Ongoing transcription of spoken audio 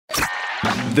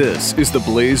This is the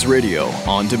Blaze Radio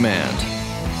on demand.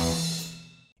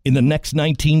 In the next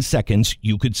 19 seconds,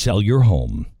 you could sell your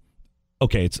home.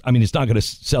 Okay, it's not going to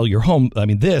sell your home,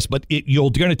 but you're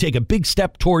going to take a big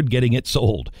step toward getting it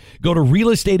sold. Go to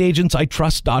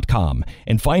realestateagentsitrust.com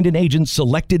and find an agent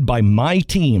selected by my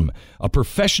team, a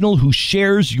professional who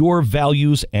shares your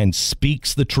values and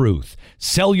speaks the truth.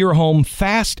 Sell your home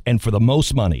fast and for the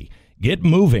most money. Get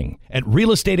moving at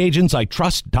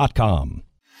realestateagentsitrust.com.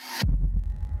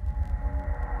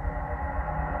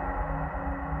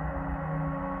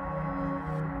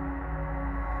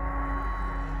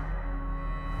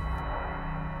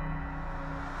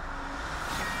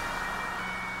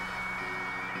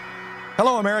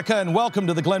 Hello, America, and welcome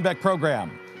to the Glenn Beck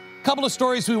program. A couple of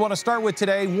stories we want to start with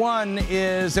today. One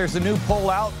is there's a new poll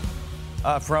out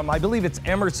from, I believe it's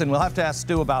Emerson. We'll have to ask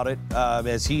Stu about it,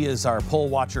 as he is our poll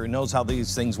watcher and knows how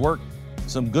these things work.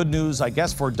 Some good news, I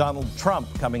guess, for Donald Trump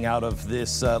coming out of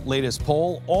this latest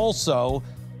poll. Also,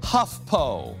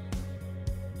 HuffPo.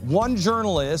 One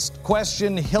journalist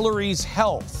questioned Hillary's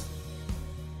health.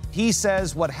 He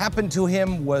says what happened to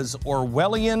him was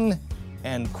Orwellian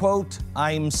and, quote,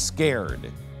 I'm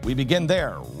scared. We begin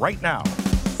there right now.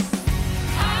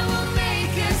 I will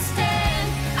make a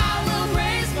stand. I will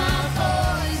raise my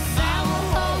voice. I will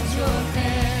hold your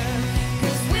hand.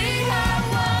 'Cause we are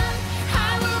one.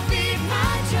 I will beat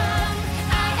my drum.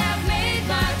 I have made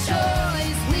my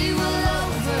choice. We will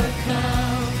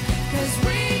overcome. 'Cause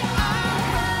we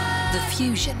are one. The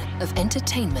fusion of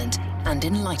entertainment and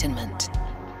enlightenment.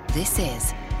 This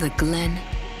is the Glenn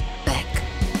Beck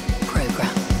program.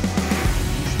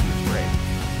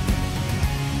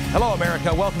 Hello,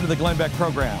 America. Welcome to the Glenn Beck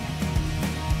program.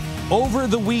 Over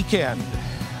the weekend,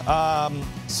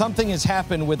 something has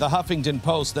happened with the Huffington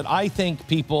Post that I think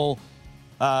people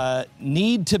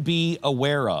need to be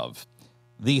aware of.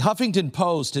 The Huffington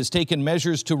Post has taken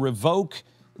measures to revoke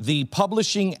the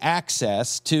publishing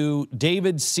access to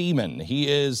David Seaman. He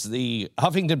is the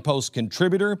Huffington Post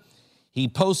contributor. He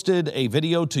posted a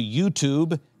video to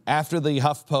YouTube after the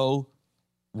HuffPo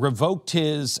revoked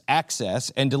his access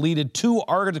and deleted 2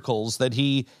 articles that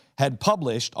he had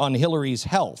published on Hillary's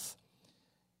health.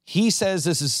 He says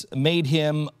this has made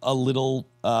him a little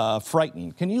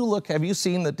frightened. Can you look? Have you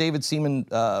seen the David Seaman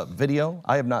video?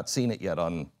 I have not seen it yet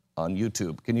on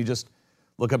YouTube. Can you just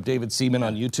look up David Seaman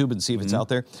on YouTube and see if it's out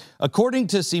there? According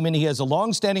to Seaman, he has a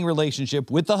long-standing relationship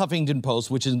with the Huffington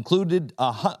Post, which included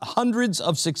hundreds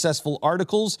of successful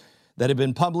articles that have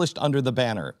been published under the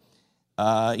banner.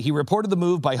 He reported the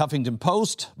move by Huffington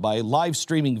Post by live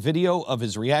streaming video of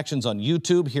his reactions on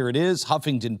YouTube. Here it is,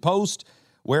 Huffington Post,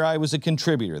 where I was a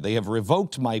contributor. They have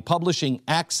revoked my publishing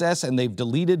access and they've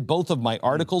deleted both of my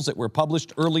articles that were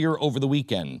published earlier over the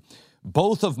weekend.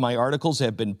 Both of my articles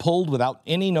have been pulled without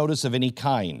any notice of any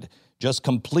kind, just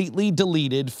completely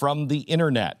deleted from the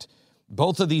internet.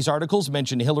 Both of these articles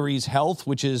mention Hillary's health,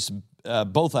 which is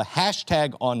both a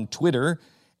hashtag on Twitter,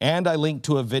 and I linked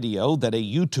to a video that a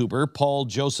YouTuber, Paul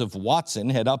Joseph Watson,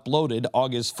 had uploaded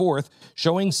August 4th,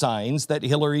 showing signs that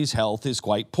Hillary's health is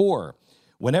quite poor.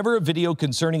 Whenever a video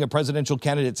concerning a presidential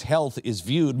candidate's health is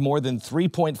viewed more than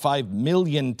 3.5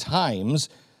 million times,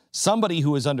 somebody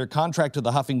who is under contract to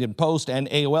the Huffington Post and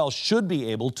AOL should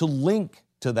be able to link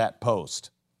to that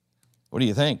post. What do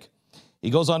you think?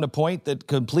 He goes on to point that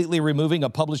completely removing a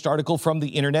published article from the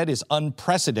internet is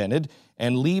unprecedented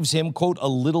and leaves him, quote, a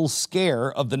little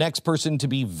scare of the next person to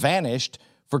be vanished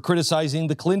for criticizing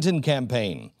the Clinton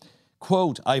campaign.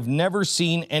 Quote, I've never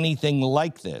seen anything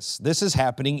like this. This is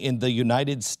happening in the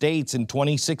United States in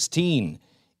 2016.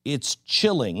 It's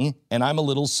chilling, and I'm a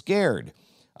little scared.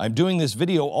 I'm doing this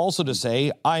video also to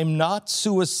say I'm not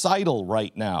suicidal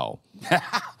right now.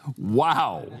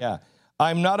 Wow. Yeah.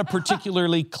 I'm not a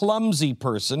particularly clumsy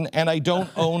person, and I don't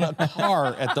own a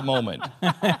car at the moment.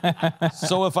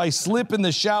 So if I slip in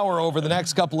the shower over the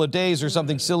next couple of days or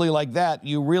something silly like that,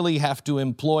 you really have to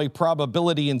employ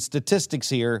probability and statistics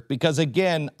here because,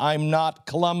 again, I'm not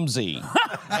clumsy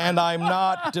and I'm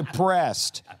not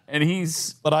depressed. And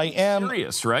he's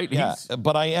serious, right? Yeah,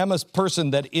 but I am a person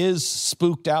that is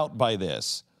spooked out by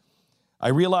this. I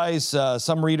realize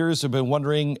some readers have been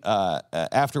wondering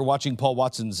after watching Paul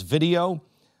Watson's video.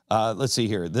 Let's see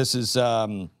here. This is,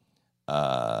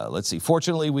 let's see.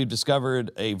 Fortunately, we've discovered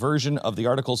a version of the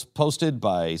articles posted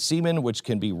by Seaman, which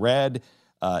can be read.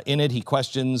 In it, he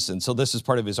questions, and so this is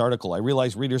part of his article. I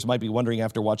realize readers might be wondering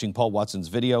after watching Paul Watson's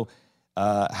video,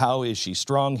 how is she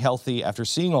strong, healthy after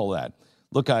seeing all that?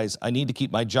 Look, guys, I need to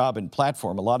keep my job and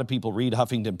platform. A lot of people read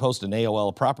Huffington Post and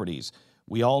AOL properties.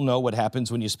 We all know what happens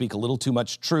when you speak a little too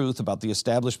much truth about the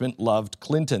establishment-loved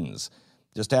Clintons.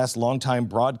 Just ask longtime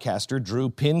broadcaster Drew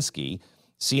Pinsky.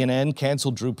 CNN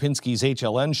canceled Drew Pinsky's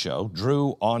HLN show.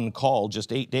 Drew on call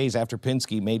just 8 days after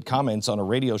Pinsky made comments on a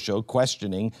radio show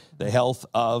questioning the health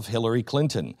of Hillary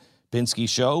Clinton.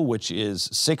 Pinsky's show, which is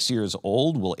 6 years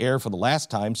old, will air for the last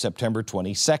time September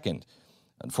 22nd.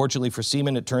 Unfortunately for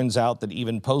Seaman, it turns out that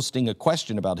even posting a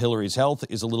question about Hillary's health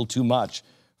is a little too much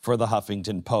for the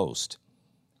Huffington Post.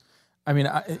 I mean,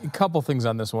 a couple things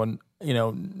on this one.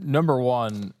 Number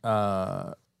one,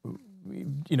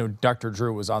 Dr.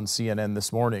 Drew was on CNN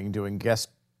this morning doing guest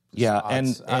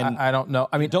spots. and I don't know.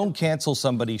 I mean, don't cancel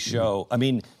somebody's show. I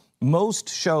mean, most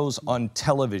shows on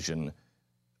television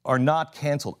are not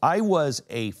canceled. I was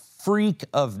a freak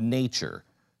of nature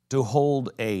to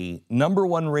hold a number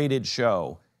one rated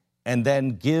show and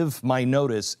then give my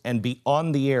notice and be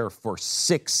on the air for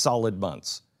 6 solid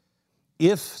months.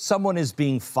 If someone is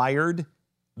being fired,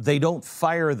 they don't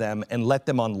fire them and let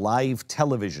them on live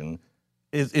television,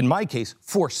 in my case,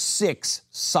 for 6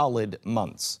 solid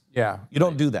months. Yeah. You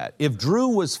don't do that. If Drew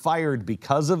was fired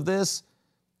because of this,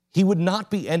 he would not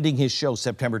be ending his show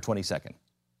September 22nd.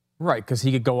 Right, because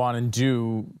he could go on and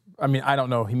do, I mean, I don't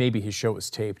know, maybe his show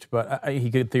was taped, but he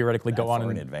could theoretically go on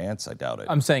in advance, I doubt it.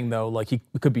 I'm saying, though, like he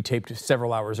could be taped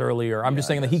several hours earlier. I'm just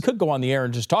saying that he could go on the air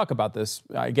and just talk about this,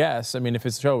 I guess. I mean, if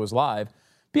his show was live.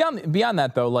 Beyond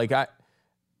that, though, like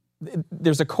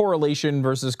there's a correlation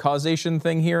versus causation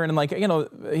thing here, and like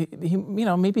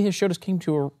maybe his show just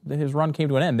his run came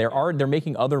to an end. They're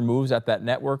making other moves at that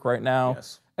network right now.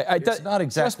 Yes. It's not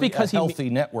exactly a healthy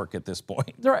network at this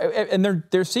point. And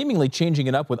they're seemingly changing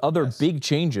it up with other big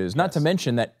changes. Not to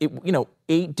mention that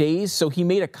 8 days. So he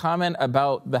made a comment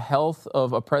about the health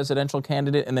of a presidential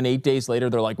candidate, and then 8 days later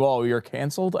they're like, "Well, you're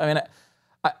canceled." I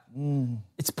mean,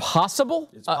 it's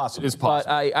possible. It's possible. It's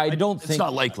possible. But I don't think it's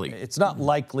not likely. It's not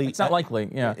likely. It's not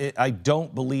likely. Yeah. I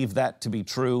don't believe that to be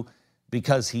true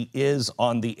because he is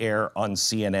on the air on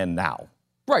CNN now.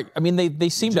 Right. I mean, they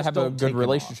seem to have a good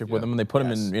relationship with him, and they put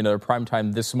him in their prime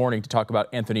time this morning to talk about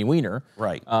Anthony Weiner,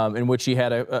 right? In which he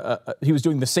had he was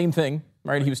doing the same thing,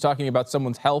 right? He was talking about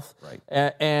someone's health,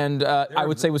 right? And I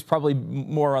would say was probably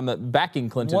more on the backing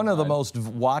Clinton. One of the most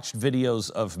watched videos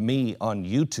of me on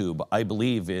YouTube, I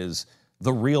believe, is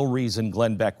the real reason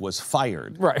Glenn Beck was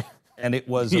fired, right? And it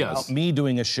was about me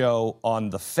doing a show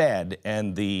on the Fed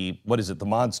and the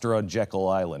monster on Jekyll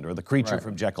Island, or the creature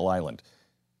from Jekyll Island.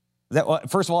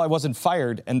 First of all, I wasn't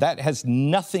fired, and that has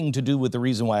nothing to do with the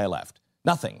reason why I left.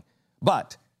 Nothing.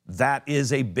 But that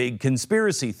is a big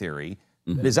conspiracy theory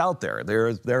that is out there.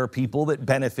 There are people that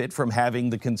benefit from having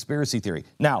the conspiracy theory.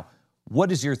 Now,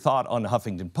 what is your thought on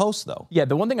Huffington Post, though? Yeah,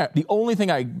 the only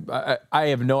thing I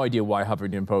have no idea why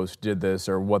Huffington Post did this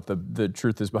or what the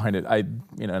truth is behind it.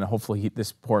 And hopefully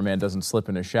this poor man doesn't slip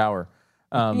in a shower.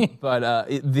 But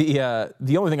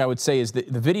the only thing I would say is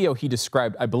that the video he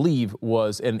described, I believe,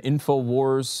 was an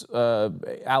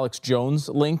InfoWars Alex Jones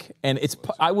link, and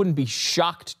I wouldn't be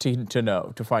shocked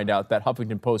to find out that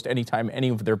Huffington Post, anytime any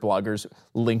of their bloggers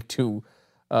link to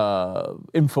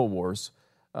InfoWars,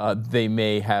 they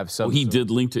may have some. Well, he did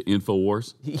link to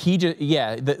InfoWars.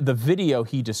 The video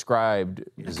he described.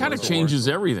 It kind of changes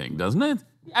everything, doesn't it?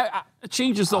 It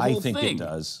changes the whole thing. I think it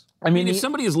does. I mean, if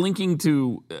somebody is linking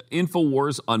to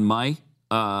InfoWars on my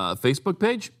Facebook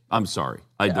page, I'm sorry.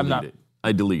 I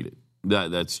delete it.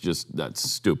 That's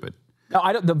stupid.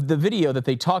 No, the video that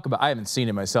they talk about, I haven't seen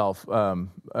it myself,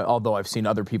 although I've seen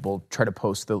other people try to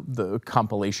post the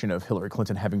compilation of Hillary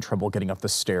Clinton having trouble getting up the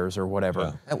stairs or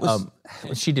whatever. Yeah.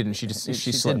 She didn't. She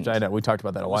slipped. I know. We talked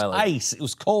about that a while ago. Ice. It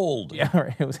was cold. Yeah,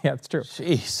 right. It's true.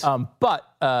 Jeez. But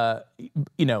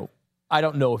I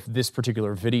don't know if this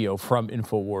particular video from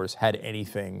InfoWars had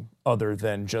anything other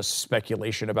than just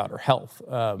speculation about her health.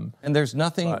 And there's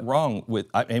nothing wrong with,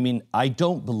 I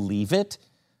don't believe it.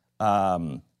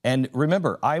 And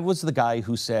remember, I was the guy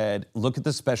who said, look at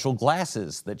the special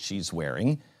glasses that she's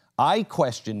wearing. I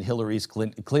questioned Hillary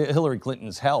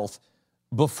Clinton's health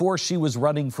before she was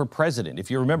running for president. If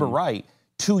you remember right,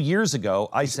 2 years ago,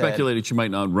 I said... speculated she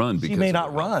might not run because she may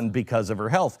not run because of her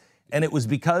health. And it was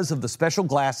because of the special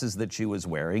glasses that she was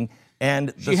wearing.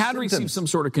 And she had received some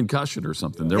sort of concussion or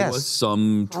something. There was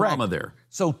some trauma there.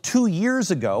 So 2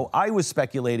 years ago, I was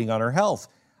speculating on her health.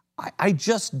 I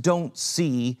just don't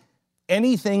see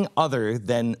anything other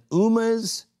than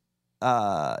Uma's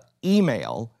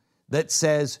email that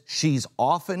says she's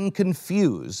often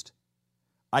confused.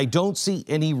 I don't see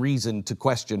any reason to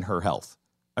question her health.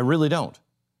 I really don't.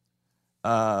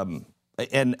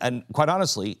 And quite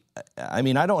honestly, I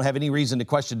don't have any reason to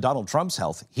question Donald Trump's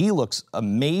health. He looks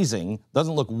amazing,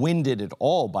 doesn't look winded at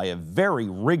all by a very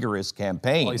rigorous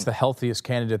campaign. Well, he's the healthiest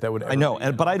candidate that would ever. I know,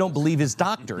 but I don't believe his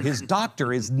doctor. His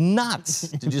doctor is nuts.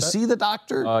 Did you see the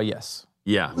doctor? Yes.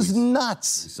 Yeah. It was nuts.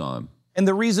 Saw him. And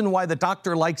the reason why the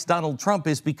doctor likes Donald Trump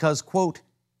is because, quote,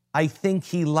 I think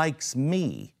he likes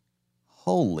me.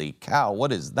 Holy cow,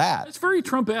 what is that? It's very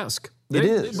Trump-esque. It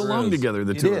is. They belong together,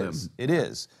 the two of them. It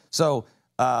is. So,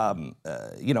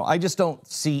 I just don't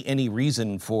see any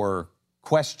reason for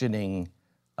questioning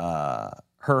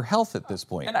her health at this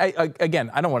point. And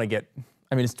I don't want to get,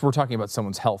 we're talking about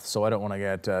someone's health, so I don't want to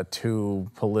get too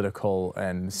political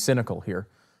and cynical here.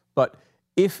 But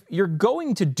if you're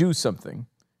going to do something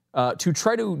to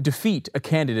try to defeat a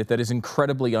candidate that is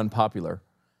incredibly unpopular,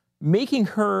 making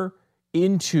her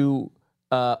into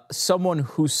someone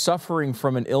who's suffering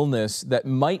from an illness that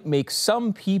might make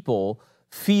some people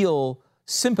feel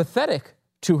sympathetic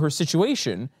to her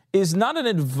situation is not an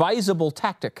advisable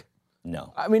tactic.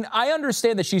 No. I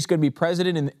understand that she's going to be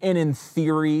president, and in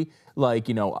theory,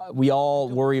 we all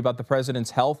worry about the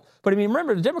president's health. But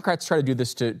remember, the Democrats try to do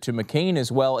this to McCain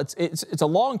as well. It's a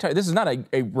long time. This is not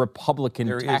a Republican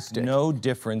tactic. There is no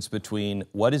difference between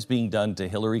what is being done to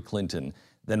Hillary Clinton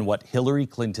than what Hillary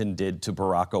Clinton did to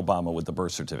Barack Obama with the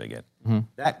birth certificate. Mm-hmm.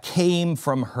 That came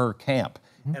from her camp.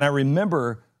 Mm-hmm. And I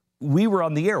remember we were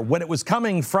on the air when it was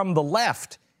coming from the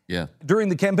left. Yeah. During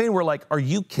the campaign, we're like, are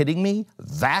you kidding me?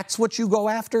 That's what you go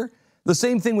after? The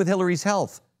same thing with Hillary's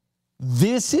health.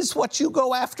 This is what you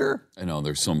go after? I know,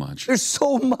 there's so much. There's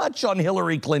so much on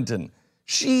Hillary Clinton.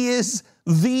 She is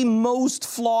the most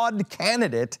flawed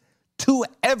candidate to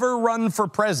ever run for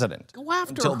president. Go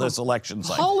after until her this election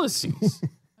cycle. Policies.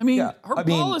 Her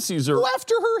policies are go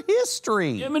after her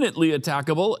history. Eminently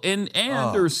attackable and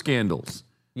her scandals.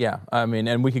 Yeah,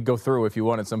 and we could go through, if you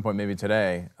want, at some point, maybe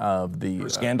today, of the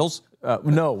scandals.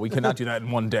 No, we cannot do that in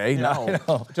one day. No,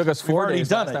 it took us 4 days.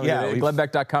 Done it. Yeah,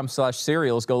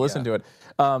 GlennBeck.com/serials. Go listen to it.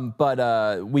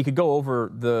 But we could go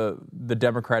over the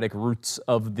Democratic roots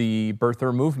of the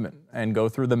birther movement and go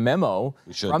through the memo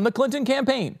from the Clinton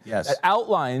campaign that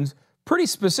outlines pretty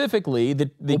specifically the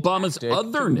Obama's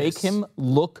otherness, make him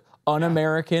look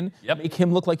un-American, make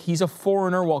him look like he's a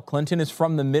foreigner, while Clinton is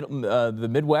from the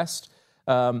Midwest.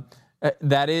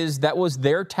 That was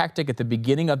their tactic at the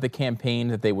beginning of the campaign,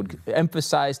 that they would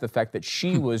emphasize the fact that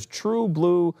she was true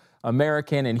blue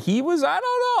American and he was,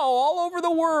 all over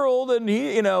the world. And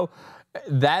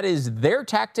that is their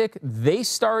tactic. They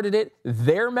started it.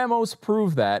 Their memos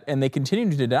prove that, and they continue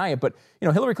to deny it. But,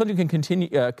 Hillary Clinton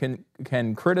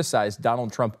can criticize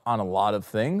Donald Trump on a lot of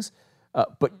things,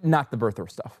 but not the birther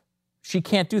stuff. She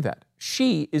can't do that.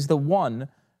 She is the one.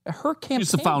 Her campaign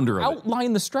She's the founder of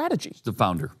outlined the strategy. She's the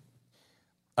founder.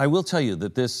 I will tell you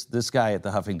that this guy at the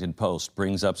Huffington Post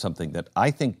brings up something that I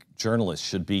think journalists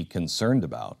should be concerned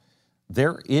about.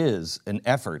 There is an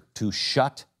effort to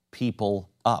shut people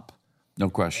up.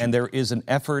 No question. And there is an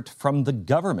effort from the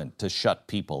government to shut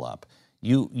people up.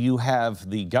 You have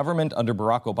the government under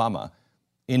Barack Obama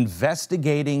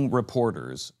investigating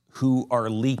reporters who are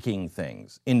leaking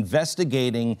things,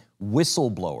 investigating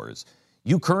whistleblowers.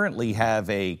 You currently have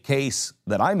a case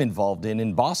that I'm involved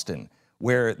in Boston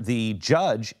where the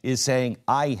judge is saying,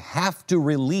 I have to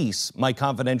release my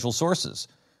confidential sources.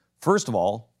 First of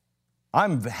all,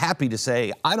 I'm happy to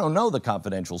say I don't know the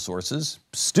confidential sources.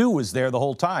 Stu was there the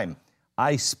whole time.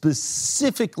 I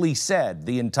specifically said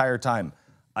the entire time,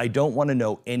 I don't want to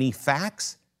know any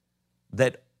facts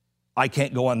that I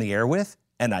can't go on the air with,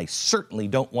 and I certainly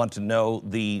don't want to know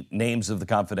the names of the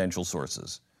confidential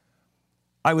sources.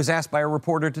 I was asked by a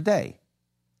reporter today,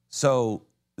 so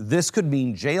this could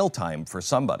mean jail time for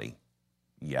somebody.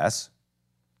 Yes.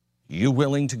 You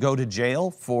willing to go to jail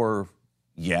for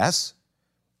yes?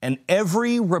 And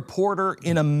every reporter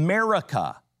in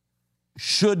America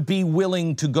should be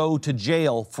willing to go to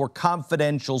jail for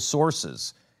confidential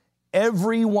sources.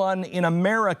 Everyone in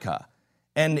America,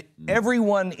 and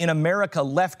everyone in America,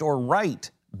 left or right,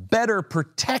 better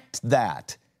protect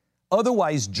that.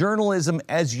 Otherwise, journalism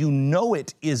as you know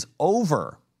it is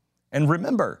over. And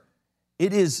remember,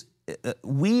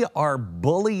 we are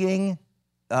bullying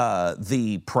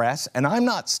the press, and I'm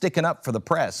not sticking up for the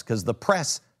press because the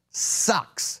press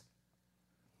sucks.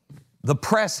 The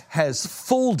press has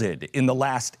folded in the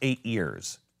last 8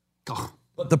 years.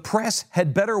 But the press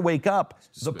had better wake up.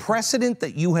 The precedent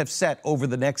that you have set over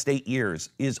the next 8 years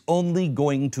is only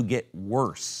going to get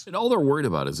worse. And all they're worried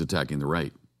about is attacking the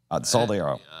right. That's all they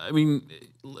are.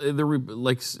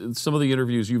 Like some of the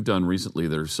interviews you've done recently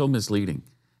that are so misleading.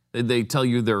 They tell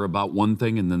you they're about one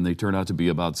thing, and then they turn out to be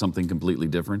about something completely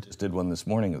different. Just did one this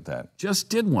morning with that. Just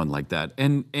did one like that.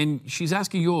 And she's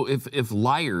asking you if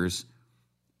liars,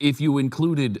 if you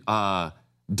included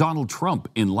Donald Trump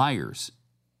in liars.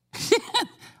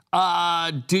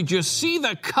 Did you see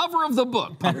the cover of the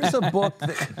book? Here's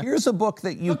a book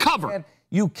that you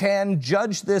You can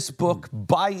judge this book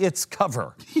by its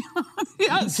cover.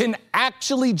 Yes. You can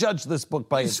actually judge this book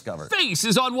by its cover. Face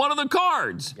is on one of the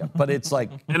cards. Yeah, but it's like,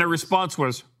 And a response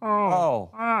was, oh,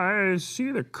 I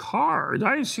see the cards.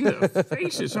 I see the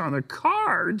faces on the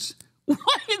cards. What?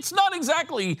 It's not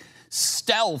exactly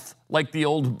stealth like the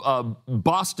old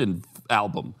Boston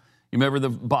album. You remember the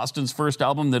Boston's first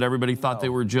album that everybody thought they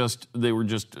were just.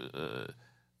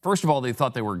 First of all, they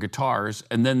thought they were guitars,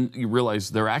 and then you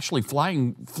realize they're actually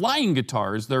flying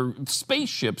guitars. They're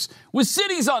spaceships with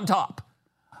cities on top.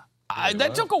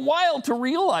 That took a while to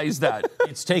realize that.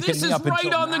 It's taken This me is up right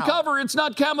until on the now. cover. It's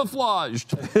not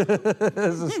camouflaged.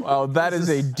 Oh, that is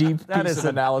a deep piece of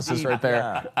analysis right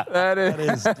there.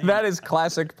 That is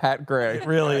classic Pat Gray. It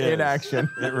really is. in action.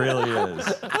 It really is.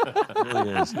 It really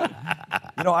is.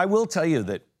 You know, I will tell you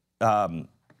that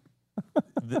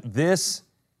this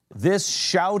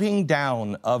shouting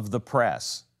down of the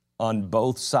press on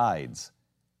both sides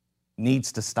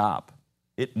needs to stop.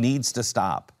 It needs to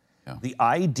stop. Yeah. The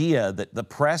idea that the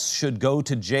press should go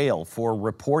to jail for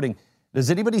reporting. Does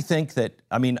anybody think that,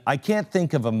 I mean, I can't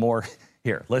think of a more,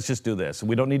 here, let's just do this.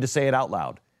 We don't need to say it out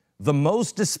loud. The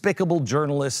most despicable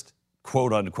journalist,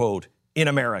 quote unquote, in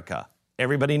America.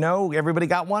 Everybody know? Everybody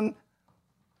got one?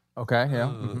 Okay,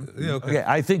 yeah. Yeah, okay. Okay,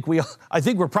 I think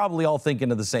we're probably all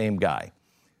thinking of the same guy.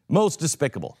 Most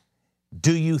despicable.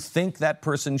 Do you think that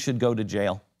person should go to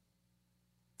jail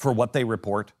for what they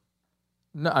report?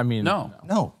 No, I mean, No.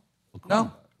 No. No.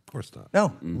 Of course not.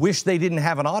 No. Wish they didn't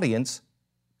have an audience,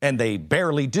 and they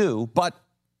barely do, but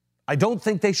I don't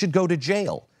think they should go to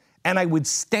jail. And I would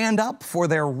stand up for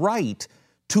their right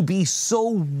to be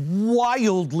so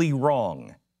wildly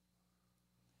wrong.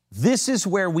 This is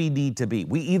where we need to be.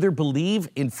 We either believe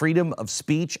in freedom of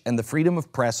speech and the freedom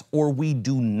of press, or we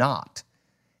do not.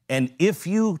 And if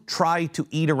you try to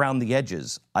eat around the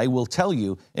edges, I will tell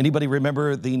you, anybody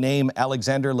remember the name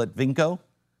Alexander Litvinenko?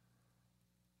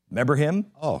 Remember him?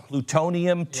 Oh.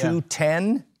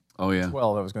 Plutonium-210? Oh, yeah.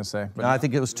 12, I was going to say. But No, I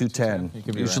think it was 210.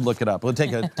 could be You right. should look it up. We'll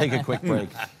take a quick break.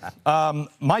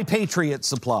 My Patriot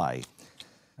Supply.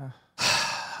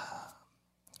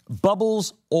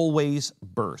 Bubbles always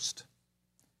burst.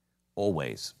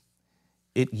 Always.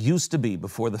 It used to be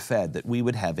before the Fed that we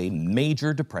would have a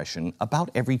major depression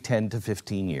about every 10 to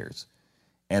 15 years.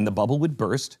 And the bubble would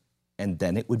burst, and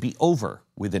then it would be over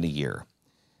within a year.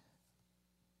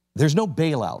 There's no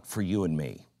bailout for you and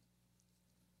me.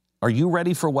 Are you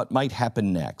ready for what might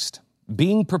happen next?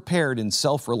 Being prepared and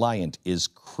self-reliant is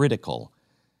critical.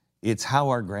 It's how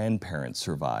our grandparents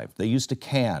survived. They used to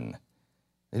can.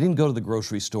 They didn't go to the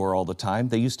grocery store all the time.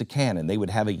 They used to can, and they would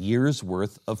have a year's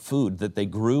worth of food that they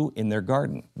grew in their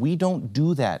garden. We don't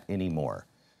do that anymore.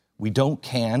 We don't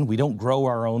can. We don't grow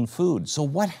our own food. So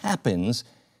what happens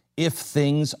if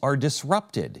things are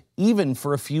disrupted, even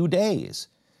for a few days?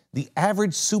 The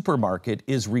average supermarket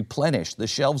is replenished. The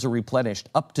shelves are replenished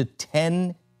up to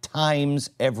 10 times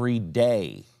every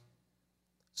day.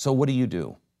 So what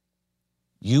do?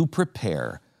 You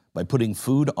prepare by putting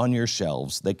food on your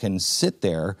shelves that can sit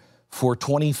there for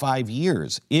 25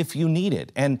 years if you need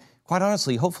it. And quite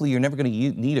honestly, hopefully you're never going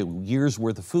to need a year's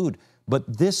worth of food,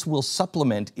 but this will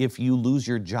supplement if you lose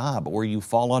your job or you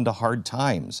fall onto hard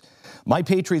times. My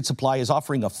Patriot Supply is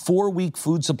offering a 4-week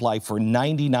food supply for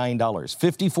 $99,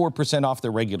 54% off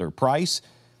the regular price.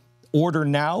 Order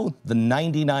now. The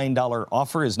 $99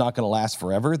 offer is not going to last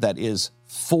forever. That is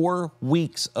 4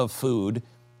 weeks of food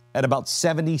at about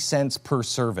 70 cents per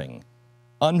serving.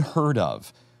 Unheard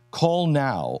of. Call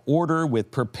now. Order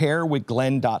with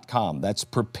preparewithglenn.com. That's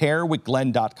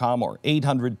preparewithglenn.com or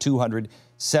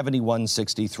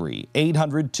 800-200-7163.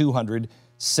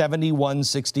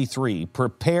 800-200-7163.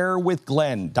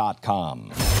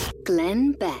 Preparewithglenn.com.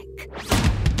 Glenn Beck.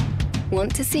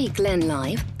 Want to see Glenn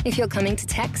live? If you're coming to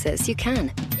Texas, you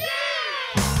can.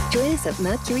 Join us at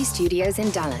Mercury Studios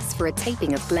in Dallas for a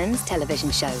taping of Glenn's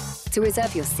television show. To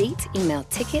reserve your seat, email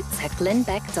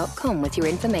tickets@glennbeck.com with your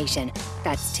information.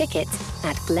 That's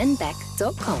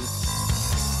tickets@glennbeck.com.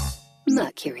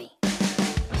 Mercury.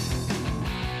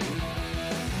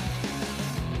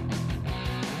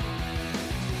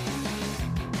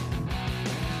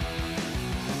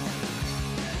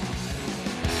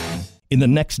 In the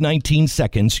next 19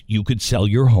 seconds, you could sell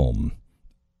your home.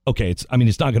 Okay, it's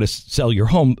not going to sell your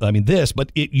home,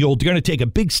 but you're going to take a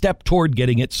big step toward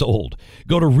getting it sold.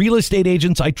 Go to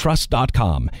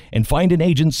realestateagentsitrust.com and find an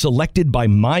agent selected by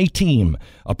my team,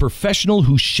 a professional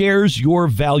who shares your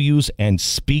values and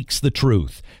speaks the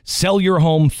truth. Sell your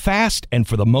home fast and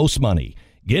for the most money.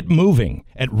 Get moving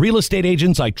at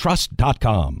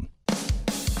realestateagentsitrust.com.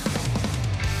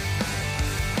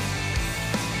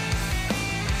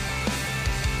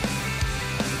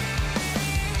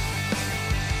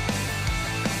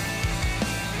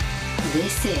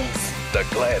 This is The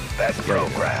Glenn Beck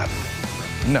Program.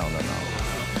 No,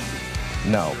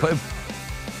 but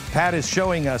Pat is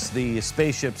showing us the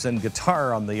spaceships and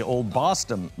guitar on the old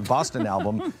Boston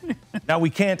album. Now we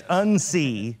can't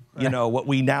unsee, what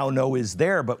we now know is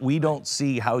there, but we don't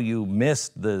see how you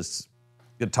missed this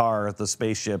guitar, the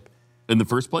spaceship, In the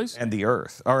first place? and the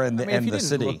Earth, or in the, If and you the didn't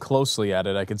city. look closely at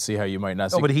it, I could see how you might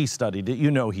not see. No, but he studied it.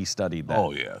 He studied that.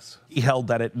 Oh, yes. He held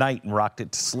that at night and rocked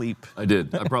it to sleep. I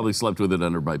did. I probably slept with it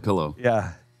under my pillow.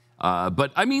 Yeah.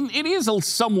 But I mean, it is a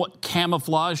somewhat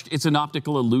camouflaged. It's an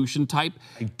optical illusion type.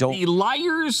 The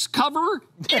Liars cover,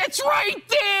 it's right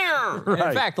there.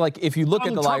 In fact, like if you look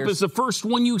at the Trump Liars, is the first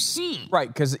one you see. right?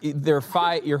 Because there are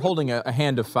 5. You're holding a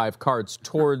hand of 5 cards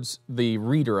towards the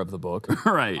reader of the book,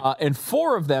 Right. and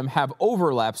 4 of them have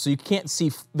overlap, so you can't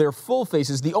see their full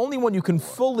faces. The only one you can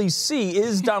fully see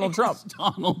is Donald Trump.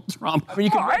 Donald Trump. I mean,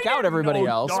 you can make out everybody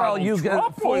else. Well, you've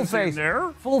got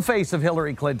full face of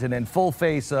Hillary Clinton and full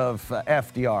face of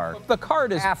FDR. The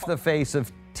card is half the face of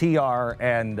TR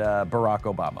and Barack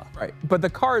Obama. right, but the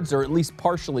cards are at least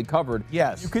partially covered.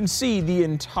 Yes. You can see the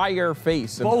entire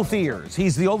face. of Both ears.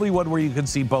 He's the only one where you can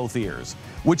see both ears,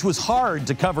 which was hard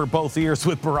to cover both ears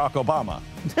with Barack Obama.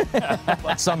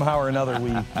 But somehow or another,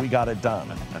 we got it done.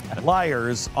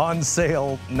 Liars, on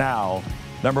sale now.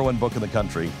 #1 book in the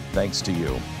country, thanks to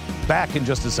you. Back in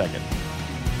just a second.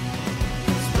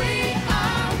 We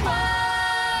are one.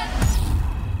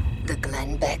 the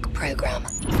Glenn Beck Program.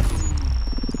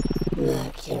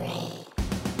 Mercury.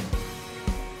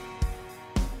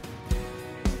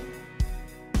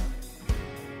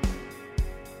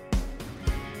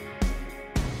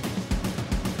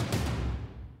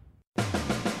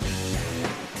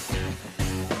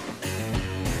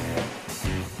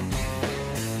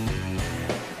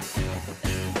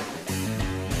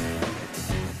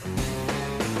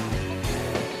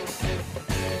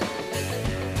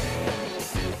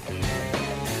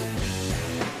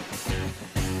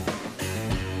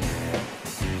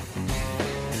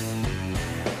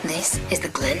 This is the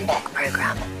Glenn Beck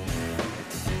Program.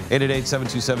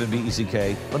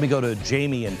 888-727-BECK. Let me go to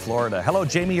Jamie in Florida. Hello,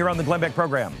 Jamie. You're on the Glenn Beck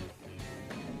Program.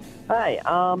 Hi.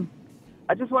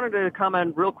 I just wanted to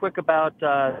comment real quick about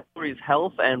Hillary's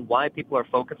health and why people are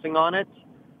focusing on it.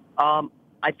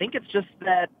 I think it's just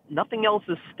that nothing else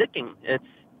is sticking. It's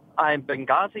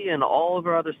Benghazi and all of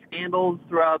our other scandals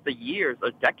throughout the years,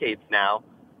 or decades now,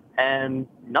 and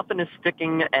nothing is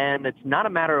sticking, and it's not a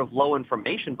matter of low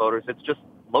information voters. It's just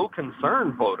low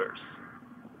concern voters.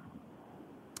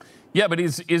 Yeah, but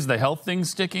is the health thing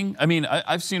sticking? I mean,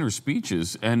 I've seen her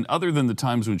speeches, and other than the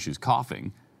times when she's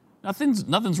coughing, nothing's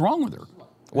wrong with her.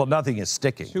 Well, nothing is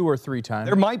sticking. 2 or 3 times.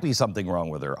 There might be something wrong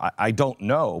with her. I don't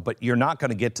know, but you're not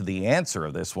going to get to the answer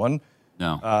of this one.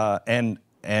 No.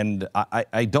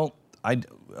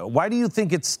 Why do you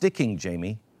think it's sticking,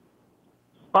 Jamie?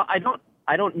 Well, I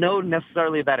don't know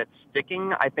necessarily that it's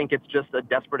sticking. I think it's just a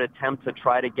desperate attempt to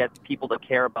try to get people to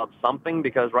care about something,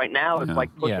 because right now it's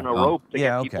like pushing a rope to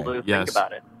get people to think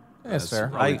about it. That's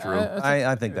fair.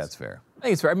 I think that's fair. I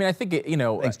think it's fair. I mean, I think,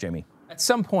 Thanks, Jamie. at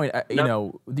some point,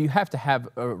 you have to have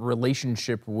a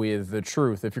relationship with the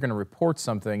truth. If you're going to report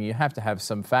something, you have to have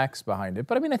some facts behind it.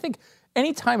 But I mean, I think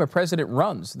any time a president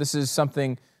runs, this is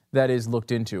something that is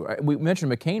looked into. We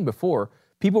mentioned McCain before.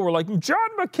 People were like, John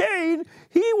McCain,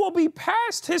 he will be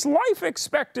past his life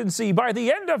expectancy by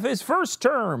the end of his first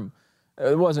term.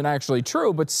 It wasn't actually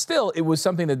true, but still, it was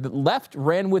something that the left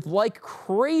ran with like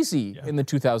crazy in the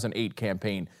 2008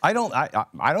 campaign. I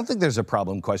don't think there's a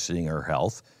problem questioning her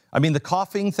health. I mean, the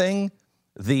coughing thing,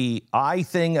 the eye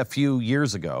thing a few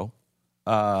years ago.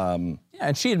 And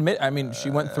she she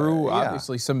went through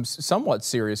obviously some somewhat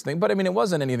serious thing, but I mean, it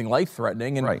wasn't anything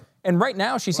life-threatening. And, right. And right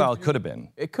now, she seems well, it could have been.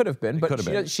 It could have been,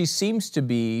 but she seems to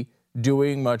be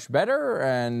doing much better.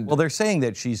 And well, they're saying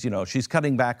that she's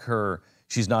cutting back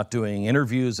she's not doing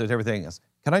interviews and everything else.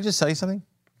 Can I just tell you something?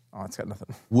 Oh, it's got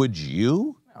nothing. Would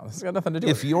you? No, this has got nothing to do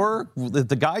with it. If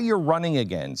the guy you're running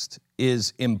against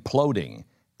is imploding,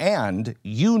 and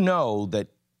you know that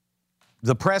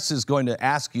the press is going to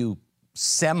ask you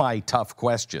semi-tough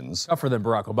questions. Tougher than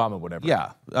Barack Obama would ever.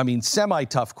 Yeah, I mean,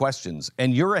 semi-tough questions,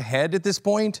 and you're ahead at this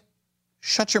point,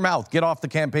 shut your mouth. Get off the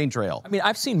campaign trail. I mean,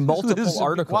 I've seen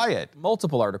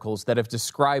multiple articles that have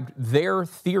described their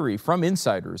theory from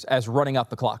insiders as running out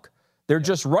the clock. They're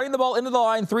just running the ball into the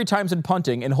line 3 times and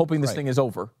punting and hoping this thing is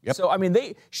over. Yep. So, I mean,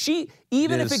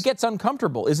 even if it gets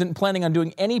uncomfortable, isn't planning on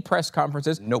doing any press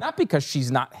conferences. Nope. Not because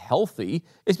she's not healthy.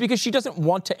 It's because she doesn't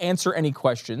want to answer any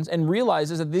questions and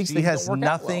realizes that these things don't work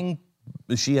out well.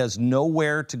 She has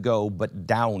nowhere to go but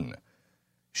down.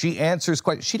 She answers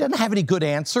questions. She doesn't have any good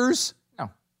answers. No.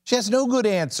 She has no good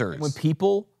answers. When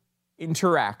people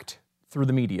interact through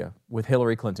the media with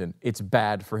Hillary Clinton, it's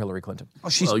bad for Hillary Clinton. Oh,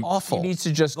 she's awful. She needs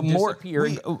to just disappear.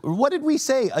 What did we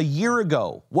say a year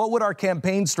ago? What would our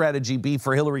campaign strategy be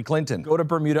for Hillary Clinton? Go to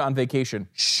Bermuda on vacation.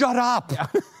 Shut up. Yeah.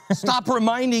 Stop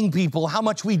reminding people how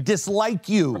much we dislike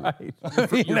you. Right.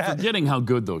 You're forgetting how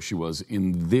good, though, she was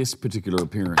in this particular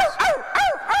appearance.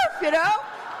 You know?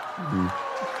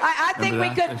 I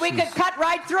think we could cut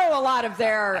right through a lot of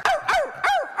their,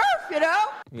 you know?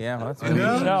 Yeah, well, that's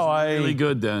really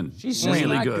good then. She's really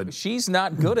not good. She's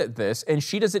not good at this, and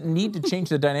she doesn't need to change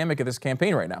the dynamic of this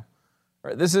campaign right now.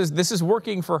 Right, this is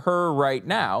working for her right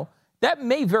now. That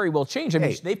may very well change. I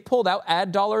mean, they've pulled out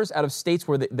ad dollars out of states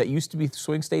where that used to be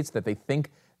swing states that they think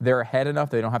they're ahead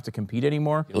enough they don't have to compete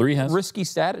anymore. Hillary has. Risky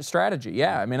strategy.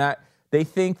 Yeah, I mean, they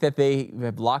think that they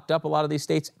have locked up a lot of these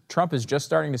states. Trump is just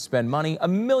starting to spend money. A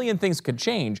million things could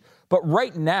change, but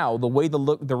right now, the way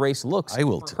the race looks,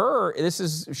 for her,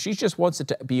 she just wants it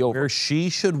to be over. Where she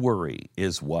should worry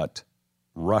is what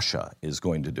Russia is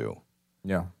going to do.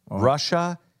 Yeah,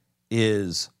 Russia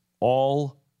is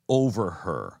all over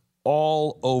her.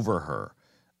 All over her.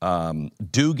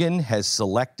 Dugin has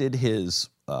selected his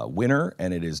winner,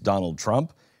 and it is Donald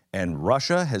Trump. And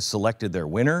Russia has selected their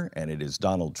winner, and it is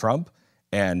Donald Trump.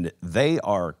 And they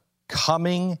are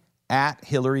coming at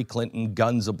Hillary Clinton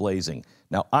guns a-blazing.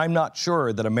 Now, I'm not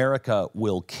sure that America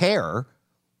will care,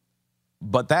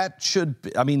 but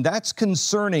that's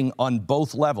concerning on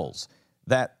both levels.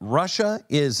 That Russia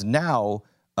is now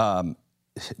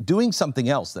doing something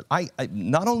else that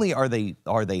not only are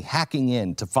they hacking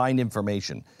in to find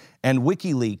information, and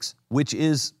WikiLeaks, which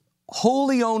is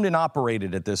wholly owned and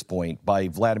operated at this point by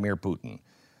Vladimir Putin,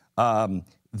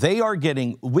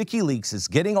 WikiLeaks is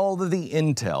getting all of the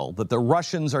intel that the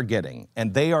Russians are getting,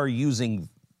 and they are using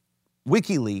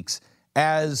WikiLeaks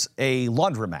as a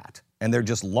laundromat, and they're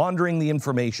just laundering the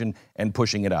information and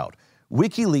pushing it out.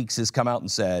 WikiLeaks has come out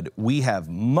and said, we have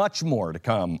much more to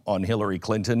come on Hillary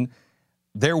Clinton.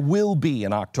 There will be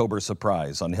an October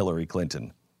surprise on Hillary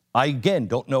Clinton. I, again,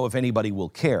 don't know if anybody will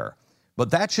care,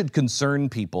 but that should concern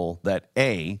people that,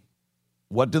 A,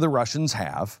 what do the Russians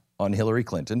have on Hillary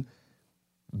Clinton?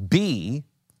 B,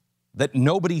 that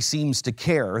nobody seems to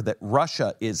care that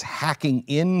Russia is hacking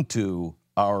into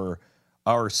our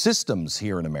systems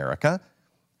here in America.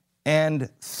 And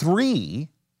 3,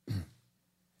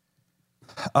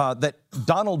 that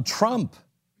Donald Trump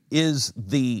is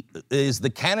the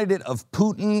candidate of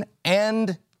Putin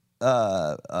and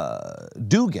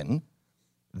Dugin.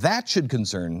 That should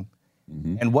concern.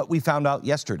 And what we found out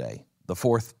yesterday, the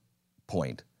 4th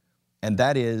point, and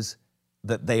that is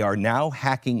that they are now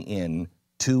hacking in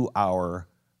to our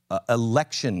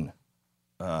election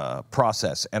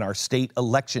process and our state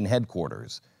election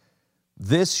headquarters.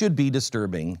 This should be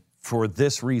disturbing for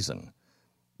this reason.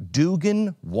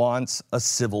 Dugin wants a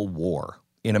civil war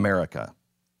in America.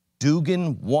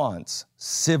 Dugin wants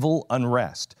civil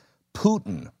unrest.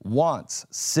 Putin wants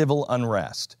civil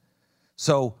unrest.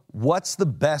 So what's the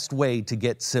best way to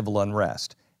get civil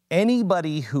unrest?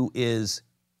 Anybody who is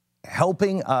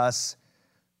helping us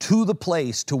to the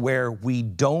place to where we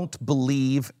don't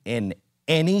believe in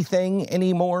anything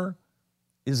anymore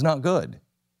is not good.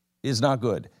 Is not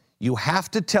good. You have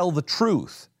to tell the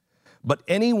truth. But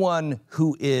anyone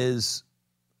who is,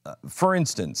 for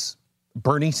instance,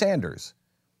 Bernie Sanders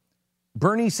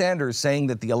saying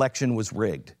that the election was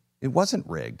rigged. It wasn't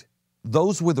rigged.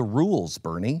 Those were the rules,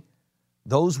 Bernie.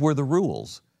 Those were the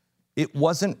rules. It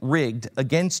wasn't rigged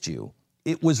against you.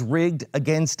 It was rigged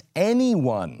against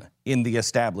anyone in the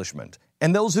establishment.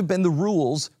 And those have been the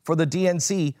rules for the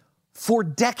DNC for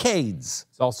decades.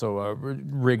 It's also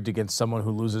rigged against someone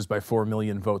who loses by 4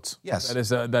 million votes. Yes.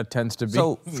 That tends to be.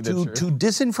 So to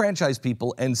disenfranchise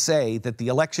people and say that the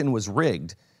election was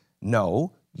rigged,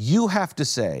 no, you have to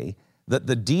say that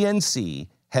the DNC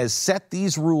has set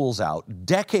these rules out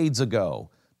decades ago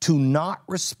to not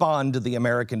respond to the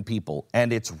American people,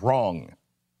 and it's wrong.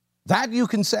 That you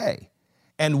can say.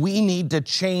 And we need to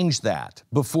change that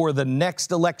before the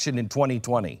next election in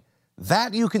 2020.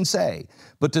 That you can say.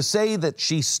 But to say that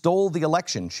she stole the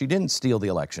election, she didn't steal the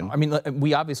election. I mean,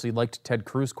 we obviously liked Ted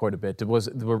Cruz quite a bit. Was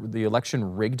the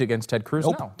election rigged against Ted Cruz?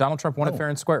 Nope. No. Donald Trump won it fair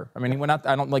and square. I mean, he went out.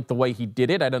 I don't like the way he did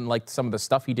it. I didn't like some of the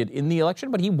stuff he did in the election,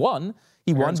 but he won.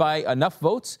 He won by enough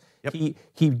votes. Yep.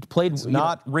 He played. It's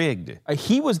not rigged.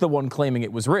 He was the one claiming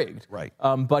it was rigged. Right.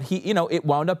 But it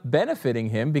wound up benefiting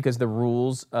him because the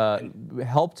rules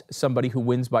helped somebody who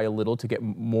wins by a little to get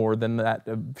more than that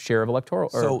share of electoral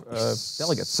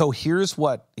delegates. So here's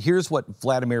what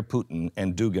Vladimir Putin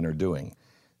and Dugin are doing.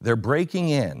 They're breaking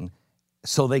in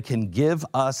so they can give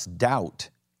us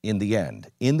doubt in the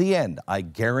end, I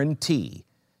guarantee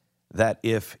that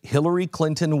if Hillary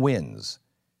Clinton wins,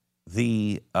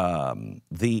 the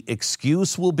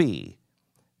excuse will be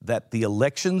that the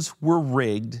elections were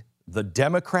rigged, the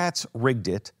Democrats rigged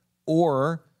it,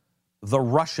 or the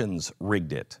Russians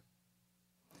rigged it.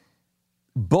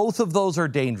 Both of those are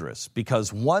dangerous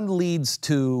because one leads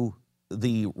to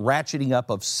the ratcheting up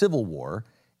of civil war,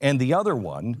 and the other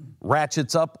one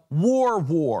ratchets up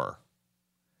war.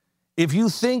 If you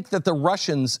think that the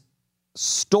Russians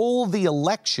stole the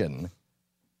election,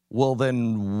 well,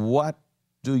 then what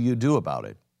do you do about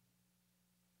it?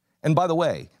 And by the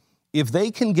way, if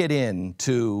they can get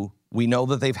into, we know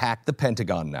that they've hacked the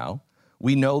Pentagon now.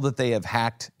 We know that they have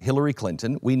hacked Hillary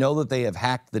Clinton. We know that they have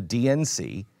hacked the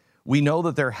DNC. We know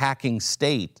that they're hacking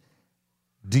state.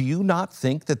 Do you not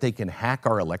think that they can hack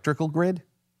our electrical grid?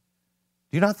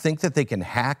 Do you not think that they can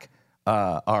hack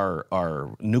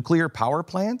our nuclear power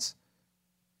plants?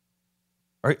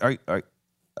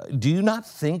 Do you not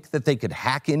think that they could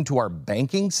hack into our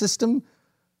banking system?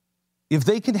 If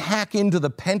they can hack into the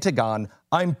Pentagon,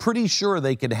 I'm pretty sure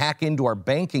they could hack into our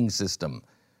banking system.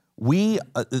 You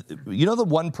know the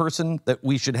one person that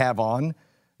we should have on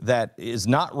that is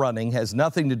not running, has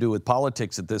nothing to do with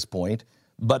politics at this point,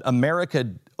 but America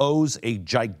owes a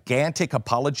gigantic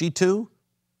apology to?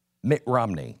 Mitt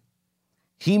Romney.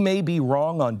 He may be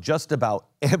wrong on just about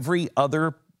every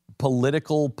other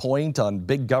political point on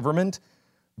big government,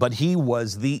 but he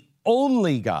was the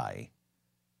only guy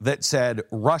that said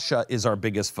Russia is our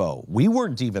biggest foe. We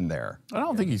weren't even there. I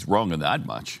don't think he's wrong on that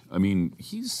much. I mean,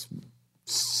 he's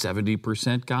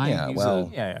 70% guy. Yeah, he's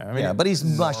well, but he's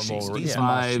mushy. He's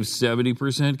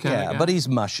 70% kind of guy. but he's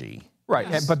mushy.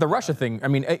 Right, but the Russia thing, I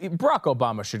mean, Barack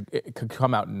Obama could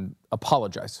come out and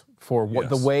apologize for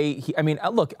the way he, I mean,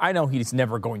 look, I know he's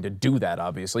never going to do that,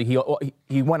 obviously.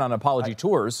 He went on apology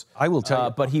tours. I will tell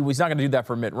you. But he was not going to do that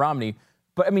for Mitt Romney.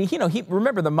 But, I mean,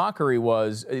 remember the mockery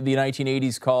was the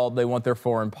 1980s called, they want their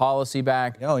foreign policy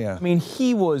back. Oh, yeah. I mean,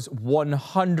 he was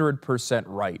 100%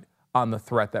 right on the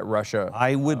threat that Russia...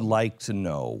 I would like to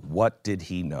know, what did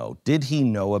he know? Did he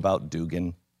know about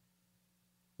Dugin?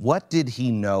 What did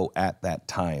he know at that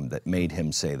time that made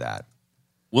him say that?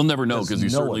 We'll never know because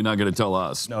he's certainly not going to tell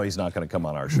us. No, he's not going to come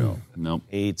on our show. Nope.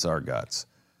 Hates our guts.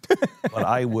 But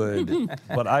I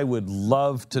would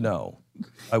love to know.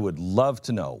 I would love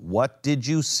to know, what did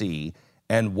you see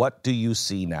and what do you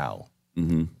see now?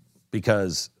 Mm-hmm.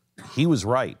 Because he was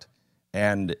right.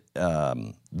 And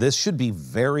this should be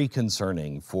very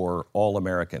concerning for all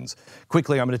Americans.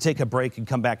 Quickly, I'm going to take a break and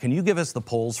come back. Can you give us the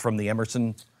polls from the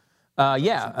Emerson?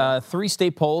 3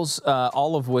 state polls,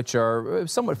 all of which are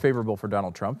somewhat favorable for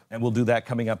Donald Trump. And we'll do that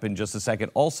coming up in just a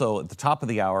second. Also, at the top of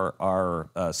the hour, our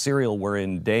serial, we're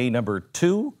in day number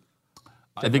 2.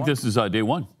 I think this is day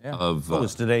 1 of...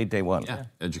 it's today, day 1. Yeah,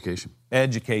 education.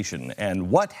 Education. And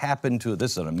what happened to,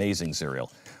 this is an amazing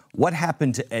serial, what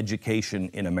happened to education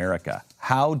in America?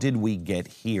 How did we get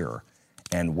here?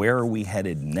 And where are we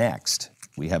headed next?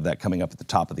 We have that coming up at the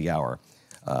top of the hour.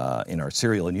 In our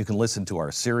serial, and you can listen to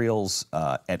our serials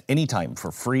at any time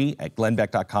for free at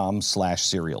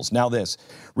glennbeck.com/serials. Now this,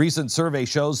 recent survey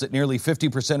shows that nearly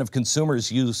 50% of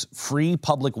consumers use free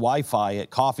public Wi-Fi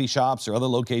at coffee shops or other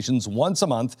locations once a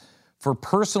month for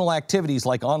personal activities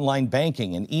like online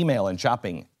banking and email and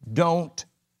shopping. Don't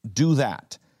do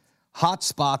that.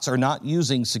 Hotspots are not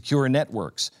using secure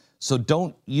networks, so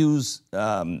don't use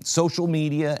social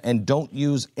media and don't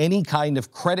use any kind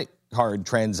of credit card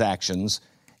transactions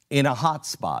in a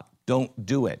hotspot. Don't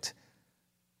do it.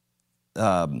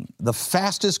 The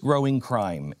fastest growing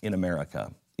crime in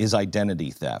America is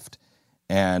identity theft.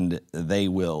 And they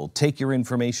will take your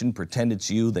information, pretend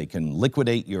it's you. They can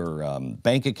liquidate your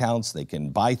bank accounts. They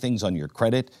can buy things on your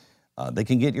credit. They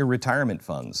can get your retirement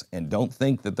funds. And don't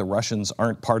think that the Russians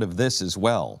aren't part of this as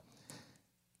well.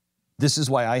 This is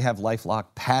why I have LifeLock.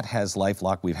 Pat has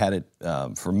LifeLock. We've had it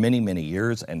for many, many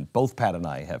years, and both Pat and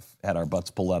I have had our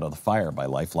butts pulled out of the fire by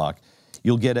LifeLock.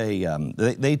 You'll get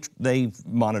they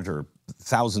monitor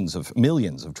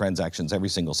millions of transactions every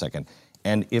single second,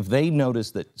 and if they notice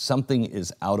that something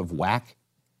is out of whack,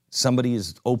 somebody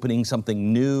is opening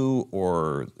something new,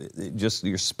 or just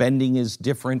your spending is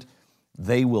different,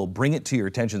 they will bring it to your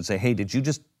attention and say, "Hey, did you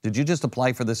just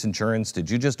apply for this insurance? Did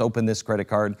you just open this credit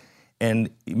card?" And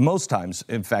most times,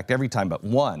 in fact, every time but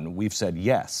one, we've said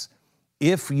yes.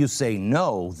 If you say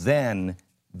no, then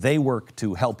They work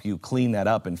to help you clean that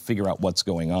up and figure out what's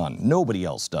going on. Nobody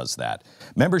else does that.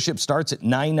 Membership starts at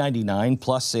 $9.99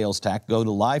 plus sales tax. Go to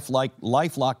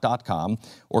lifelock.com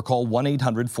or call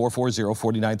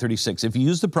 1-800-440-4936. If you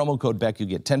use the promo code BECK, you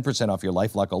get 10% off your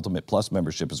LifeLock Ultimate Plus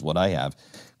membership is what I have.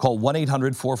 Call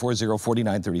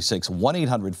 1-800-440-4936.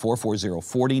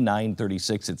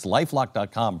 1-800-440-4936. It's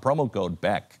lifelock.com, promo code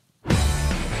BECK.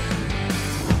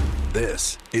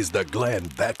 This is the Glenn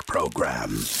Beck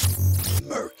Program.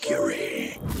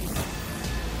 Mercury.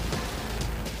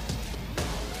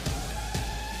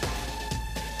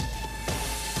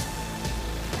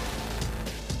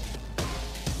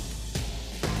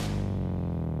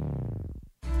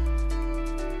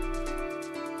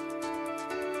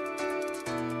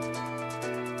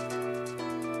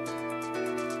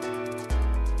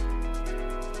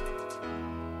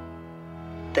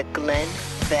 The Glenn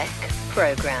Beck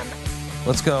Program.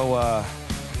 Let's go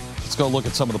look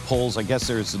at some of the polls. I guess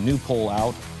there's a new poll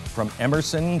out from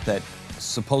Emerson that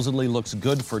supposedly looks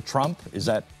good for Trump. Is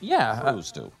that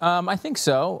close to? I think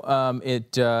so.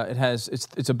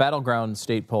 It's a battleground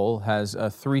state poll. Has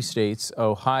 3 states: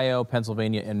 Ohio,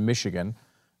 Pennsylvania, and Michigan,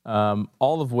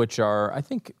 all of which are, I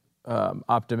think,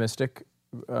 optimistic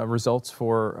results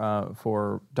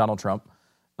for Donald Trump.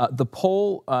 The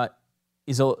poll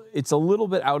it's a little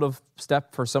bit out of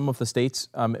step for some of the states.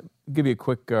 Give you a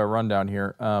quick rundown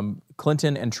here.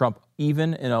 Clinton and Trump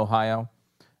even in Ohio.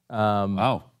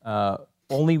 Wow.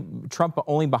 Trump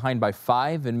only behind by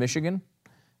 5 in Michigan,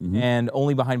 and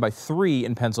only behind by 3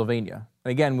 in Pennsylvania.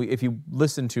 And again, if you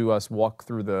listen to us walk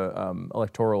through the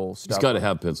electoral stuff, he's got to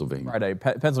have Pennsylvania. Friday,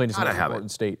 Pennsylvania's the most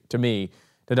important state to me,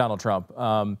 to Donald Trump.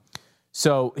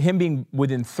 So him being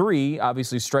within 3,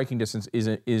 obviously striking distance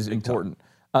is important.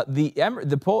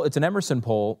 The poll, it's an Emerson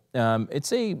poll.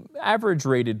 It's a average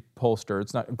rated pollster.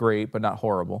 It's not great, but not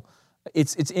horrible.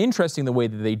 It's interesting the way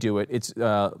that they do it. It's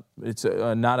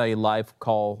not a live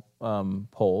call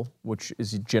poll, which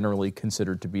is generally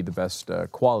considered to be the best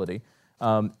quality.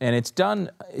 And it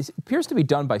appears to be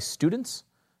done by students,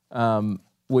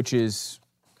 which is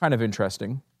kind of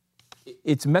interesting.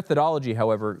 Its methodology,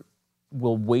 however,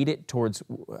 will weight it towards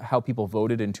how people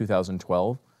voted in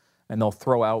 2012, and they'll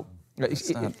throw out.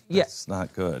 It's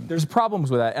not good. There's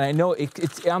problems with that, and I know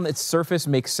it's on its surface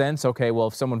makes sense. Okay, well,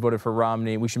 if someone voted for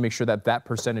Romney, we should make sure that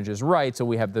percentage is right, so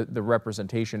we have the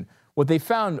representation. What they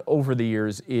found over the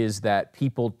years is that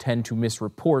people tend to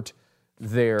misreport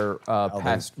their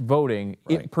past voting,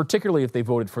 particularly if they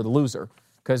voted for the loser,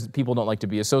 because people don't like to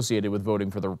be associated with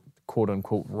voting for the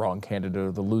quote-unquote wrong candidate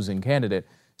or the losing candidate.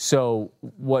 So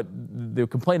what the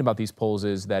complaint about these polls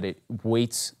is that it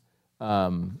weights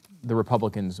the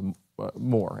Republicans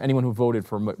more. Anyone who voted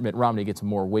for Mitt Romney gets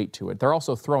more weight to it. They're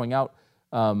also throwing out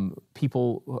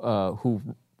people who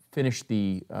finished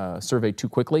the survey too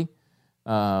quickly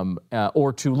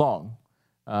or too long.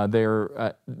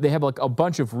 They have like a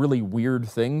bunch of really weird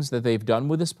things that they've done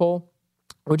with this poll,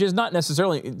 which is not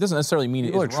necessarily, it doesn't necessarily mean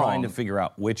people it's are trying wrong. to figure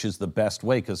out which is the best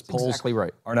way, because polls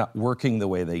are not working the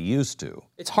way they used to.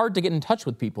 It's hard to get in touch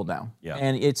with people now,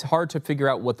 and it's hard to figure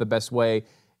out what the best way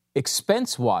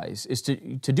expense-wise is to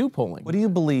do polling. What do you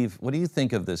believe, what do you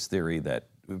think of this theory that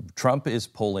Trump is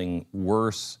polling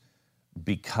worse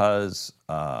because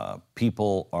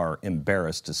people are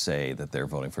embarrassed to say that they're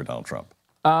voting for Donald Trump?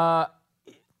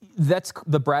 That's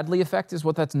the Bradley effect is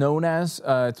what that's known as.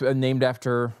 It's named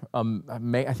after, I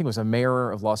think it was a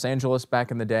mayor of Los Angeles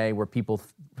back in the day, where people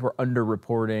were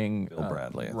underreporting. Bill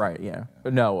Bradley. Right, yeah.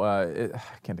 But no, I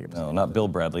can't think of his name. No, not Bill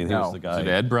Bradley. He was the guy. Is it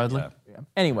Ed Bradley? Yeah.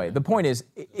 Anyway, the point is,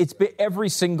 it's been every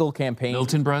single campaign.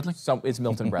 Milton Bradley? It's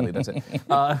Milton Bradley, that's it.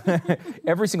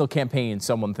 Every single campaign,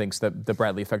 someone thinks that the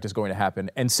Bradley effect is going to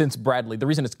happen. And since Bradley, the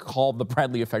reason it's called the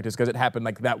Bradley effect is because it happened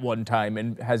like that one time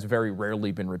and has very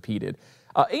rarely been repeated.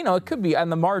 It could be on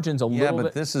the margins a little bit. Yeah,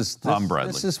 but this is Tom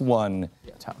Bradley. This is one.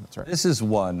 Yeah, Tom, that's right. This is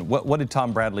one. What did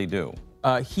Tom Bradley do?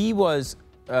 It was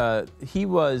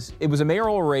a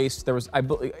mayoral race. There was,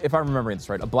 if I'm remembering this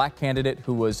right, a black candidate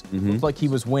who looked like he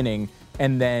was winning,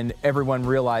 and then everyone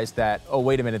realized that, oh,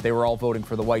 wait a minute, they were all voting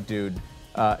for the white dude,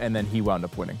 and then he wound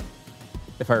up winning,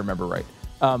 if I remember right.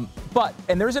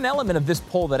 And there's an element of this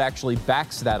poll that actually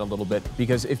backs that a little bit,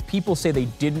 because if people say they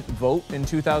didn't vote in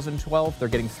 2012, they're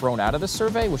getting thrown out of the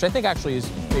survey, which I think actually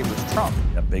favors Trump.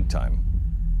 Yeah, big time.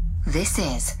 This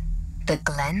is the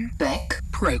Glenn Beck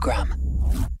Program.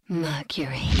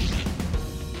 Mercury.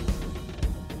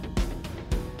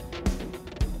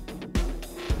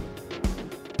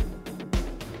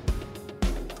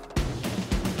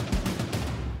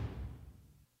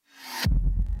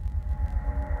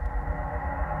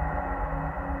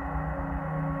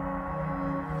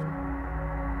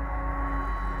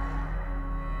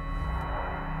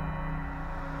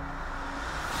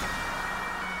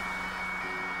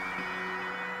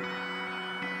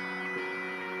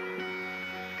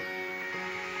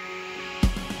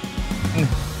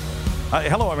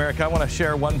 Hello, America. I want to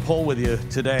share one poll with you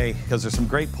today because there's some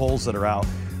great polls that are out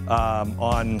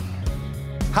on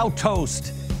how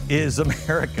toast is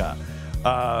America.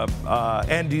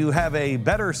 And do you have a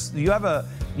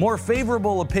more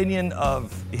favorable opinion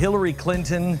of Hillary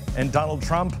Clinton and Donald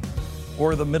Trump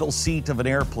or the middle seat of an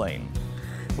airplane?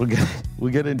 We'll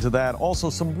get into that. Also,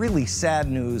 some really sad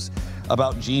news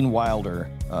about Gene Wilder.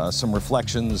 Some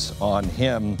reflections on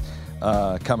him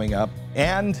coming up.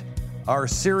 And our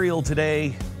serial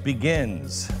today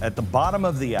begins at the bottom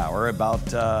of the hour,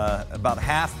 about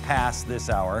half past this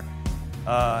hour,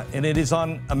 and it is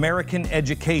on American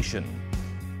education.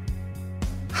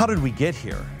 How did we get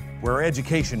here, where our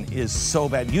education is so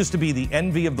bad? It used to be the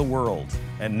envy of the world,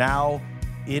 and now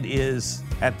it is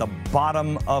at the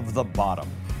bottom of the bottom.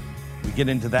 We get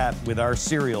into that with our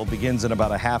serial, begins in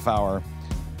about a half hour.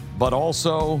 But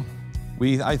also,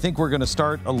 I think we're going to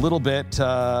start a little bit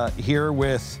here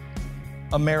with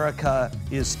America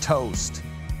is Toast,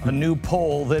 a new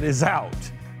poll that is out.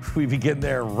 We begin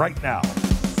there right now.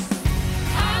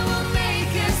 I will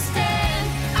make a stand.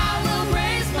 I will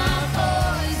raise my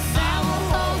voice. I will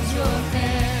hold your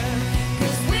hand.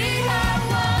 'Cause we have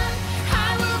won.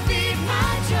 I will beat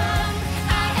my drum.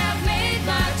 I have made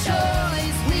my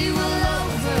choice. We will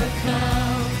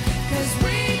overcome. 'Cause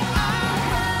we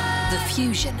are The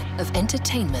fusion of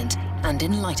entertainment and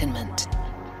enlightenment.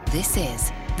 This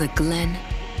is the Glenn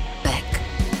Beck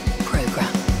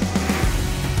Program.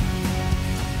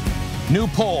 New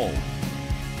poll.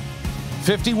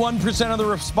 51% of the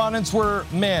respondents were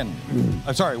men.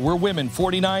 Were women.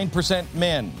 49%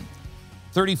 men.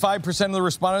 35% of the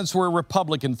respondents were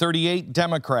Republican. 38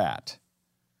 Democrat.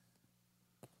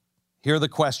 Here are the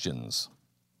questions.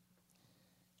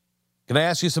 Can I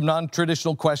ask you some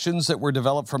non-traditional questions that were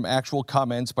developed from actual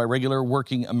comments by regular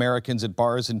working Americans at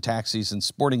bars and taxis and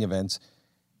sporting events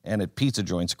and at pizza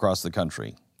joints across the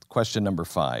country? Question number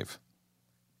 5.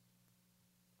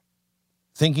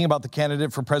 Thinking about the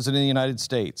candidate for president of the United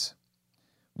States,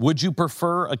 would you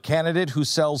prefer a candidate who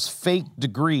sells fake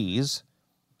degrees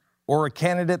or a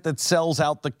candidate that sells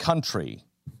out the country?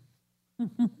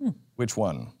 Which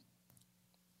one?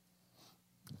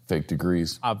 Fake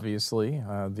degrees. Obviously,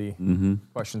 the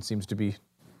question seems to be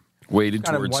Weighted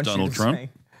kind of towards wants you Donald to Trump. say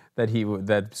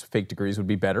that fake degrees would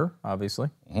be better,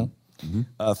 obviously.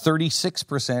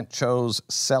 36% chose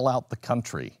sell out the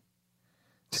country.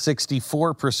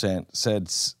 64% said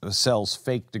sells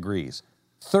fake degrees.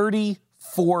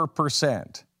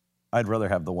 34%. I'd rather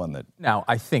have the one that... Now,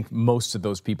 I think most of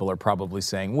those people are probably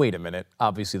saying, wait a minute,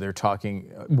 obviously they're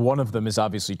talking, one of them is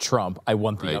obviously Trump. I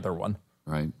want the other one.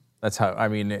 Right. That's how, I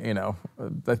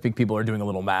think people are doing a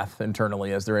little math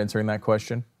internally as they're answering that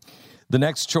question. The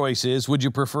next choice is, would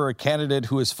you prefer a candidate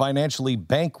who is financially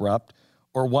bankrupt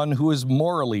or one who is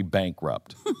morally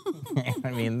bankrupt?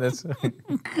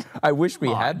 I wish we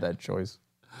had that choice.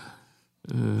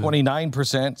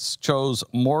 29% chose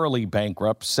morally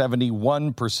bankrupt.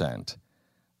 71%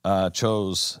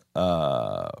 chose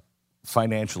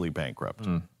financially bankrupt.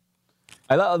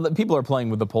 People are playing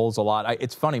with the polls a lot.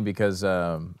 It's funny because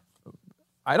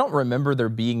I don't remember there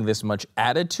being this much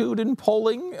attitude in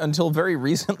polling until very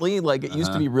recently. Like, it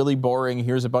used to be really boring.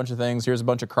 Here's a bunch of things. Here's a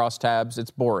bunch of crosstabs.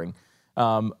 It's boring.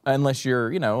 Unless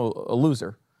you're, a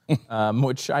loser,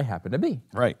 which I happen to be.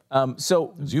 Right.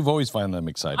 So you've always found them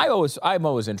exciting. I'm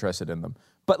always interested in them.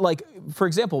 But, like, for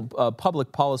example,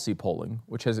 public policy polling,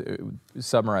 which has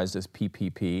summarized as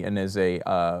PPP and is a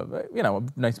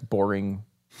nice boring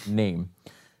name,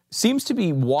 seems to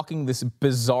be walking this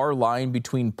bizarre line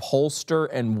between pollster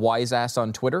and wise ass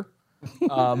on Twitter,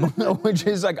 which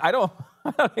is like,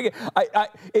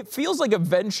 it feels like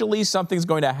eventually something's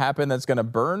going to happen that's going to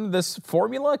burn this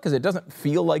formula because it doesn't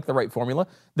feel like the right formula.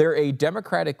 They're a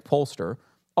Democratic pollster,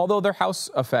 although their House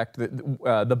effect,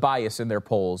 the bias in their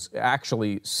polls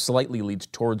actually slightly leads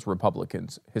towards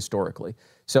Republicans historically.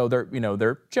 So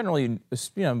they're generally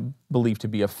believed to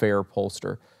be a fair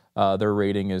pollster. Their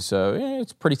rating is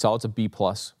it's pretty solid. It's a B+.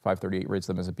 538 rates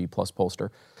them as a B+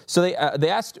 pollster. So they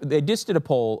just did a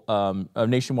poll, a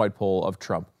nationwide poll of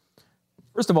Trump.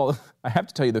 First of all, I have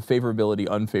to tell you the favorability,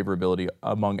 unfavorability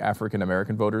among African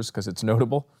American voters because it's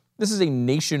notable. This is a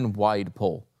nationwide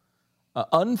poll.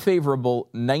 Unfavorable,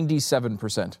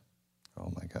 97%.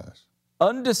 Oh my gosh.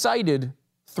 Undecided,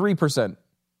 3%.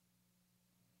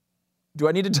 Do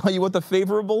I need to tell you what the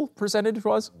favorable percentage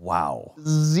was? Wow.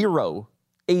 0.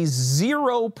 A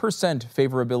 0%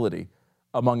 favorability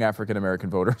among African American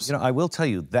voters. I will tell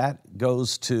you, that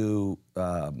goes to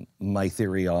my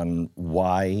theory on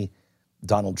why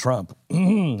Donald Trump,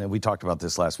 and we talked about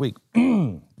this last week,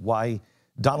 why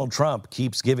Donald Trump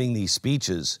keeps giving these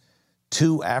speeches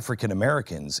to African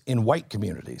Americans in white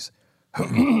communities.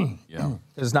 Yeah.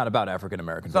 It's not about African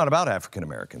Americans. It's not about African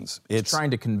Americans. It's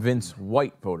trying to convince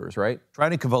white voters, right?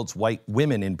 Trying to convince white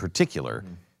women in particular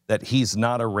that he's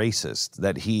not a racist,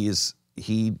 that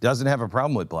he doesn't have a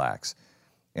problem with blacks.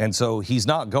 And so he's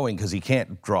not going because he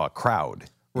can't draw a crowd.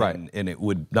 Right. And it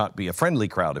would not be a friendly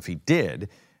crowd if he did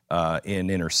in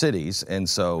inner cities. And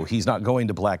so he's not going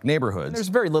to black neighborhoods. And there's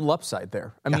very little upside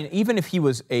there. I mean, even if he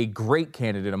was a great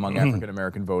candidate among African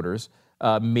American voters,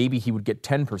 maybe he would get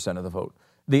 10% of the vote.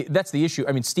 That's the issue.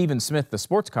 I mean, Stephen A. Smith, the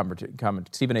sports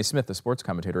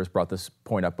commentator, has brought this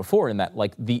point up before, in that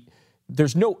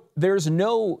there's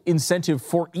no incentive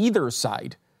for either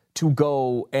side to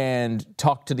go and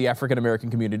talk to the African American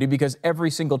community, because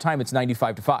every single time it's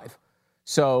 95-5.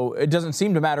 So it doesn't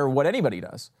seem to matter what anybody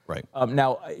does. Right.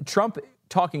 Now, Trump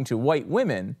talking to white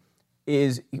women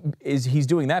is he's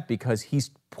doing that because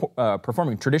he's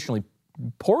performing traditionally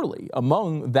poorly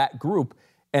among that group.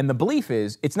 And the belief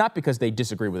is it's not because they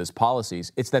disagree with his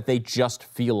policies. It's that they just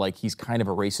feel like he's kind of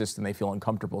a racist and they feel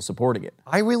uncomfortable supporting it.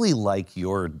 I really like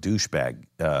your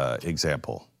douchebag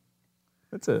example.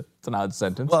 It's an odd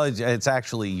sentence. Well, it's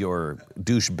actually your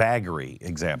douchebaggery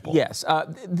example. Yes.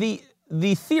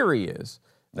 The theory is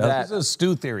that... This is a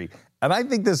stew theory, and I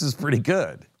think this is pretty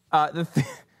good.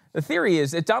 The theory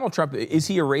is that Donald Trump, is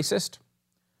he a racist?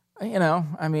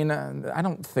 I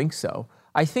don't think so.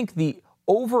 I think the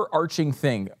overarching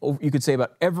thing you could say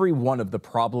about every one of the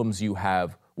problems you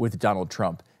have with Donald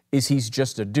Trump is he's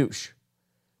just a douche.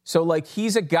 So,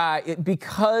 he's a guy,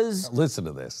 because... Now listen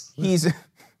to this. He's...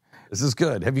 This is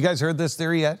good. Have you guys heard this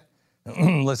theory yet?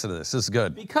 Listen to this. This is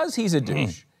good. Because he's a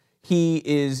douche,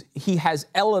 he has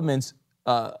elements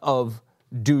of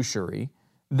douchery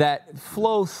that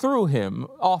flow through him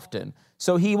often.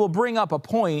 So he will bring up a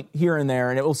point here and there,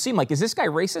 and it will seem like, is this guy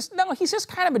racist? No, he's just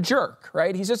kind of a jerk,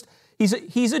 right? He's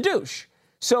a douche.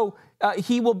 So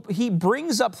he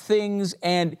brings up things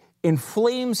and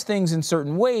inflames things in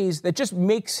certain ways that just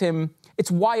makes him.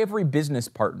 It's why every business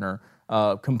partner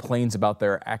complains about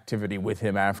their activity with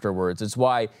him afterwards. It's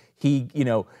why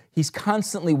he's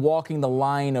constantly walking the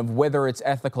line of whether it's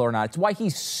ethical or not. It's why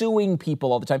he's suing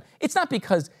people all the time. It's not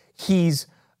because he's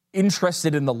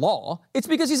interested in the law. It's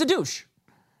because he's a douche.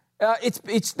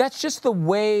 That's just the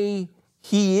way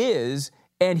he is,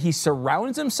 and he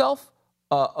surrounds himself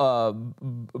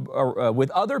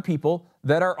with other people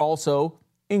that are also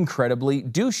incredibly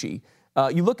douchey.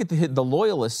 You look at the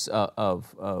loyalists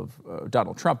of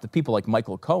Donald Trump, the people like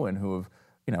Michael Cohen, who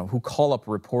call up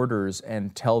reporters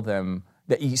and tell them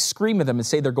that you scream at them and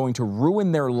say they're going to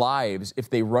ruin their lives if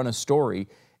they run a story,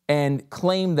 and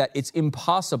claim that it's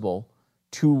impossible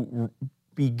to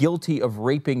be guilty of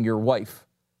raping your wife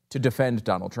to defend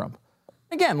Donald Trump.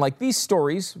 Again, these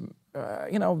stories,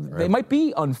 they might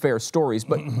be unfair stories,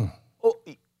 but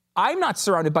I'm not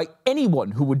surrounded by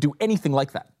anyone who would do anything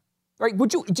like that. Right?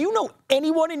 Do you know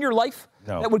anyone in your life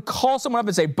that would call someone up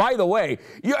and say, by the way,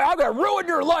 I'm going to ruin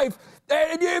your life,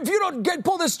 and if you don't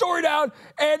pull this story down,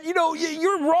 and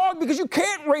you're wrong because you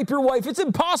can't rape your wife. It's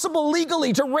impossible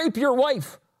legally to rape your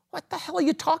wife. What the hell are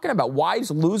you talking about?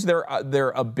 Wives lose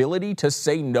their ability to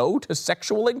say no to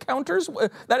sexual encounters? I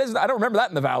don't remember that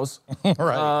in the vows.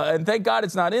 Right. And thank God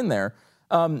it's not in there.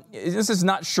 This is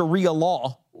not Sharia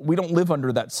law. We don't live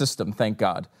under that system, thank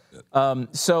God.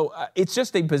 So it's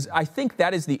just I think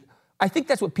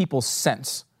that's what people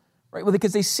sense, right? Well,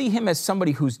 because they see him as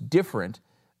somebody who's different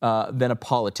than a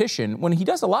politician, when he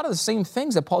does a lot of the same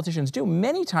things that politicians do,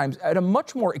 many times at a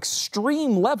much more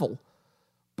extreme level.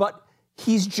 But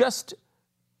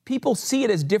people see it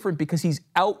as different because he's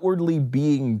outwardly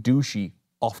being douchey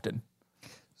often.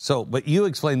 So, but you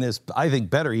explained this, I think,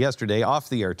 better yesterday off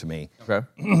the air to me. Okay.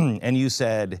 And you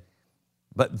said,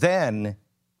 but then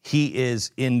he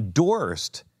is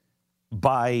endorsed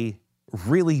by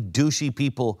really douchey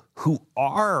people who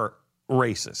are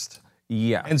racist.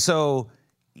 Yeah. And so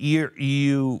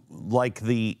you like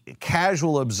the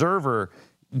casual observer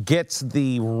gets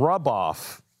the rub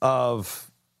off of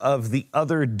the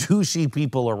other douchey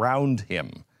people around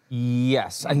him.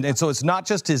 Yes. And so it's not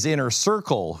just his inner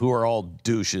circle who are all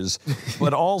douches,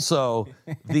 but also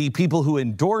the people who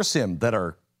endorse him that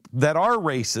are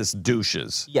racist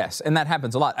douches. Yes, and that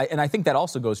happens a lot. And I think that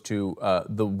also goes to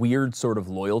the weird sort of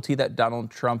loyalty that Donald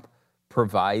Trump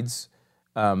provides.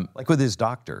 Like with his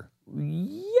doctor.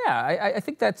 Yeah, I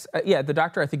think that's, the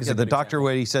doctor I think is the doctor,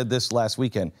 what he said this last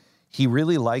weekend, he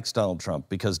really likes Donald Trump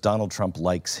because Donald Trump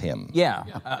likes him. Yeah.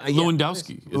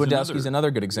 Lewandowski. Lewandowski's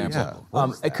another good example.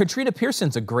 Katrina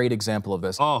Pearson's a great example of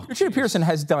this. Katrina Pearson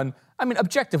has done,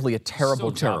 objectively a terrible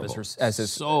job as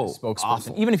his spokesperson.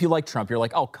 Awful. Even if you like Trump, you're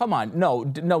like, oh, come on. No,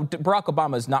 Barack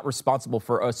Obama is not responsible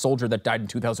for a soldier that died in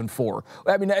 2004.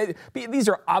 These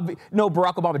are obvious. No,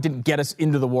 Barack Obama didn't get us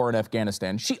into the war in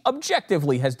Afghanistan. She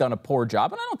objectively has done a poor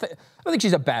job, and I don't think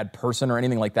she's a bad person or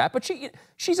anything like that, but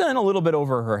she's in a little bit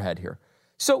over her head here.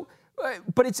 So,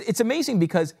 but it's amazing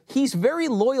because he's very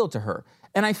loyal to her.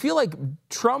 And I feel like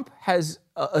Trump has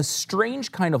a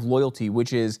strange kind of loyalty,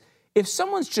 which is if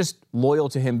someone's just loyal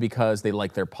to him because they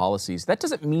like their policies, that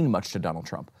doesn't mean much to Donald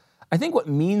Trump. I think what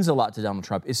means a lot to Donald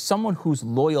Trump is someone who's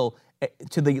loyal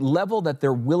to the level that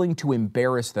they're willing to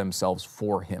embarrass themselves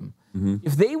for him. Mm-hmm.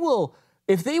 If they will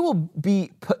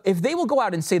go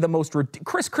out and say the most,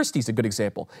 Chris Christie's a good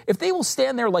example. If they will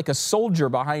stand there like a soldier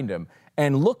behind him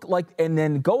and and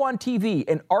then go on TV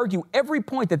and argue every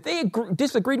point that they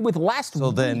disagreed with last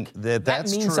week, then that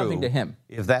means true. Something to him.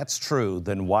 If that's true,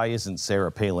 then why isn't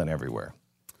Sarah Palin everywhere?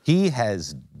 He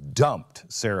has dumped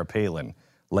Sarah Palin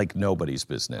like nobody's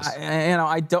business.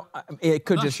 It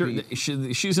could just be.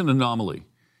 She's an anomaly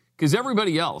because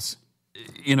everybody else,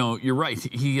 you're right.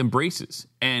 He embraces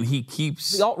and he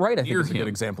keeps the alt-right. I think is a good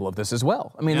example of this as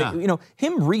well.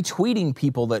 him retweeting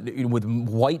people that with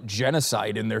white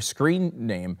genocide in their screen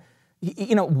name.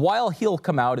 While he'll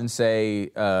come out and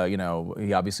say,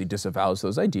 he obviously disavows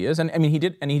those ideas, and he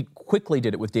did, and he quickly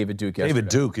did it with David Duke yesterday. David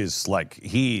Duke is like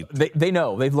They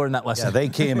know they've learned that lesson. Yeah, they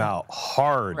came out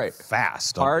hard,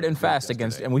 fast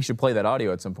against, and we should play that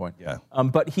audio at some point. Yeah,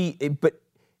 but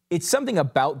it's something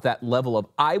about that level of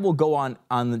I will go on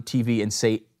the TV and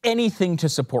say anything to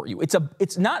support you.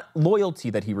 It's not loyalty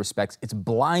that he respects; it's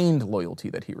blind loyalty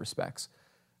that he respects,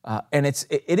 and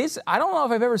it is. I don't know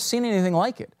if I've ever seen anything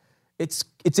like it.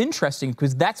 It's interesting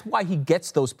because that's why he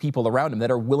gets those people around him that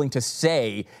are willing to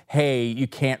say, hey, you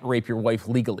can't rape your wife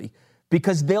legally.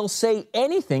 Because they'll say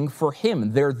anything for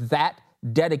him. They're that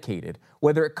dedicated.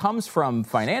 Whether it comes from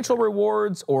financial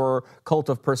rewards or cult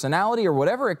of personality or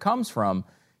whatever it comes from,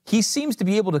 he seems to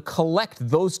be able to collect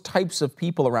those types of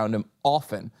people around him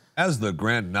often. As the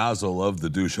grand nozzle of the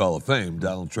Douche Hall of Fame,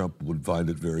 Donald Trump would find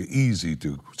it very easy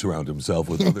to surround himself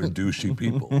with other douchey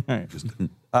people.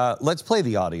 Let's play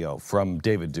the audio from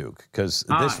David Duke, because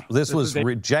this was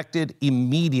rejected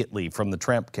immediately from the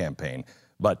Trump campaign.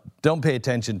 But don't pay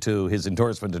attention to his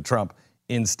endorsement to Trump.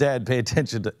 Instead, pay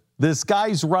attention to this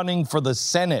guy's running for the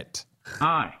Senate.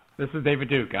 Hi, this is David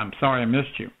Duke. I'm sorry I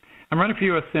missed you. I'm running for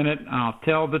U.S. Senate, and I'll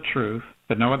tell the truth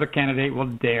that no other candidate will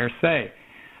dare say.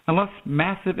 Unless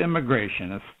massive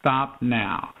immigration is stopped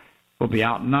now, we'll be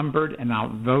outnumbered and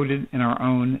outvoted in our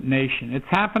own nation. It's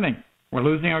happening. We're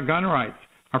losing our gun rights,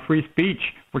 our free speech.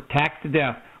 We're taxed to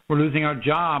death. We're losing our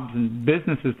jobs and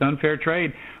businesses to unfair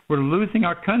trade. We're losing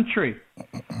our country.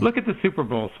 Look at the Super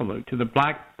Bowl salute to the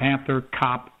Black Panther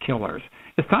cop killers.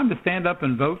 It's time to stand up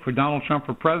and vote for Donald Trump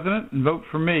for president and vote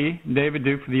for me, David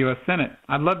Duke, for the U.S. Senate.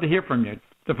 I'd love to hear from you.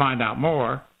 To find out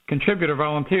more, contribute or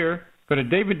volunteer, go to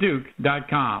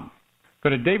davidduke.com. Go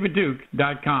to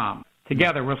davidduke.com.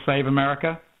 Together we'll save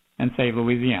America and save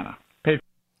Louisiana.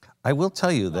 I will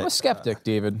tell you that I'm a skeptic,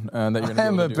 David. That you're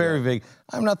I'm a very big.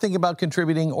 I'm not thinking about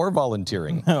contributing or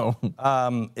volunteering. No.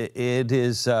 It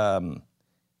is.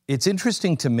 It's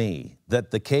interesting to me that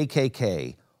the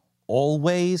KKK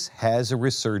always has a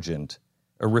resurgence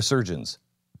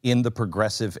in the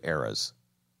progressive eras.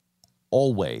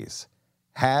 Always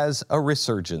has a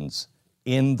resurgence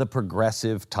in the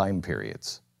progressive time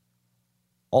periods.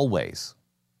 Always.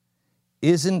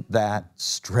 Isn't that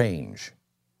strange?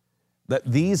 That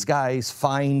these guys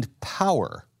find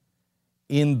power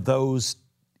in those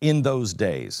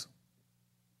days.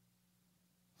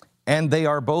 And they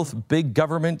are both big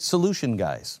government solution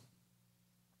guys.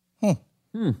 You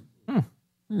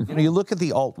look at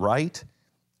the alt-right,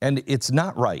 and it's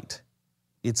not right.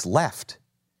 It's left.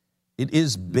 It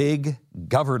is big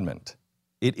government.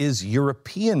 It is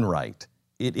European right.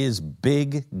 It is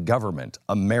big government,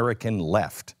 American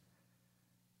left.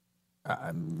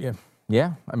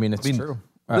 Yeah, it's true.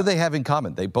 What do they have in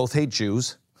common? They both hate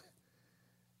Jews,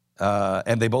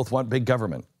 and they both want big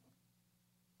government.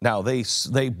 Now, they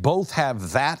both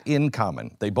have that in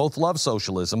common. They both love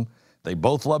socialism. They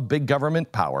both love big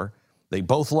government power. They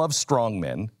both love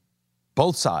strongmen.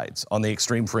 Both sides on the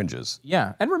extreme fringes.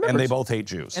 Yeah, and remember, and they both hate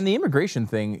Jews. And the immigration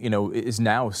thing, is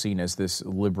now seen as this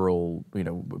liberal,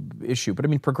 issue. But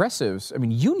progressives,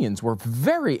 unions were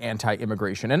very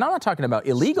anti-immigration, and I'm not talking about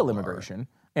illegal immigration.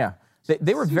 Yeah,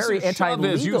 They were very Cesar anti-legal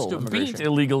Chavez used to immigration. beat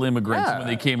illegal immigrants when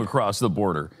they came across the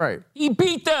border. Right. He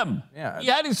beat them. Yeah. He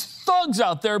had his thugs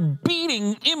out there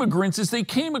beating immigrants as they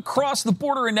came across the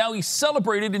border, and now he's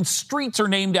celebrated, and streets are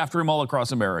named after him all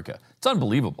across America. It's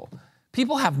unbelievable.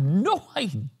 People have no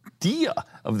idea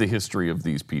of the history of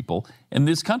these people in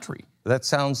this country. That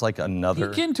sounds like another.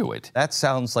 Peek into it. That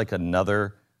sounds like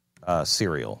another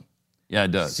serial. Yeah,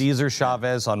 it does. Cesar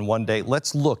Chavez on one day.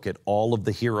 Let's look at all of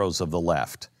the heroes of the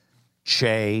left.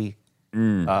 Che,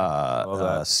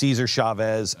 Cesar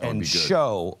Chavez, and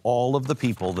show all of the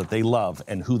people that they love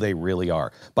and who they really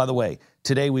are. By the way,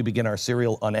 today we begin our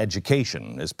serial on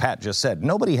education. As Pat just said,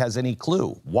 nobody has any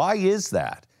clue. Why is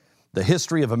that? The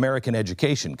history of American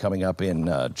education coming up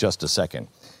in just a second.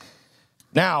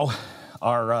 Now,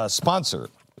 our sponsor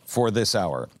for this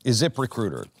hour is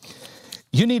ZipRecruiter.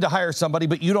 You need to hire somebody,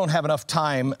 but you don't have enough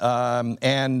time,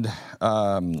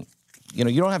 you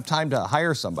don't have time to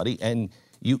hire somebody, and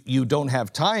you don't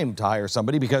have time to hire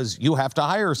somebody because you have to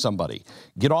hire somebody.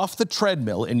 Get off the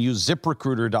treadmill and use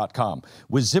ZipRecruiter.com.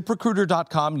 With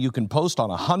ZipRecruiter.com, you can post on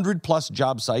 100-plus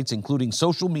job sites, including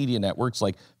social media networks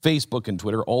like Facebook and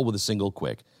Twitter, all with a single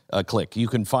click. You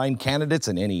can find candidates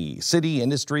in any city,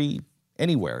 industry,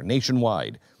 anywhere,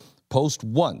 nationwide. Post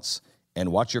once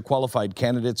and watch your qualified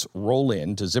candidates roll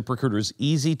in to ZipRecruiter's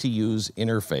easy-to-use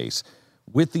interface.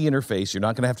 With the interface, you're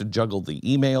not going to have to juggle the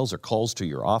emails or calls to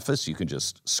your office. You can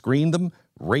just screen them,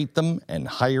 rate them, and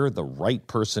hire the right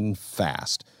person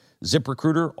fast.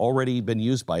 ZipRecruiter already been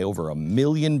used by over 1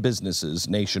 million businesses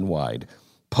nationwide.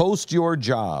 Post your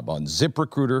job on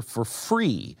ZipRecruiter for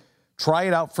free. Try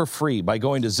it out for free by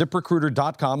going to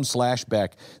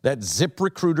ZipRecruiter.com/Beck. That's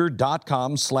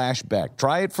ZipRecruiter.com/Beck.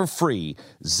 Try it for free.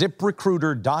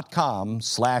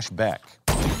 ZipRecruiter.com/Beck.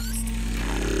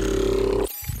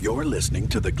 You're listening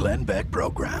to the Glenn Beck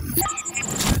Program.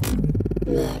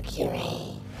 Mercury.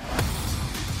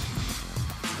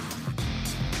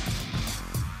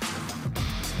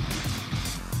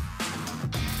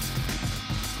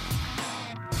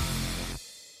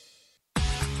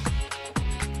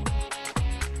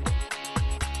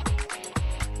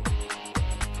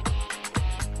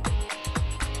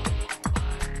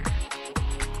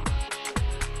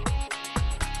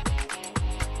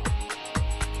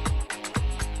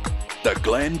 The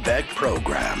Glenn Beck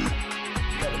Program.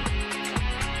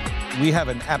 We have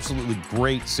an absolutely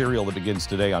great serial that begins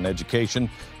today on education,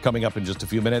 coming up in just a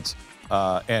few minutes,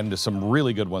 and some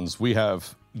really good ones. We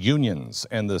have unions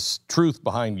and the truth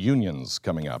behind unions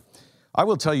coming up. I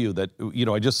will tell you that,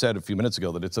 I just said a few minutes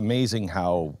ago that it's amazing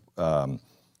how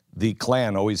the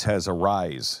Klan always has a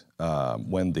rise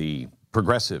when the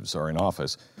progressives are in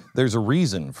office. There's a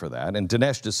reason for that, and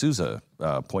Dinesh D'Souza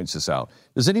points this out.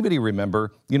 Does anybody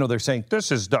remember, they're saying,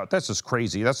 this is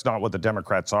crazy, that's not what the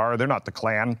Democrats are, they're not the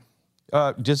Klan.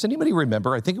 Does anybody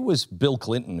remember, I think it was Bill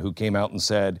Clinton who came out and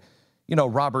said,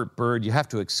 Robert Byrd, you have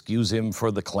to excuse him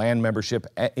for the Klan membership.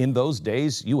 In those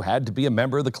days, you had to be a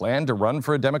member of the Klan to run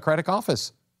for a Democratic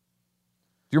office.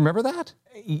 Do you remember that?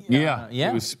 Yeah.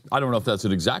 I don't know if that's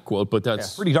an exact quote, but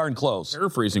that's pretty darn close.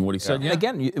 Paraphrasing what he said. And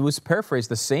again, it was paraphrased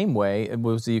the same way. It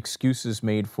was the excuses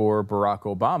made for Barack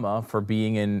Obama for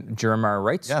being in Jeremiah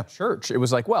Wright's church. It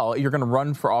was like, well, you're going to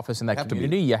run for office in that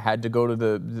community. You had to go to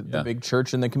the big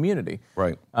church in the community.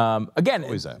 Right. Again,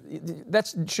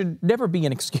 that should never be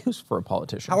an excuse for a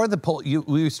politician. How are the polls?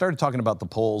 We started talking about the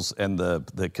polls and the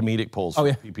comedic polls for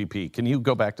PPP. Can you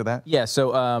go back to that? Yeah.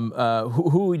 So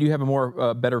who do you have a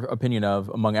more better opinion of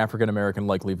among African-American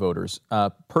likely voters?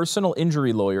 Personal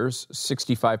injury lawyers,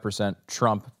 65%,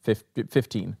 Trump,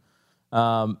 15%.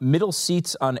 Middle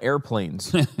seats on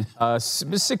airplanes,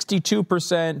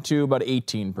 62% to about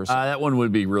 18%. That one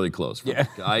would be really close. Yeah.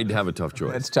 I'd have a tough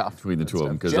choice. It's tough. Between the two of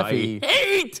them, because I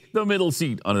hate the middle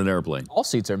seat on an airplane. All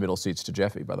seats are middle seats to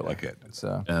Jeffy, by the way. Okay.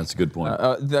 That's a good point.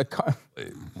 The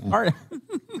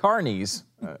carnies,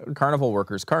 carnival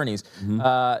workers, carnies,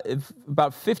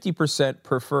 about 50%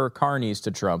 prefer carnies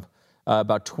to Trump,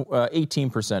 about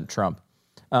 18% Trump.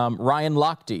 Ryan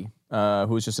Lochte,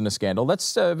 who's just in a scandal,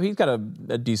 he's got a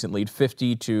decent lead,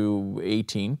 50 to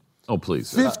 18. Oh,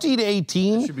 please. 50 to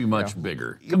 18? Should be much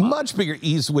bigger. Much bigger.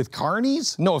 He's with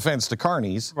carnies? No offense to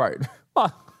carnies. Right.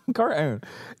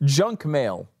 Junk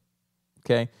mail.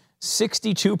 Okay.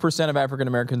 62% of African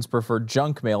Americans prefer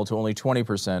junk mail to only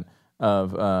 20%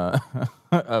 for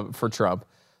Trump.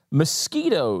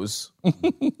 Mosquitoes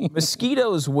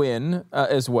win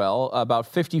as well, about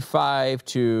 55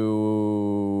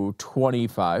 to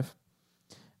 25.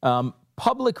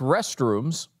 Public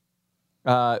restrooms,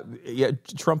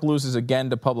 Trump loses again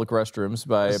to public restrooms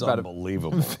by about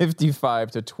unbelievable.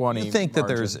 55 to 20. You think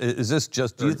margin.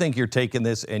 do you think you're taking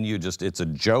this and it's a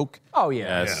joke? Oh,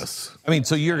 yes. I mean,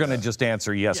 so you're going to just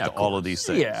answer yes to all of these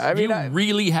things. Yeah, I If mean, you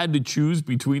really had to choose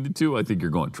between the two, I think you're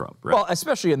going Trump, right? well,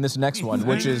 especially in this next one,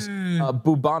 which is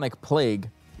bubonic plague.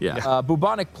 Yeah.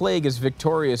 Bubonic plague is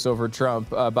victorious over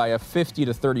Trump by a 50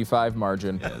 to 35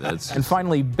 margin. And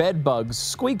finally, bed bugs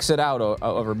squeaks it out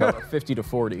over about 50 to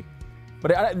 40.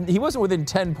 But he wasn't within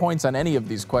 10 points on any of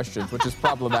these questions, which is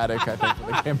problematic, I think, for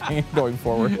the campaign going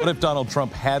forward. What if Donald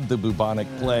Trump had the bubonic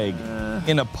plague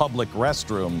in a public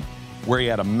restroom where he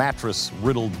had a mattress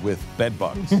riddled with bed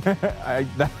bugs?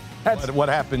 What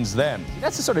happens then?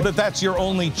 That's the sort of. But if that's your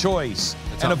only choice,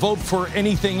 and a vote for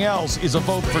anything else is a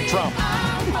vote for Trump.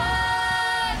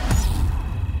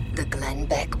 The Glenn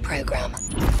Beck Program.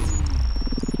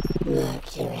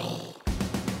 Mercury.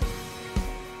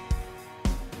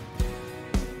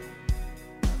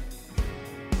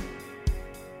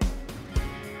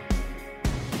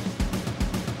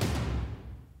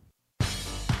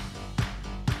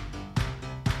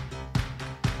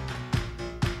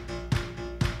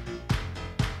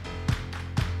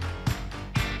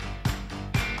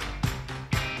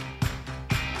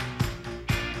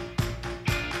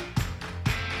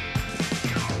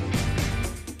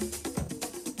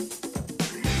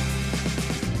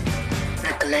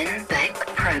 Glenn Beck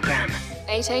Program.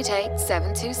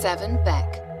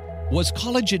 888-727-BECK. Was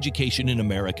college education in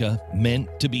America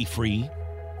meant to be free?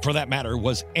 For that matter,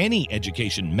 was any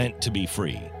education meant to be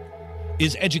free?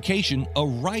 Is education a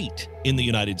right in the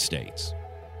United States?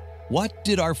 What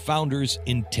did our founders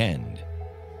intend?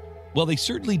 Well, they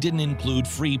certainly didn't include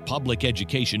free public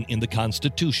education in the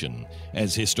Constitution,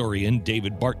 as historian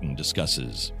David Barton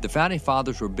discusses. The Founding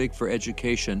Fathers were big for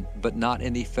education, but not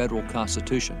in the federal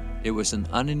Constitution. It was an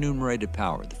unenumerated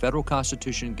power. The federal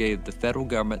Constitution gave the federal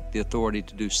government the authority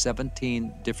to do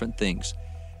 17 different things.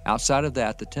 Outside of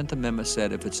that, the 10th Amendment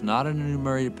said if it's not an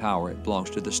enumerated power, it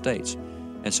belongs to the states.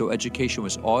 And so education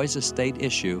was always a state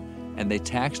issue, and they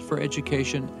taxed for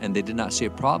education, and they did not see a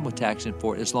problem with taxing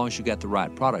for it as long as you got the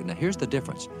right product. Now, here's the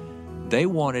difference. They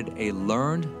wanted a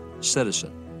learned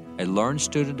citizen, a learned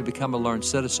student to become a learned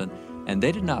citizen, and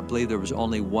they did not believe there was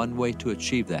only one way to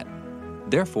achieve that.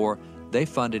 Therefore, they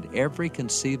funded every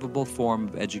conceivable form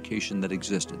of education that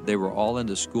existed. They were all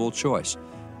into school choice.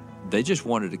 They just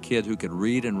wanted a kid who could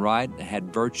read and write,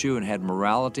 had virtue and had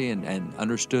morality and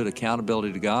understood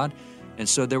accountability to God. And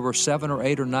so there were 7 or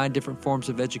 8 or 9 different forms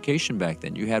of education back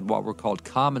then. You had what were called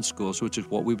common schools, which is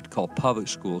what we would call public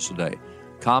schools today.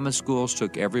 Common schools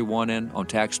took everyone in on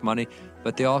tax money,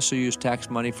 but they also used tax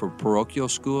money for parochial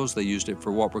schools. They used it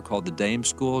for what were called the dame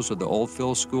schools or the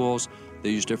old-field schools. They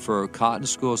used it for cotton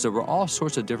schools. There were all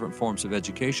sorts of different forms of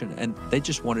education, and they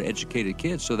just wanted educated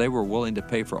kids, so they were willing to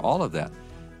pay for all of that.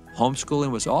 Homeschooling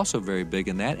was also very big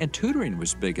in that, and tutoring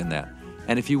was big in that.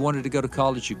 And if you wanted to go to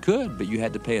college, you could, but you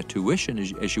had to pay a tuition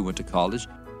as you went to college.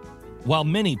 While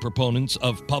many proponents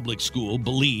of public school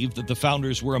believe that the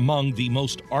founders were among the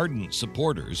most ardent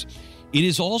supporters, it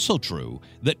is also true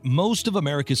that most of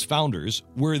America's founders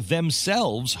were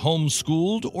themselves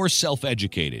homeschooled or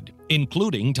self-educated,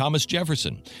 including Thomas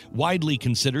Jefferson, widely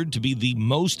considered to be the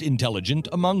most intelligent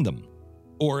among them,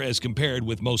 or as compared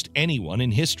with most anyone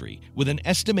in history, with an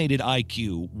estimated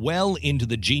IQ well into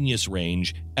the genius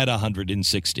range at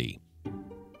 160.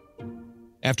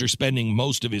 After spending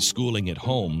most of his schooling at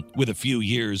home, with a few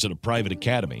years at a private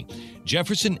academy,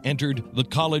 Jefferson entered the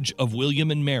College of William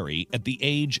and Mary at the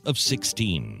age of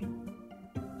 16.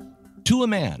 To a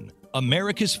man,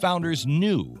 America's founders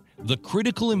knew the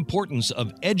critical importance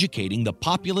of educating the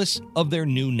populace of their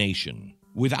new nation.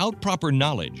 Without proper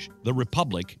knowledge, the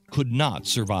republic could not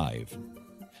survive.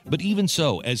 But even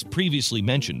so, as previously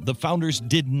mentioned, the founders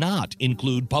did not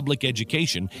include public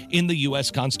education in the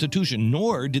U.S. Constitution,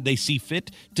 nor did they see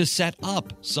fit to set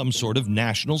up some sort of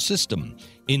national system.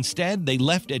 Instead, they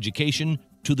left education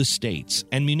to the states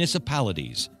and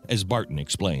municipalities, as Barton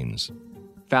explains.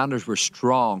 Founders were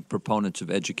strong proponents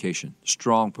of education,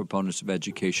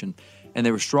 and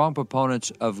they were strong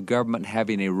proponents of government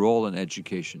having a role in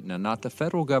education. Now, not the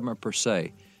federal government per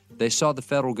se. They saw the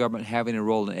federal government having a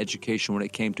role in education when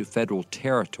it came to federal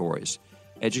territories.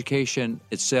 Education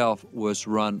itself was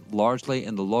run largely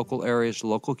in the local areas,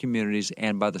 local communities,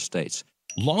 and by the states.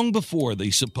 Long before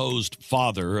the supposed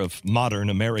father of modern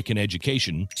American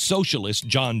education, socialist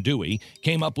John Dewey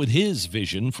came up with his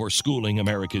vision for schooling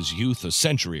America's youth a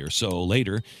century or so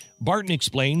later, Barton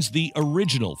explains the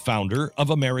original founder of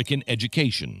American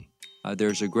education.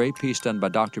 There's a great piece done by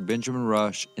Dr. Benjamin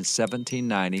Rush in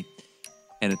 1790.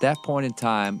 And at that point in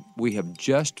time, we have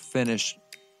just finished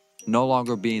no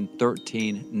longer being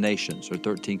 13 nations or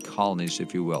 13 colonies,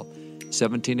 if you will.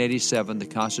 1787, the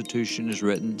Constitution is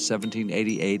written.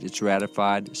 1788, it's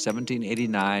ratified.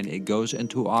 1789, it goes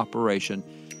into operation.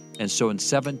 And so in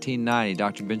 1790,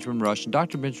 Dr. Benjamin Rush, and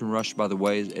Dr. Benjamin Rush, by the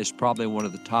way, is probably one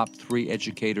of the top 3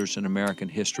 educators in American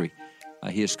history.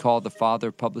 He is called the father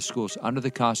of public schools under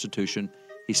the Constitution.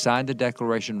 He signed the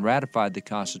Declaration, ratified the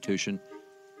Constitution.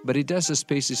 But he does this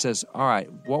piece. He says, all right,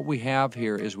 what we have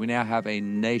here is we now have a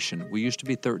nation. We used to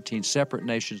be 13 separate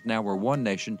nations. Now we're one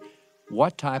nation.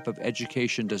 What type of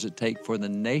education does it take for the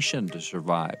nation to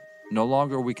survive? No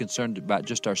longer are we concerned about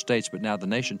just our states, but now the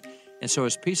nation. And so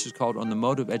his piece is called On the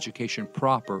Mode of Education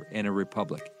Proper in a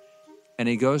Republic. And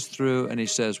he goes through and he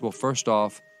says, well, first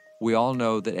off, we all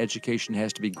know that education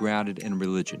has to be grounded in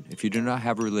religion. If you do not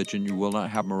have religion, you will not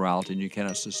have morality, and you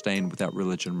cannot sustain without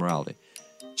religion and morality.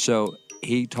 So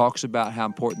he talks about how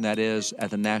important that is at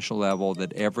the national level,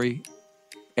 that every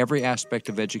aspect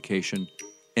of education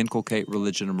inculcate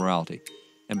religion and morality.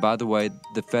 And by the way,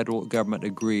 the federal government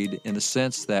agreed in the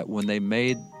sense that when they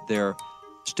made their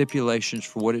stipulations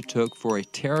for what it took for a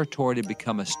territory to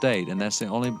become a state, and that's the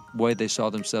only way they saw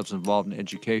themselves involved in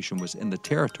education was in the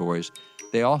territories,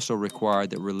 they also required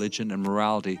that religion and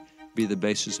morality be the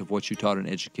basis of what you taught in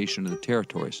education in the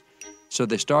territories. So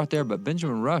they start there, but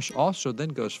Benjamin Rush also then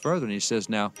goes further, and he says,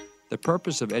 now, the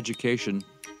purpose of education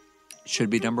should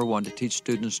be, number 1, to teach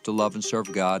students to love and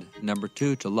serve God, number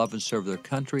 2, to love and serve their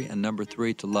country, and number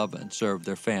 3, to love and serve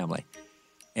their family.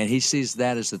 And he sees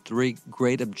that as the 3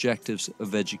 great objectives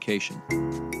of education.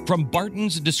 From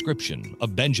Barton's description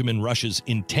of Benjamin Rush's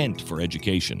intent for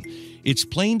education, it's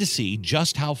plain to see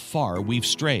just how far we've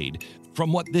strayed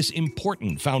from what this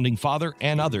important founding father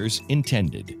and others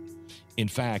intended. In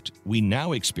fact, we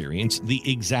now experience the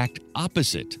exact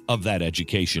opposite of that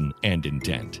education and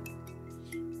intent.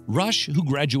 Rush, who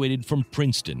graduated from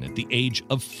Princeton at the age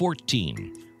of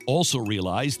 14, also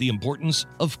realized the importance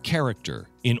of character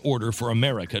in order for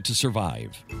America to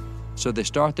survive. So they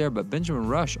start there, but Benjamin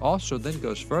Rush also then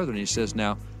goes further, and he says,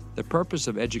 now, the purpose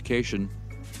of education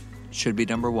should be,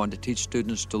 number 1, to teach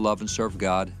students to love and serve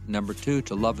God, number 2,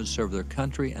 to love and serve their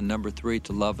country, and number 3,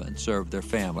 to love and serve their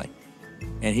family.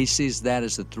 And he sees that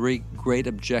as the 3 great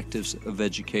objectives of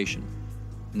education.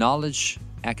 Knowledge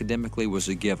academically was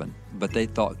a given, but they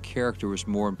thought character was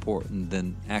more important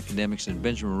than academics. And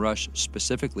Benjamin Rush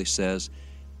specifically says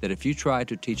that if you try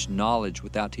to teach knowledge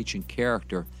without teaching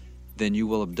character, then you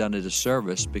will have done a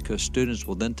disservice, because students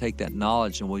will then take that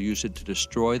knowledge and will use it to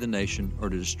destroy the nation or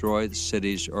to destroy the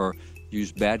cities or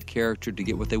use bad character to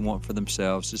get what they want for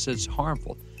themselves. It's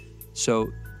harmful. So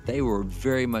they were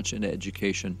very much into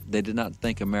education. They did not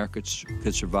think America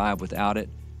could survive without it,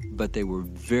 but they were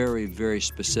very, very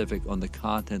specific on the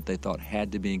content they thought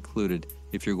had to be included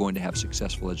if you're going to have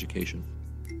successful education.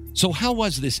 So how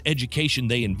was this education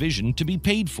they envisioned to be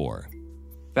paid for?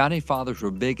 Founding fathers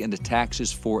were big into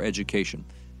taxes for education.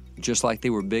 Just like they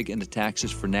were big into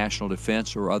taxes for national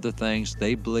defense or other things,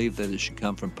 they believed that it should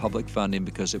come from public funding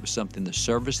because it was something that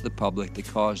serviced the public, that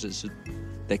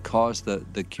caused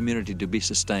the community to be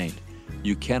sustained.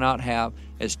 You cannot have,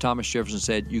 as Thomas Jefferson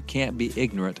said, you can't be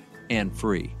ignorant and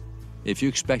free. If you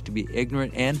expect to be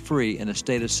ignorant and free in a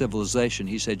state of civilization,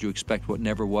 he said you expect what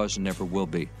never was and never will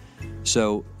be.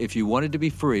 So if you wanted to be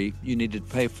free, you needed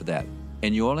to pay for that.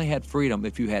 And you only had freedom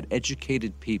if you had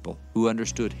educated people who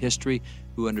understood history,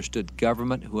 who understood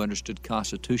government, who understood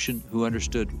Constitution, who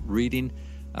understood reading.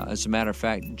 As a matter of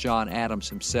fact, John Adams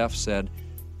himself said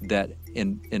that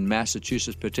in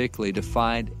Massachusetts particularly, to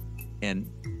find an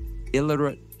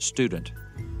illiterate student,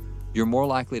 you're more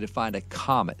likely to find a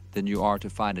comet than you are to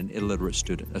find an illiterate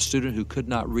student, a student who could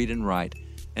not read and write.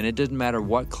 And it didn't matter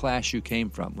what class you came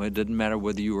from. It didn't matter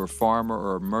whether you were a farmer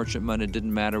or a merchantman. It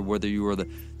didn't matter whether you were the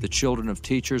children of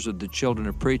teachers or the children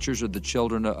of preachers or the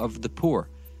children of the poor.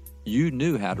 You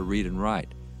knew how to read and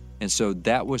write. And so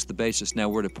that was the basis. Now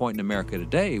we're at a point in America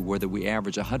today where we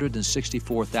average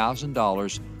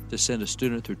 $164,000 to send a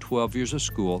student through 12 years of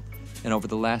school. And over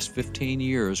the last 15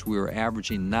 years, we were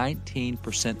averaging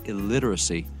 19%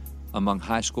 illiteracy among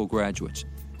high school graduates.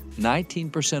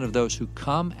 19% of those who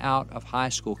come out of high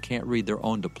school can't read their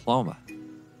own diploma.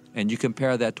 And you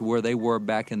compare that to where they were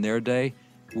back in their day,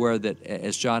 where that,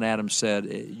 as John Adams said,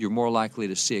 you're more likely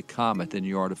to see a comet than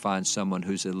you are to find someone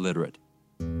who's illiterate.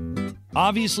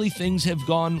 Obviously, things have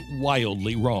gone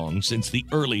wildly wrong since the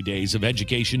early days of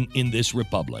education in this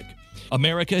republic.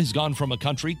 America has gone from a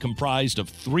country comprised of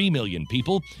 3 million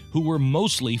people who were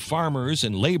mostly farmers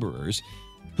and laborers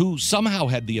who somehow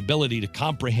had the ability to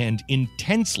comprehend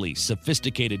intensely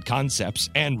sophisticated concepts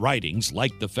and writings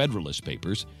like the Federalist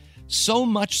Papers, so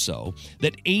much so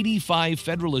that 85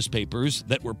 Federalist Papers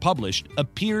that were published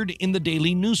appeared in the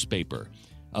daily newspaper.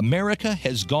 America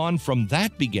has gone from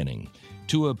that beginning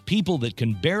to a people that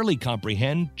can barely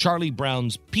comprehend Charlie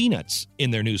Brown's Peanuts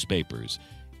in their newspapers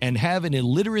and have an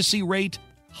illiteracy rate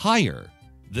higher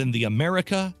than the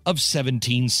America of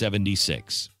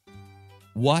 1776.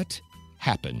 What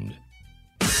happened?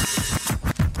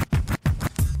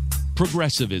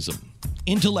 Progressivism.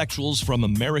 Intellectuals from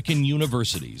American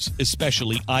universities,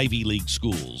 especially Ivy League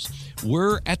schools,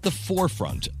 were at the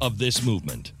forefront of this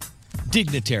movement.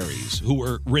 Dignitaries who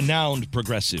were renowned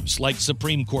progressives like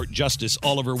Supreme Court Justice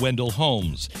Oliver Wendell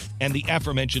Holmes and the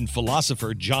aforementioned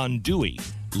philosopher John Dewey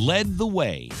led the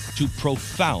way to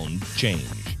profound change.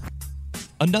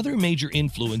 Another major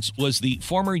influence was the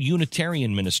former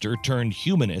Unitarian minister turned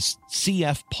humanist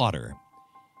C.F. Potter.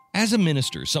 As a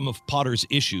minister, some of Potter's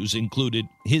issues included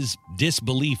his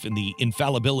disbelief in the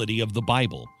infallibility of the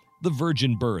Bible, the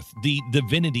virgin birth, the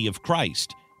divinity of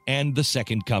Christ, and the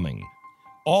second coming,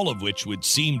 all of which would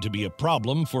seem to be a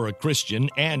problem for a Christian,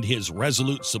 and his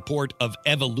resolute support of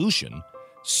evolution,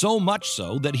 so much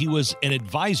so that he was an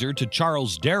advisor to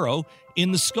Charles Darrow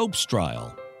in the Scopes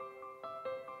trial.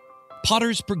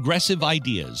 Potter's progressive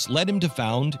ideas led him to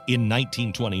found, in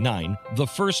 1929, the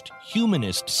first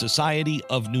Humanist Society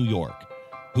of New York,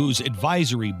 whose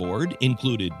advisory board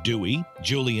included Dewey,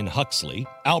 Julian Huxley,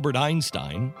 Albert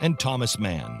Einstein, and Thomas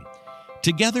Mann.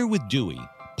 Together with Dewey,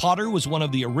 Potter was one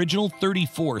of the original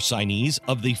 34 signees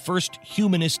of the first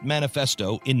Humanist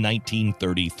Manifesto in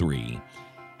 1933.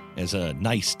 As a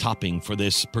nice topping for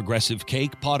this progressive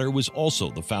cake, Potter was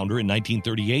also the founder in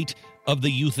 1938 of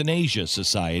the Euthanasia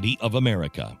Society of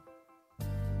America.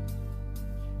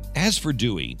 As for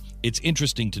Dewey, it's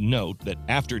interesting to note that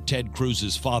after Ted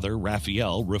Cruz's father,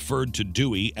 Raphael, referred to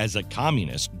Dewey as a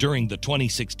communist during the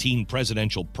 2016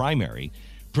 presidential primary,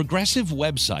 progressive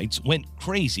websites went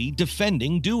crazy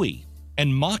defending Dewey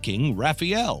and mocking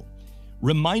Raphael,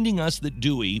 reminding us that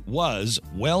Dewey was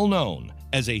well known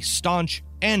as a staunch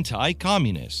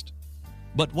anti-communist.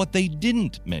 But what they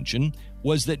didn't mention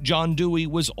was that John Dewey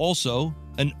was also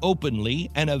an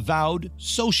openly and avowed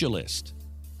socialist.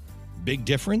 Big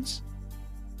difference?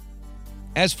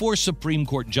 As for Supreme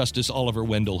Court Justice Oliver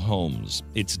Wendell Holmes,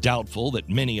 it's doubtful that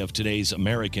many of today's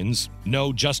Americans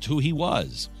know just who he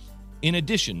was. In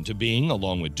addition to being,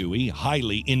 along with Dewey,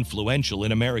 highly influential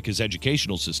in America's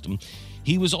educational system,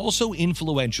 he was also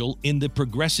influential in the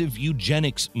progressive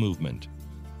eugenics movement.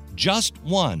 Just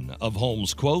one of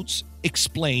Holmes' quotes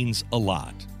explains a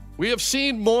lot. We have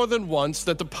seen more than once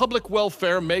that the public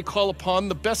welfare may call upon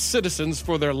the best citizens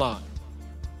for their lives.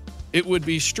 It would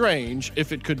be strange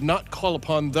if it could not call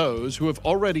upon those who have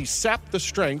already sapped the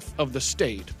strength of the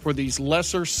state for these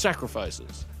lesser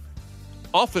sacrifices,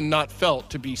 often not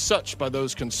felt to be such by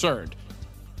those concerned,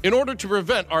 in order to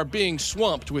prevent our being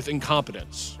swamped with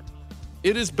incompetence.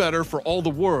 It is better for all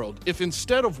the world if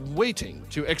instead of waiting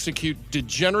to execute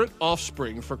degenerate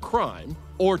offspring for crime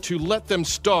or to let them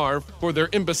starve for their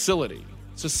imbecility,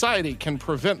 society can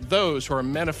prevent those who are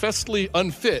manifestly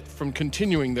unfit from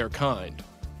continuing their kind.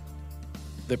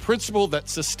 The principle that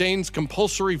sustains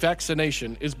compulsory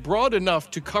vaccination is broad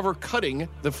enough to cover cutting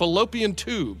the fallopian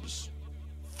tubes.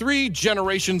 3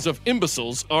 generations of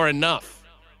imbeciles are enough.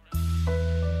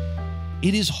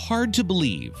 It is hard to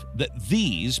believe that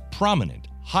these prominent,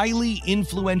 highly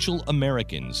influential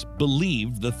Americans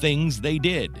believed the things they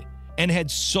did and had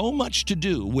so much to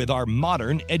do with our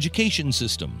modern education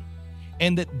system,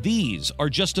 and that these are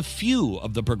just a few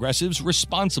of the progressives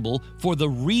responsible for the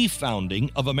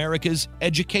refounding of America's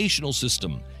educational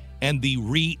system and the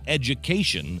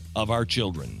re-education of our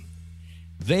children.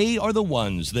 They are the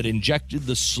ones that injected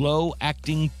the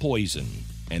slow-acting poison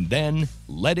and then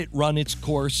let it run its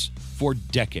course for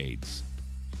decades.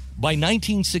 By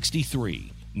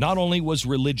 1963, not only was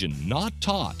religion not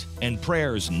taught and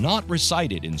prayers not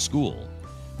recited in school,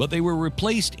 but they were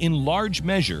replaced in large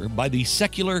measure by the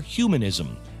secular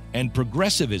humanism and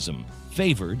progressivism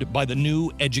favored by the new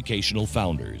educational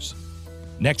founders.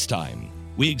 Next time,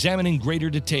 we examine in greater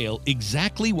detail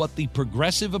exactly what the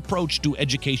progressive approach to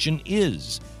education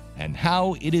is and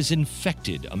how it has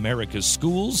infected America's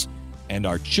schools and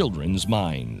our children's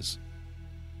minds.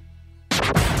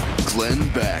 Glenn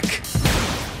Beck.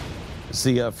 It's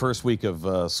the first week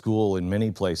of school in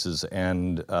many places,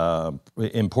 and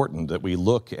important that we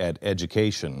look at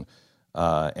education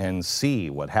and see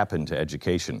what happened to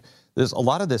education. A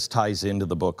lot of this ties into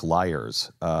the book Liars,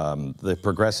 the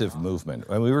progressive movement.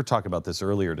 And we were talking about this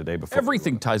earlier today. Before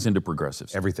everything ties into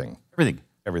progressives. Everything.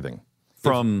 Everything.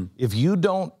 From if you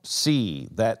don't see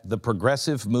that the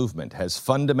progressive movement has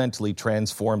fundamentally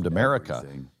transformed America,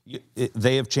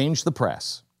 they have changed the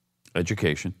press,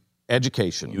 education,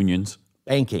 unions,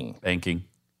 banking,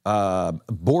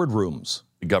 boardrooms,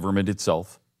 the government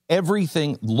itself,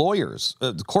 everything, lawyers,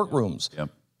 courtrooms,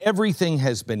 everything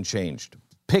has been changed.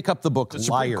 Pick up the book, the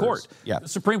Supreme Liars. Court. Yeah. The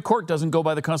Supreme Court doesn't go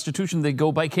by the Constitution; they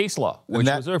go by case law, which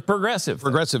was a progressive.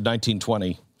 Progressive,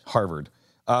 1920, Harvard.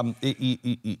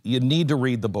 You need to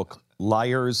read the book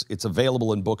Liars. It's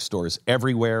available in bookstores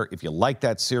everywhere. If you like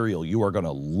that cereal, you are going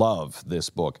to love this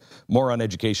book. More on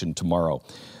education tomorrow.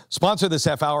 Sponsor this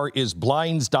half hour is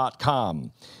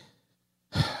Blinds.com.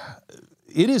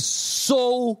 It is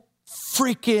so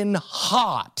freaking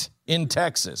hot in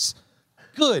Texas.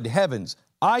 Good heavens.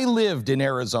 I lived in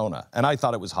Arizona, and I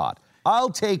thought it was hot. I'll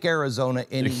take Arizona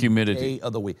any day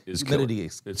of the week. Humidity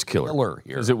is killer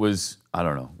here. Because it was, I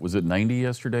don't know, was it 90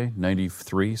 yesterday?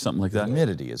 93, something like that?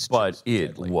 Humidity is But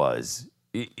it was.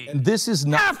 And this is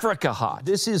not Africa hot.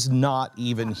 This is not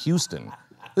even Houston.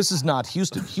 This is not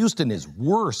Houston. Houston is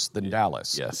worse than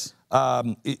Dallas. Yes.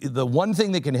 The one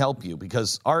thing that can help you,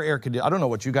 because our air conditioning, I don't know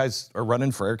what you guys are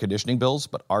running for air conditioning bills,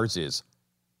 but ours is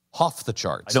off the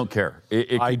charts. I don't care.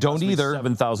 I don't either.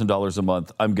 $7,000 a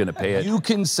month. I'm going to pay it. You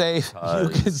can save.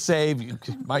 You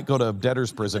might go to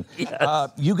debtor's prison.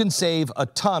 Yes. You can save a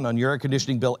ton on your air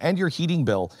conditioning bill and your heating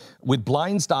bill with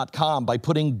Blinds.com by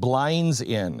putting blinds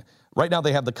in. Right now,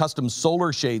 they have the custom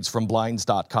solar shades from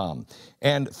Blinds.com.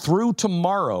 And through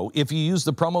tomorrow, if you use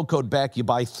the promo code BECK, you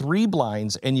buy 3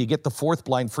 blinds and you get the 4th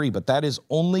blind free. But that is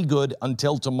only good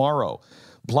until tomorrow.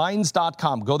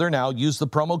 Blinds.com. Go there now. Use the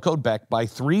promo code BECK. Buy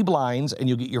 3 blinds and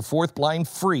you'll get your 4th blind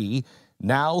free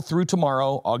now through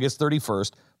tomorrow, August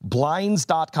 31st.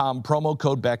 Blinds.com. Promo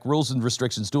code BECK. Rules and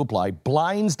restrictions do apply.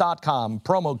 Blinds.com.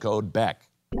 Promo code BECK.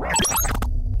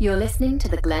 You're listening to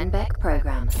the Glenn Beck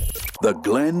Program. The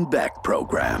Glenn Beck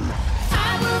Program.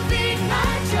 I will beat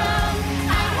my drum.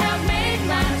 I have made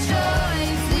my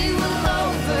choice. We will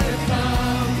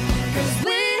overcome. 'Cause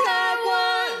we have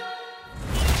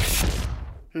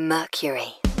won.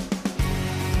 Mercury.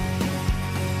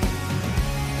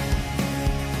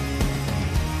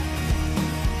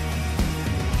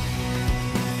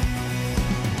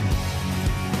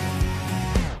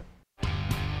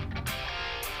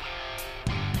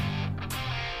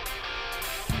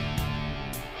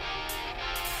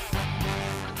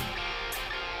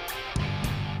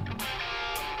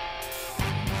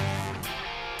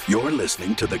 You're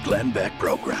listening to the Glenn Beck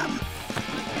Program.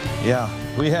 Yeah,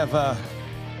 we have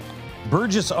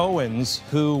Burgess Owens,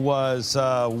 who was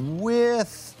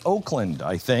with Oakland,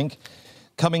 I think,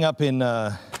 coming up in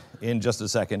just a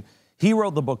second. He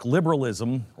wrote the book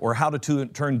Liberalism, or How to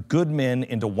Turn Good Men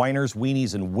into Whiners,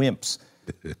 Weenies, and Wimps.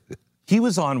 He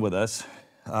was on with us,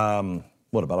 about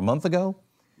a month ago?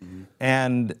 Mm-hmm.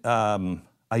 And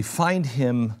I find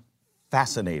him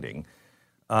fascinating.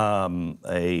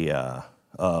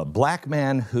 A black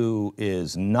man who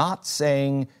is not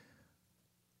saying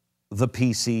the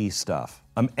PC stuff.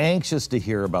 I'm anxious to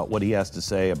hear about what he has to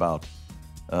say about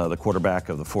the quarterback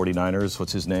of the 49ers.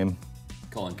 What's his name?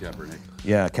 Colin Kaepernick.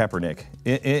 Yeah, Kaepernick.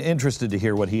 Interested to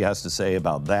hear what he has to say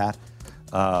about that.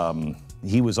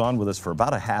 He was on with us for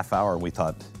about a half hour, and we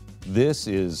thought, this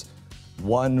is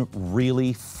one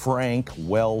really frank,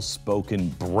 well-spoken,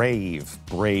 brave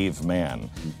man.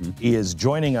 Mm-hmm. He is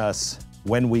joining us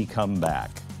when we come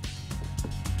back.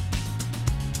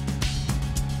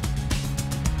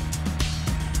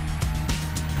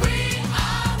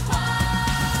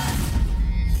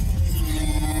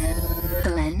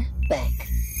 Glenn Beck.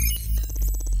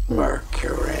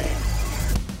 Mercury.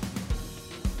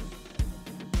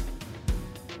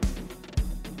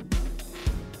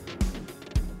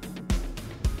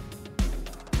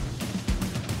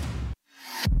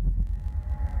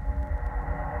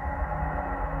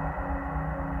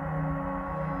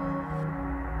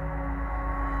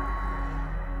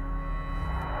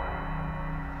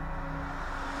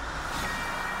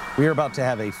 We are about to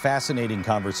have a fascinating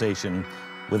conversation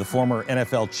with a former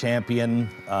NFL champion,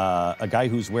 a guy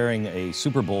who's wearing a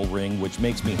Super Bowl ring, which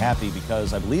makes me happy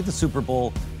because I believe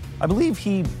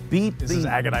he beat This is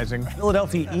agonizing.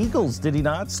 Philadelphia Eagles, did he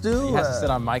not, Stu? He has to sit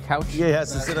on my couch? Yeah, he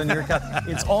has to sit on your couch.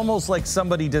 It's almost like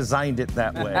somebody designed it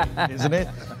that way, isn't it?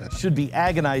 Should be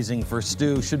agonizing for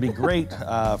Stu, should be great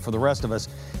for the rest of us.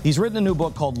 He's written a new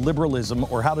book called Liberalism,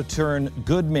 or How to Turn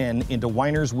Good Men into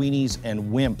Whiners, Weenies,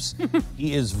 and Wimps.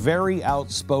 He is very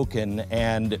outspoken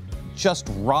and just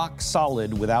rock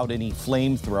solid without any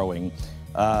flame throwing.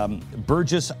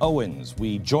 Burgess Owens,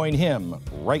 we join him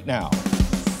right now.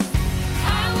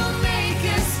 I will make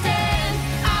a stand.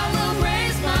 I will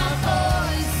raise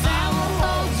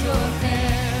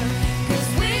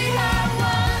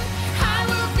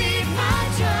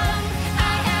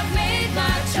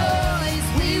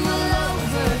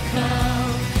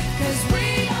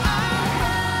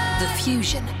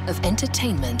fusion of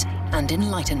entertainment and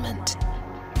enlightenment.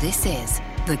 This is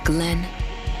the Glenn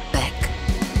Beck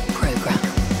Program.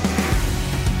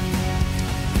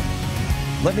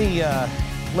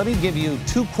 Let me give you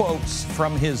two quotes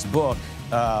from his book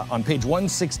on page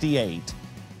 168,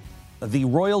 The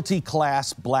Royalty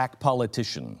Class Black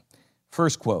Politician.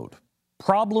 First quote,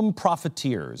 problem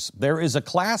profiteers. There is a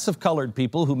class of colored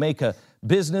people who make a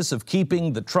business of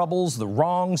keeping the troubles, the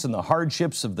wrongs, and the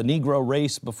hardships of the Negro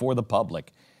race before the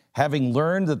public. Having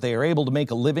learned that they are able to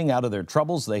make a living out of their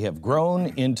troubles, they have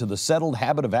grown into the settled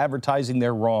habit of advertising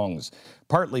their wrongs,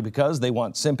 partly because they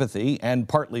want sympathy and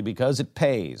partly because it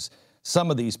pays. Some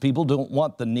of these people don't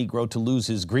want the Negro to lose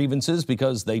his grievances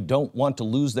because they don't want to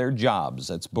lose their jobs.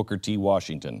 That's Booker T.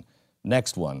 Washington.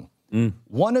 Next one.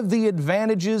 One of the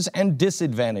advantages and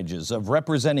disadvantages of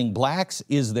representing blacks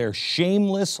is their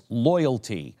shameless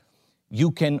loyalty. You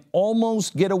can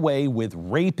almost get away with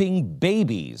raping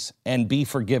babies and be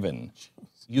forgiven.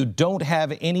 You don't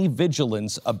have any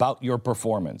vigilance about your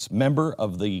performance. Member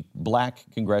of the Black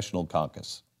Congressional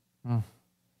Caucus.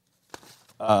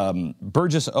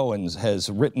 Burgess Owens has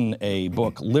written a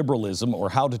book, Liberalism, or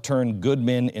How to Turn Good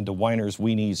Men into Whiners,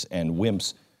 Weenies, and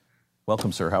Wimps.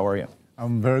 Welcome, sir. How are you?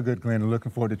 I'm very good, Glenn.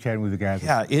 Looking forward to chatting with you guys.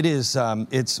 Yeah, it is.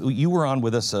 You were on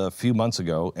with us a few months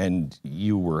ago, and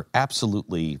you were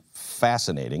absolutely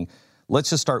fascinating.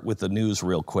 Let's just start with the news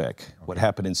real quick. What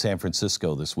happened in San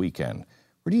Francisco this weekend?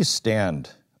 Where do you stand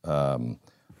on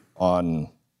Colin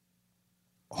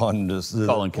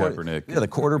Kaepernick? The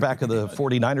quarterback of the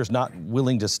 49ers not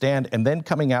willing to stand, and then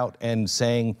coming out and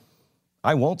saying,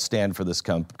 I won't stand for this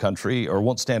country or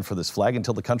won't stand for this flag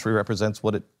until the country represents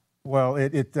what it. Well,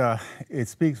 it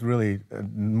speaks really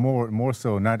more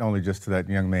so not only just to that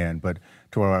young man, but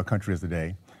to our country as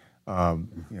today.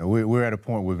 We're at a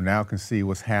point where we now can see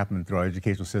what's happening through our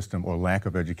educational system or lack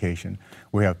of education.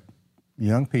 We have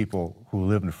young people who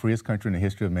live in the freest country in the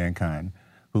history of mankind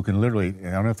who can literally, and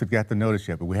I don't know if they've got the notice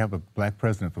yet, but we have a black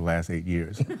president for the last 8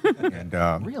 years. And,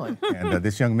 really? And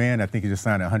this young man, I think he just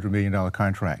signed a $100 million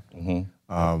contract.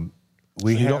 So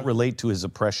you don't relate to his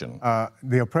oppression?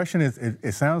 The oppression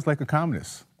it sounds like a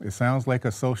communist. It sounds like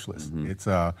a socialist. It's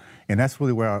and that's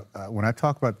really where when I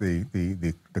talk about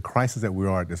the crisis that we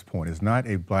are at this point, it's not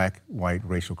a black-white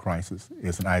racial crisis.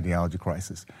 It's an ideology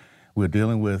crisis. We're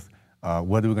dealing with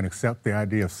whether we're going to accept the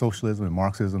idea of socialism and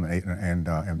Marxism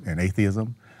and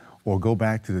atheism, or go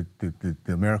back to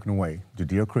the American way,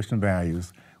 Judeo-Christian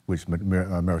values, which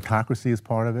meritocracy is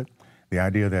part of it. The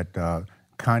idea that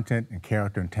content and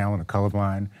character and talent are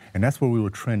colorblind, and that's where we were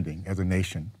trending as a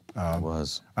nation. It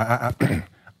was.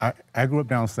 I grew up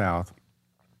down south,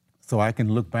 so I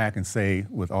can look back and say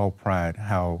with all pride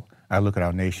how I look at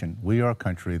our nation. We are a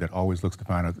country that always looks to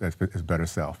find its better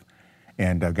self.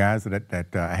 And guys that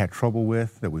I had trouble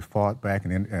with, that we fought back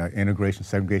in integration,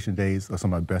 segregation days, are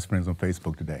some of my best friends on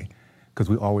Facebook today, because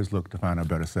we always look to find our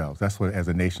better selves. That's what, as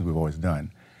a nation, we've always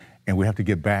done. And we have to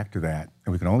get back to that,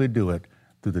 and we can only do it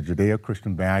through the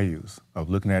Judeo-Christian values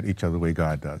of looking at each other the way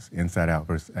God does, inside out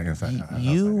versus inside out.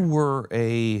 You were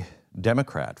a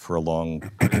Democrat for a long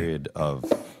period of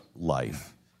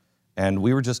life. And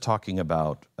we were just talking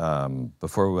about,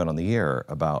 before we went on the air,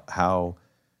 about how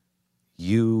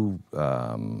you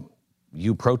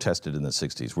protested in the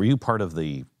 60s. Were you part of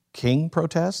the King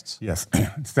protests? Yes,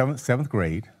 seventh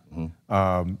grade.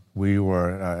 We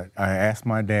were, I asked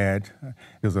my dad,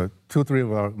 there was 2 or 3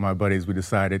 of my buddies, we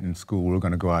decided in school we were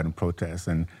going to go out and protest,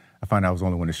 and I found out I was the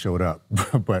only one that showed up.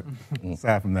 But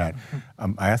aside from that,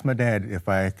 I asked my dad if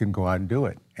I could go out and do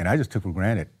it, and I just took for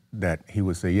granted that he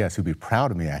would say yes. He'd be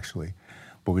proud of me, actually.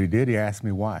 But when he did, he asked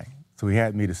me why. So he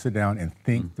had me to sit down and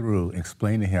think through and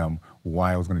explain to him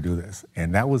why I was going to do this.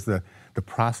 And that was the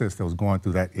process that was going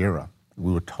through that era.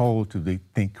 We were told to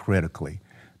think critically,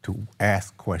 to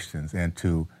ask questions, and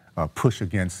to push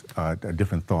against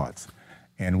different thoughts.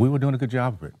 And we were doing a good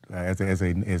job of it. As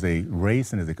a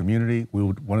race and as a community, we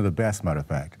were one of the best, matter of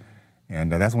fact.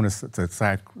 And that's one of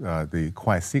the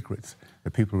quiet secrets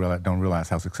that people don't realize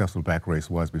how successful the black race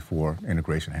was before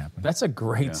integration happened. That's a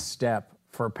great step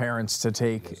for parents to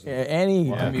take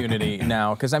any community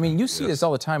now. Because, I mean, you see this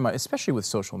all the time, especially with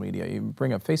social media. You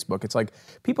bring up Facebook. It's like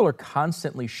people are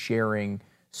constantly sharing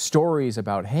stories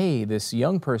about, hey, this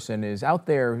young person is out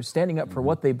there standing up for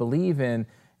what they believe in.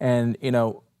 And,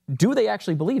 do they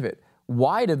actually believe it?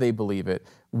 Why do they believe it?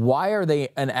 Why are they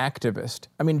an activist?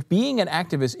 I mean, being an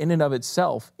activist in and of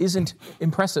itself isn't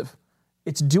impressive.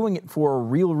 It's doing it for a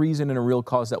real reason and a real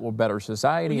cause that will better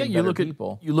society and better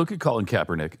people. You look at Colin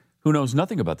Kaepernick, who knows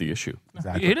nothing about the issue.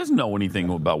 Exactly. He doesn't know anything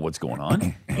about what's going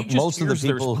on. He just Most of the hears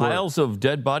people there's who are- piles of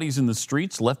dead bodies in the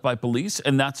streets left by police,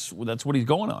 and that's what he's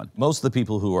going on. Most of the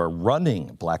people who are running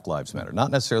Black Lives Matter,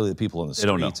 not necessarily the people in the They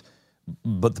don't know. streets,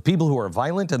 but the people who are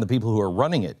violent and the people who are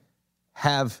running it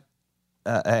have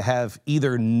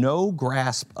either no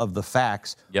grasp of the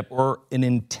facts or an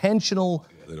intentional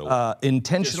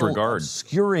Disregard.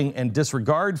 obscuring and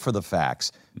disregard for the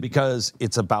facts because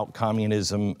it's about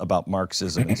communism, about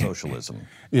Marxism and socialism.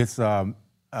 It's to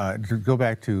go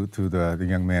back to the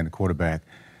young man, the quarterback.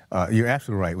 You're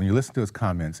absolutely right. When you listen to his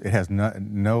comments, it has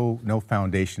no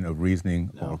foundation of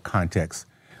reasoning or context.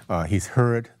 He's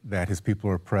heard that his people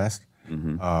are oppressed,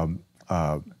 and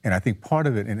I think part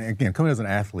of it. And again, coming as an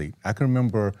athlete, I can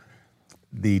remember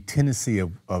the tendency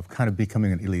of kind of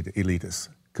becoming an elitist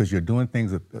because you're doing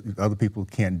things that other people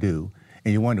can't do,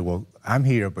 and you wonder, well, I'm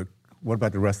here, but what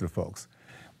about the rest of the folks?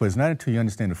 But it's not until you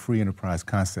understand the free enterprise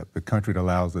concept, the country that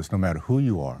allows us, no matter who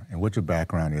you are and what your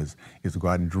background is to go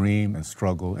out and dream and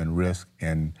struggle and risk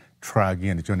and try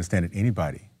again, that you understand that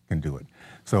anybody can do it.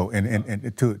 So,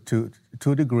 and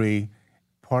to a degree,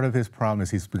 part of his problem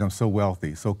is he's become so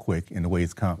wealthy, so quick in the way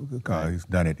he's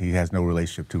done it, he has no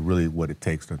relationship to really what it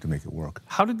takes to make it work.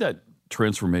 How did that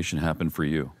transformation happen for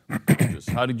you?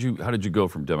 How did you go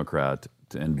from Democrat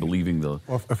and believing the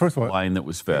first of all, line that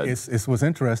was fed? It was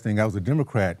interesting. I was a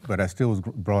Democrat, but I still was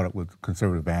brought up with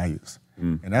conservative values.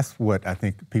 And that's what I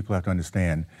think people have to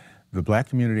understand. The black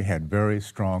community had very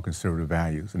strong conservative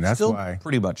values. And that's Still why...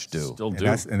 pretty much do. Still do.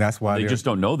 And that's why they just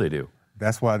don't know they do.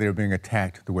 That's why they're being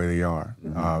attacked the way they are.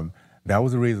 That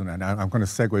was the reason, and I'm going to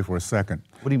segue for a second.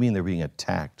 What do you mean they're being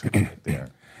attacked there?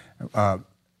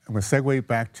 I'm going to segue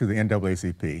back to the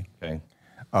NAACP. Okay.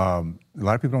 A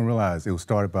lot of people don't realize it was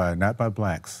started not by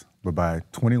blacks, but by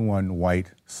 21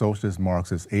 white socialist,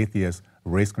 Marxist, atheist,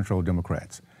 race-controlled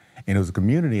Democrats. And it was a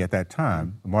community at that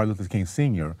time, Martin Luther King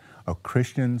Sr., of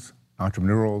Christians,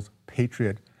 entrepreneurs,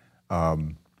 patriot,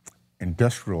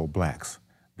 industrial blacks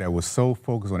that was so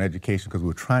focused on education because we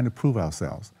were trying to prove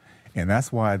ourselves. And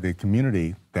that's why the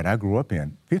community that I grew up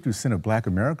in, 50% of black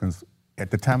Americans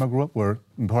at the time I grew up were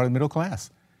part of the middle class.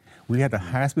 We had the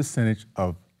highest percentage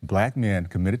of black men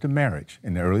committed to marriage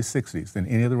in the early 60s than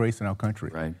any other race in our country.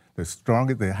 Right.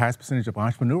 The highest percentage of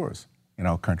entrepreneurs in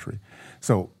our country.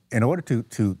 So in order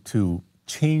to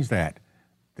change that,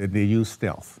 they used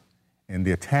stealth. And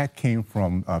the attack came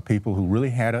from people who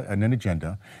really had an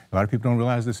agenda. A lot of people don't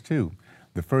realize this too.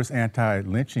 The first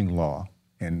anti-lynching law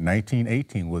in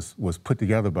 1918 was put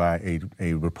together by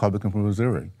a Republican from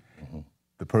Missouri.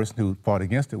 The person who fought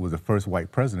against it was the first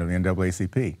white president of the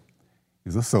NAACP. He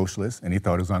was a socialist, and he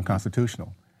thought it was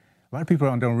unconstitutional. A lot of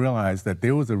people don't realize that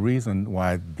there was a reason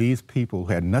why these people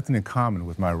who had nothing in common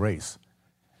with my race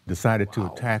decided to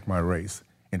attack my race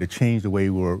and to change the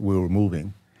way we were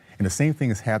moving. And the same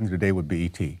thing is happening today with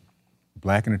BET.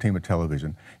 Black Entertainment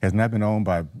Television has not been owned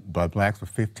by blacks for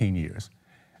 15 years.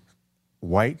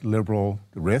 White, liberal,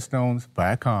 the Redstones,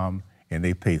 Viacom, and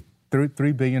they pay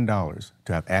 $3 billion to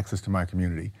have access to my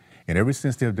community. And ever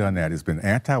since they've done that, it's been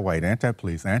anti-white,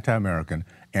 anti-police, anti-American,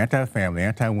 anti-family,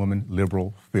 anti-woman,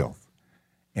 liberal filth.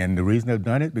 And the reason they've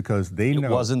done it because they know...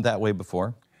 It wasn't that way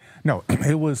before? No,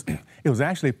 it was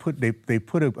actually they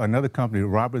put another company,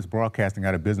 Roberts Broadcasting,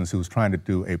 out of business who was trying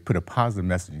to put a positive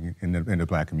messaging in the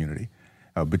black community.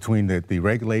 Between the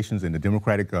regulations and the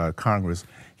Democratic Congress,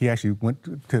 he actually went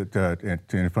to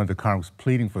in front of the Congress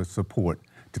pleading for support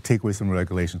to take away some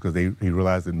regulations because he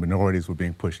realized that minorities were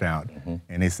being pushed out,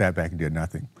 and they sat back and did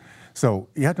nothing. So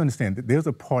you have to understand that there's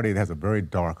a party that has a very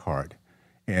dark heart.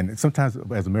 And sometimes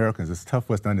as Americans, it's tough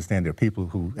for us to understand there are people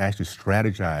who actually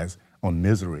strategize on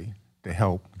misery to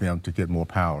help them to get more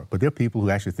power. But there are people who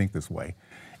actually think this way.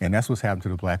 And that's what's happened to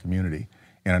the black community.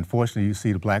 And unfortunately, you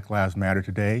see the Black Lives Matter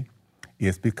today,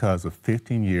 it's because of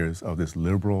 15 years of this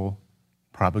liberal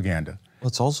propaganda. Well,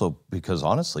 it's also because,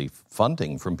 honestly,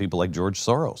 funding from people like George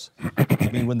Soros. I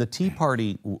mean, when the Tea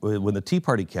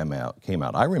Party came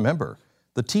out, I remember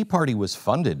the Tea Party was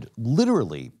funded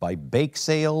literally by bake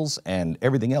sales and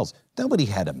everything else. Nobody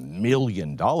had $1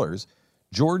 million.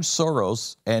 George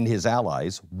Soros and his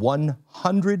allies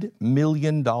 $100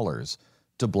 million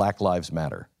to Black Lives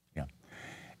Matter. Yeah,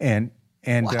 and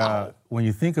Wow. When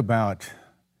you think about,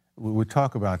 we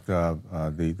talk about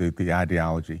the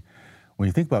ideology. When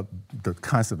you think about the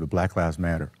concept of Black Lives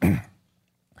Matter,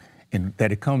 and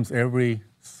that it comes every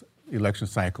election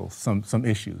cycle, some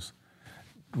issues,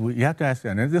 you have to ask,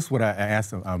 and this is what I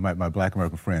asked my black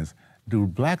American friends, do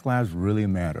black lives really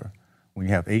matter when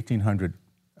you have 1,800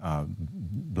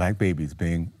 black babies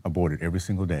being aborted every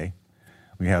single day?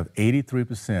 We have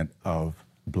 83% of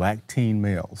black teen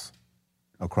males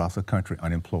across the country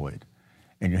unemployed.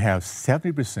 And you have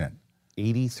 70%.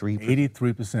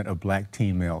 83% of black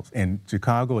teen males. And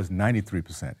Chicago is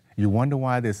 93%. You wonder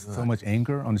why there's so much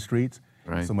anger on the streets,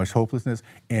 so much hopelessness.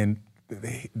 And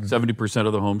 70%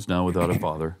 of the homes now without a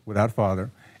father. Without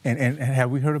father. And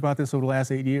have we heard about this over the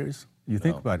last 8 years? You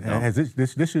think about it. No. Has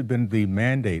this should have been the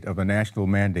mandate of a national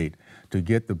mandate to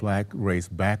get the black race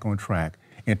back on track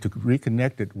and to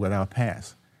reconnect it with our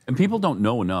past. And people don't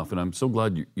know enough, and I'm so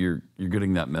glad you're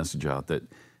getting that message out, that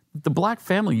the black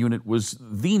family unit was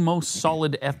the most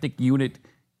solid ethnic unit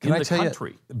in the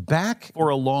country. Back for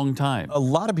a long time. A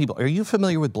lot of people. Are you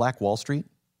familiar with Black Wall Street?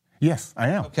 Yes, I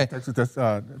am. Okay.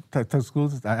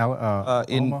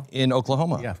 In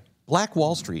Oklahoma. Yeah. Black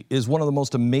Wall Street is one of the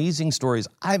most amazing stories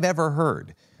I've ever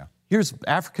heard. Yeah. Here's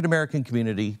African-American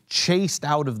community chased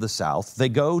out of the South. They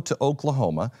go to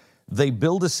Oklahoma. They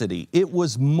build a city. It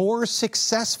was more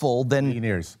successful than...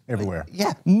 Millionaires everywhere.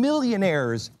 Yeah,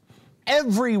 millionaires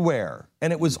everywhere.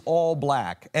 And it was all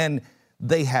black. And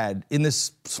they had, in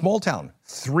this small town,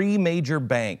 3 major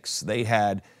banks. They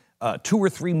had 2 or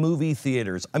 3 movie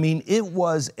theaters. I mean, it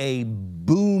was a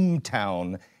boom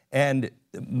town. And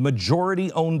majority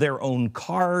owned their own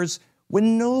cars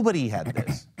when nobody had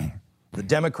this. The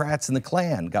Democrats and the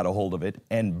Klan got a hold of it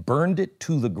and burned it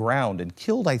to the ground and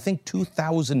killed, I think,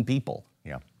 2,000 people.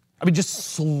 Yeah. I mean, just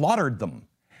slaughtered them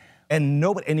and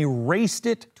erased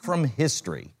it from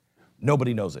history.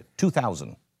 Nobody knows it.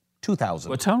 2,000.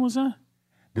 What town was that?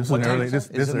 This is early. This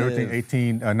is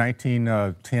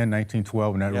 1910,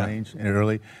 1912 in that range, in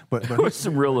early. But there was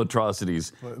some real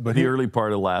atrocities. But the early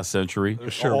part of last century.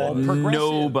 Sure.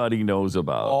 Nobody knows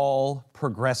about. All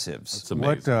progressives. That's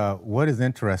amazing. What is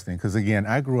interesting, because again,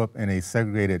 I grew up in a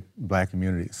segregated black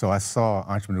community, so I saw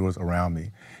entrepreneurs around me.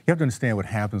 You have to understand what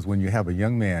happens when you have a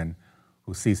young man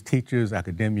who sees teachers,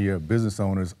 academia, business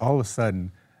owners. All of a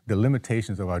sudden, the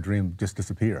limitations of our dream just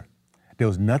disappear. There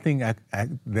was nothing that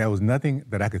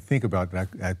I could think about that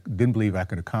I didn't believe I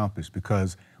could accomplish,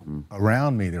 because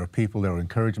around me there were people that were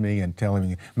encouraging me and telling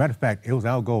me. Matter of fact, it was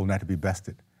our goal not to be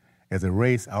bested. As a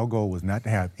race, our goal was not to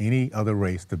have any other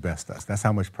race to best us. That's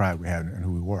how much pride we had in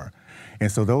who we were.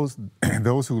 And so those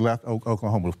who left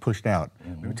Oklahoma was pushed out.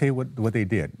 Let me tell you what they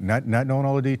did. Not knowing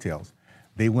all the details,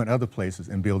 they went other places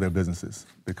and built their businesses,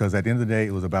 because at the end of the day,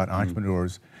 it was about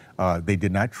entrepreneurs. They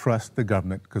did not trust the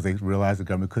government because they realized the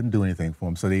government couldn't do anything for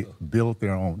them, so they built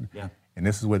their own. Yeah. And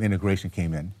this is where the integration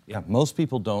came in. Yeah, most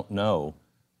people don't know,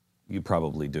 you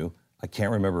probably do, I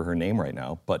can't remember her name right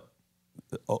now, but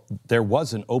there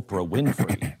was an Oprah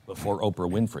Winfrey before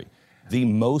Oprah Winfrey. The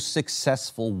most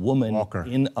successful woman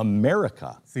in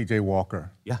America. C.J.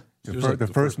 Walker. Yeah. The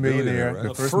first millionaire, right?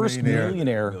 The first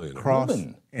millionaire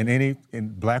woman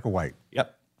in black or white.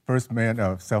 Yep. First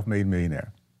man, self-made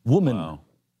millionaire. Woman. Wow.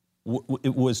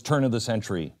 It was turn of the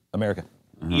century America.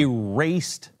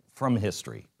 Erased from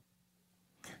history.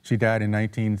 She died in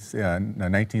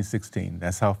 1916.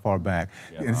 That's how far back.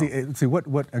 Yeah, and see what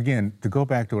again, to go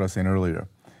back to what I was saying earlier,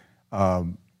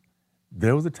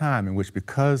 there was a time in which,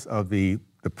 because of the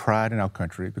pride in our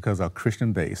country, because of our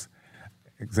Christian base,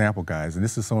 example, guys, and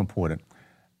this is so important.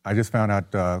 I just found out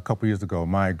a couple years ago,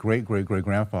 my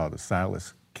great-great-great-grandfather,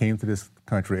 Silas, came to this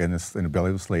country in the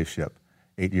belly of a slave ship,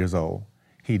 8 years old.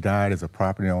 He died as a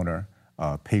property owner,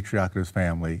 patriarch of his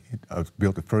family,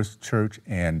 built the first church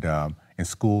and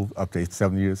school up to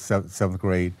seventh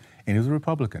grade, and he was a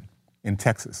Republican in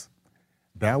Texas.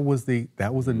 That was the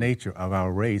nature of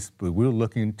our race, but we were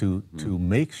looking to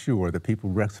make sure that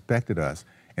people respected us,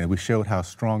 and we showed how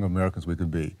strong Americans we could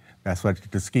be. That's why the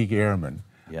Tuskegee Airmen.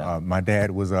 Yeah. My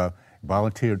dad was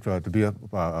volunteered to be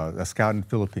a scout in the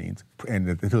Philippines, and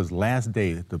until his last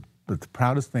day, the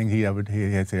proudest thing he had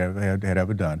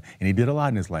ever done, and he did a lot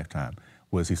in his lifetime,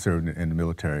 was he served in the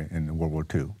military in World War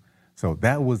II. So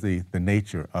that was the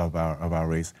nature of our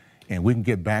race, and we can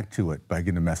get back to it by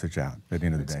getting the message out at the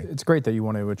end of the day. It's great that you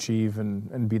want to achieve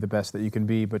and be the best that you can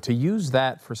be, but to use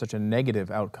that for such a negative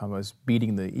outcome as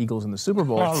beating the Eagles in the Super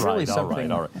Bowl, it's really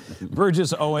something. All right.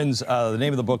 Burgess Owens, the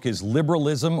name of the book is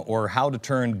Liberalism, or How to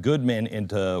Turn Good Men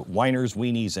into Whiners,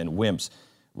 Weenies, and Wimps.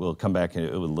 We'll come back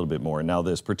with a little bit more. Now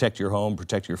this, protect your home,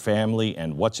 protect your family,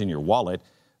 and what's in your wallet.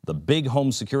 The big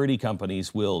home security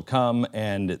companies will come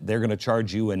and they're going to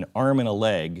charge you an arm and a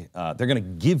leg. They're going to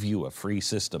give you a free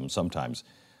system sometimes,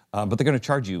 but they're going to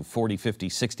charge you $40, $50,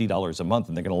 $60 a month,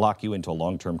 and they're going to lock you into a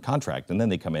long-term contract. And then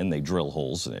they come in, they drill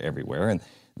holes everywhere, and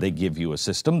they give you a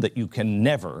system that you can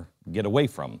never get away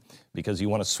from. Because you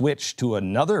want to switch to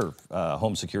another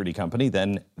home security company,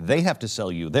 then they have to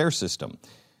sell you their system.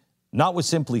 Not with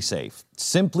Simply Safe.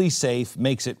 Simply Safe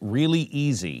makes it really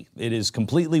easy. It is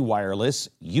completely wireless.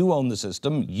 You own the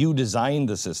system. You designed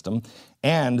the system.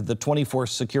 And the 24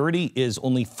 security is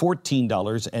only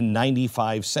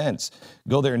 $14.95.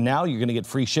 Go there now. You're going to get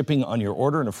free shipping on your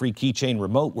order and a free keychain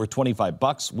remote worth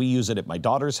 $25. We use it at my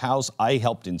daughter's house. I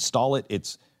helped install it.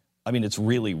 It's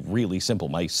really, really simple.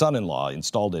 My son-in-law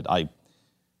installed it. I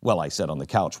sat on the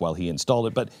couch while he installed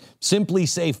it, but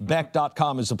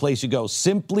simplysafebeck.com is the place you go.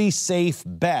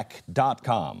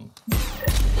 Simplysafebeck.com.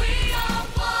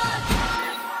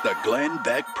 The Glenn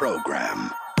Beck Program.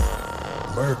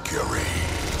 Mercury.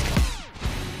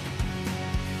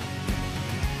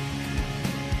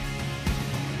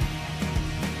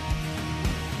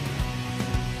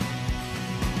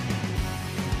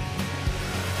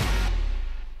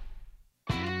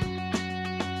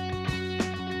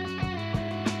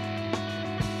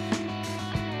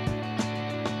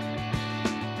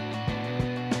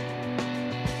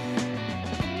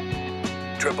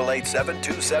 Triple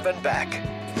 727 Beck.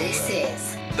 This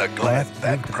is The Glenn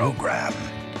Beck Program.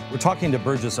 We're talking to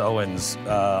Burgess Owens,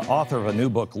 author of a new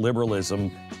book,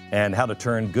 Liberalism, and How to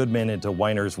Turn Good Men into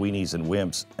Whiners, Weenies, and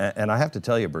Wimps. And I have to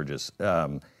tell you, Burgess,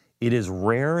 it is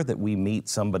rare that we meet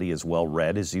somebody as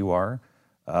well-read as you are,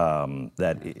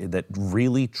 that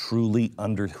really, truly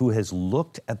who has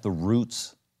looked at the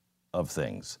roots of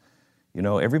things. You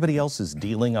know, everybody else is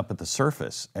dealing up at the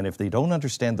surface, and if they don't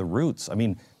understand the roots, I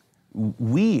mean,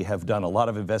 we have done a lot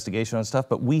of investigation on stuff,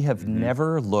 but we have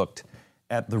never looked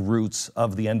at the roots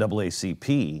of the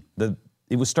NAACP.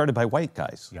 It was started by white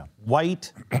guys. Yeah.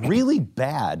 White, really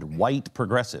bad white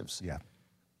progressives. Yeah.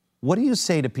 What do you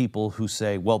say to people who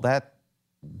say, well,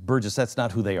 Burgess, that's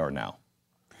not who they are now?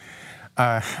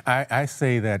 I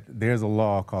say that there's a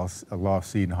law called a law of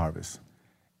seed and harvest.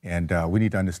 And we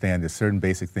need to understand there's certain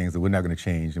basic things that we're not going to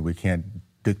change and we can't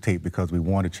dictate because we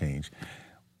want to change.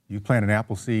 You plant an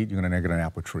apple seed, you're going to get an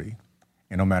apple tree.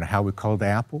 And no matter how we color the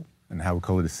apple and how we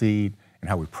color the seed and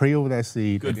how we pray over that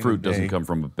seed. Good fruit doesn't come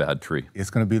from a bad tree. It's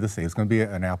going to be the same. It's going to be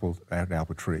an apple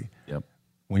tree. Yep.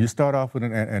 When you start off with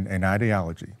an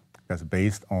ideology that's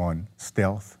based on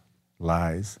stealth,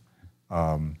 lies,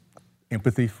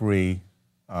 empathy-free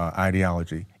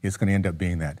ideology, it's going to end up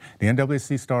being that. The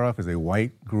NAACP start off as a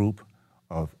white group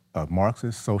of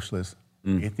Marxists, socialists,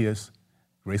 atheists,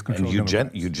 race control and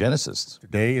eugenicists.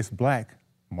 Today it's black,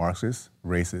 Marxists,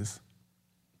 racists,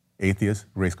 atheists,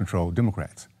 race control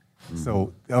Democrats.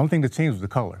 So the only thing that changed was the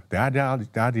color. The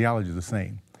ideology is the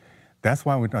same. That's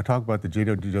why when I talk about the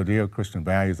Judeo-Christian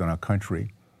values in our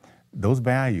country, those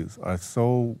values are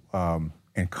so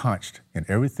entrenched in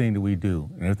everything that we do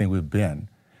and everything we've been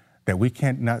that we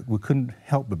couldn't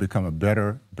help but become a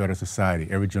better society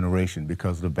every generation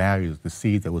because of the values, the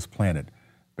seed that was planted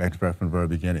back from the very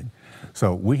beginning.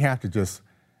 So we have to just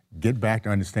get back to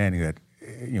understanding that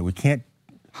we can't.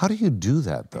 How do you do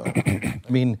that, though? I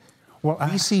mean,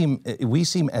 we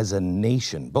seem as a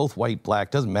nation, both white, black,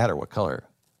 doesn't matter what color,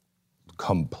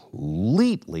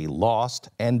 completely lost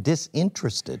and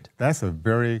disinterested. That's a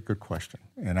very good question,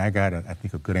 and I got, I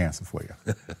think, a good answer for you.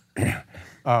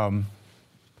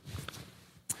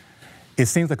 It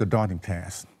seems like a daunting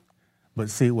task,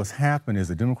 but see, what's happened is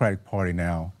the Democratic Party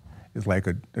now is like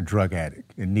a drug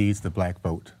addict. It needs the black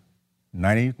vote.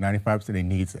 95% it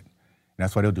needs it. And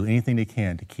that's why they'll do anything they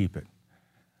can to keep it.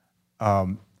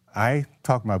 I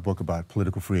talk in my book about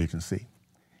political free agency.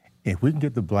 If we can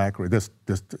get the black, and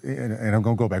I'm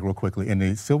going to go back real quickly. In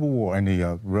the Civil War, in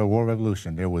the War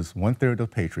Revolution, there was 1/3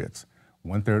 of patriots,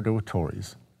 1/3 were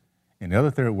Tories, and the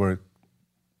other third were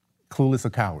clueless or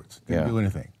cowards. Didn't do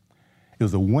anything. It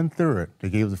was the 1/3 that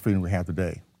gave us the freedom we have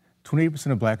today.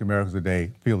 28% of black Americans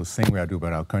today feel the same way I do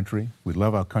about our country. We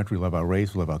love our country, we love our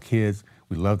race, we love our kids,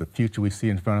 we love the future we see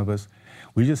in front of us.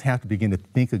 We just have to begin to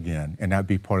think again and not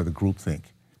be part of the groupthink.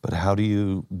 But how do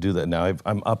you do that? Now,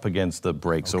 I'm up against the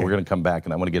break, so we're going to come back,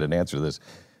 and I want to get an answer to this.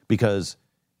 Because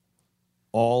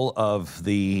all of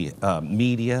the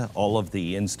media, all of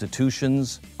the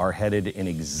institutions are headed in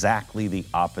exactly the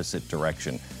opposite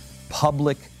direction.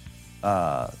 Public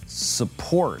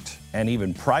support and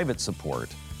even private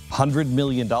support, $100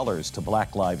 million to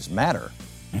Black Lives Matter.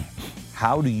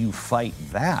 How do you fight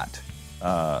that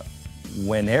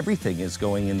when everything is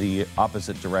going in the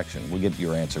opposite direction? We'll get to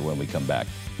your answer when we come back.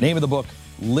 Name of the book,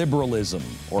 Liberalism,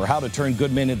 or How to Turn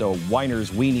Good Men into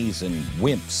Whiners, Weenies, and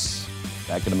Wimps.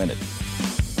 Back in a minute.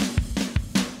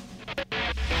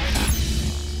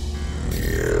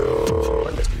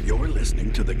 You're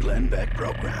listening to the Glenn Beck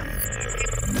Program.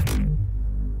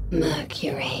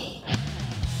 Mercury.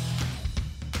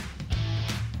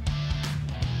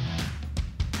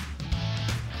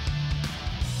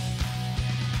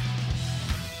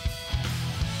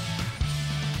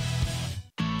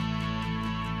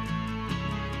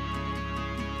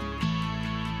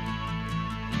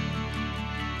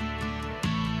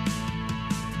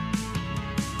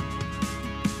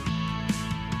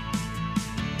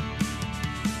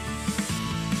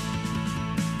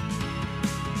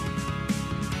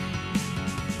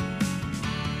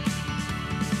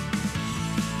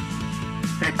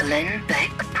 Glenn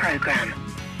Beck Program.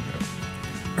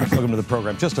 Welcome to the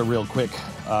program. Just a real quick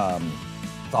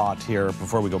thought here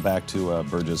before we go back to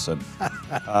Burgess.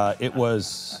 It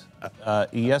was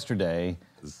yesterday,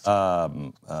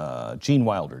 Gene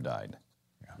Wilder died.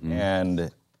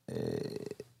 And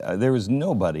there was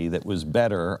nobody that was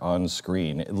better on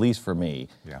screen, at least for me,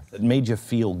 that made you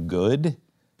feel good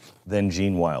than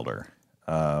Gene Wilder.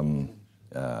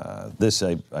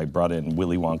 I brought in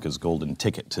Willy Wonka's Golden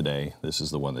Ticket today. This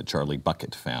is the one that Charlie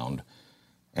Bucket found.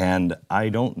 And I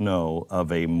don't know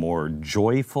of a more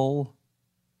joyful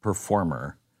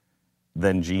performer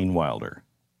than Gene Wilder.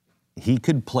 He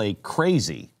could play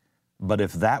crazy, but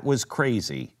if that was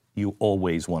crazy, you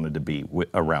always wanted to be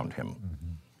around him.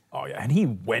 Oh, yeah, and he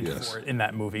went for it in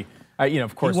that movie.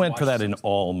 Of course, he went for that in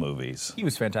all movies. He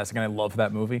was fantastic, and I love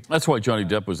that movie. That's why Johnny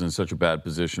Depp was in such a bad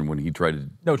position when he tried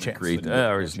to create.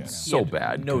 So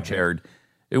bad compared.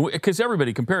 Because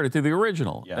everybody compared it to the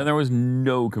original, and there was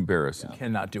no comparison. You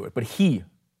cannot do it, but he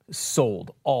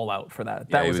sold all out for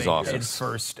that. That was awesome. His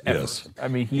first effort. I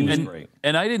mean, he was great.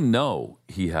 And I didn't know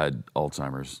he had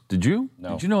Alzheimer's. Did you?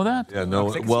 No. Did you know that? Yeah,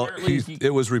 no. Well,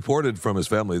 it was reported from his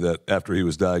family that after he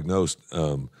was diagnosed,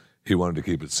 he wanted to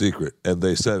keep it secret. And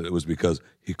they said it was because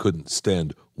he couldn't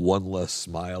stand one less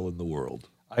smile in the world.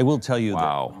 I will tell you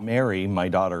that Mary, my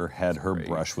daughter, had her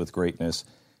brush with greatness.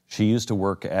 She used to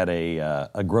work at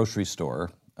a grocery store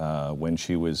when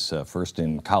she was first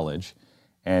in college.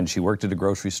 And she worked at a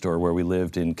grocery store where we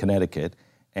lived in Connecticut,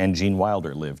 and Gene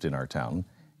Wilder lived in our town.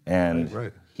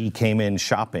 And he came in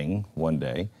shopping one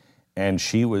day, and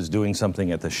she was doing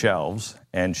something at the shelves,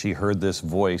 and she heard this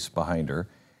voice behind her,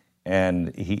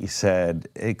 and he said,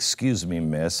 "Excuse me,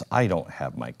 miss, I don't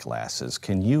have my glasses.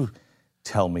 Can you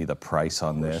tell me the price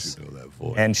on this?" You know that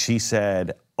voice. And she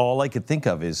said, "All I could think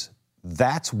of is,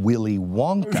 that's Willy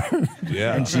Wonka."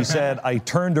 And she said, I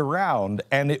turned around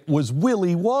and it was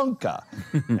Willy Wonka.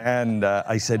 And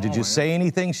I said, "Did you say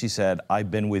anything?" She said, "I've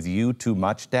been with you too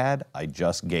much, Dad. I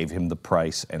just gave him the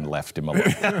price and left him alone."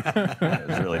 It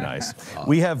was really nice.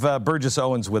 We have Burgess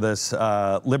Owens with us.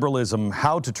 Liberalism,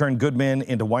 How to Turn Good Men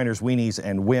into Whiners, Weenies,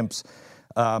 and Wimps.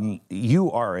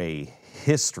 You are a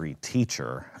history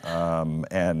teacher,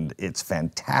 and it's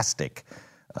fantastic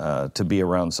to be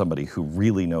around somebody who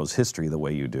really knows history the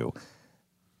way you do.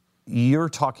 You're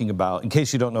talking about, in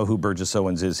case you don't know who Burgess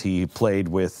Owens is, he played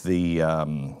with the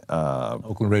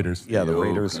Oakland Raiders. Yeah, the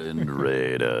Raiders. Oakland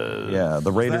Raiders. Yeah,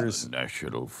 the Raiders.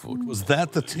 National football. Was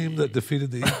that the team that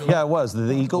defeated the Eagles? Yeah, it was.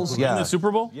 The Eagles, yeah. In the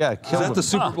Super Bowl? Yeah, Is killed that them. the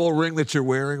Super Bowl ring that you're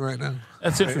wearing right now?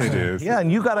 That's interesting. It is. Yeah,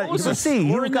 and you got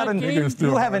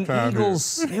you have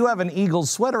an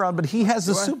Eagles sweater on, but he has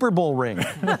a Super Bowl ring.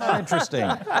 Interesting.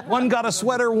 One got a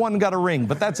sweater, one got a ring,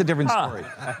 but that's a different story.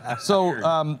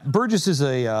 So Burgess is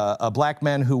a black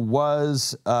man who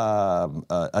was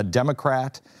a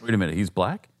Democrat. Wait a minute, he's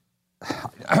black?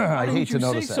 I hate to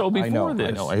notice that. So before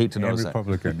I know. I hate to notice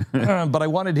Republican. that. But I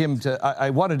wanted him to. I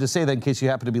wanted to say that in case you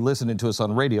happen to be listening to us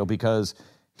on radio, because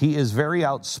he is very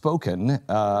outspoken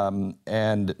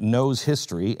and knows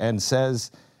history and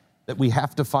says that we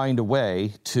have to find a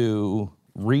way to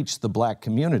reach the black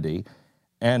community.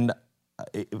 And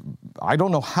I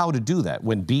don't know how to do that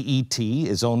when BET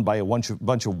is owned by a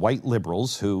bunch of white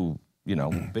liberals who,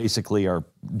 basically are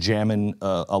jamming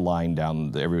a line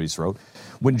down everybody's throat.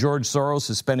 When George Soros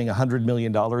is spending $100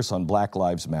 million on Black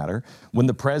Lives Matter. When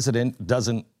the president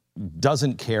doesn't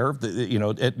care,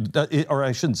 or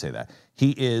I shouldn't say that.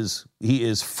 He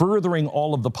is furthering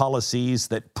all of the policies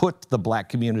that put the black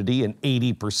community in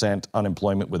 80%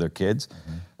 unemployment with their kids.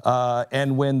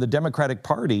 And when the Democratic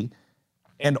Party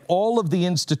and all of the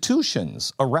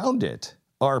institutions around it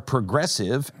are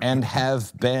progressive and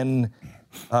have been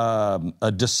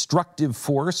a destructive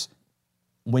force,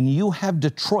 when you have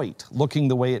Detroit looking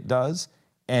the way it does,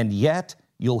 and yet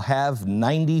you'll have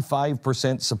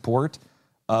 95% support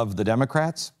of the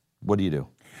Democrats, what do you do?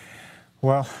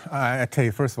 Well, I tell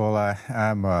you, first of all, I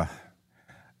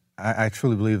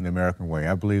truly believe in the American way.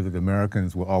 I believe that the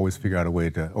Americans will always figure out a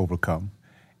way to overcome,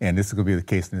 and this is going to be the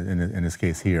case in this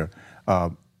case here.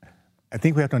 I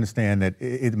think we have to understand that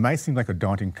it might seem like a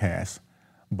daunting task,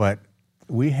 but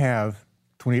we have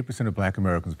 28% of black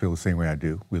Americans feel the same way I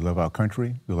do. We love our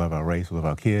country, we love our race, we love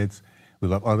our kids, we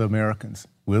love other Americans.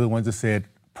 We're the ones that said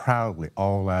proudly,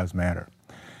 all lives matter.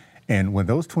 And when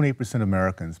those 28% of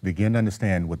Americans begin to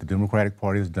understand what the Democratic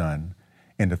Party has done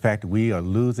and the fact that we are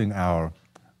losing our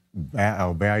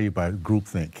value by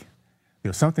groupthink,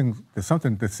 there's something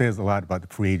that says a lot about the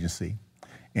free agency.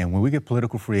 And when we get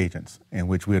political free agents, in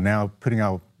which we are now putting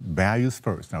our values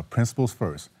first, our principles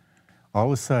first, all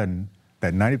of a sudden,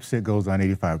 that 90% goes on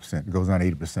 85%, goes on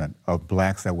 80% of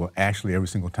blacks that will actually every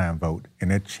single time vote. And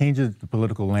that changes the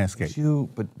political landscape.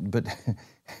 But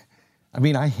I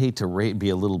mean, I hate to be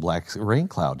a little black rain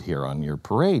cloud here on your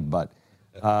parade, but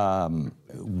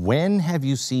when have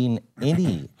you seen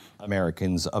any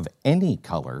Americans of any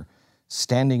color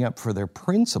standing up for their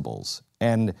principles?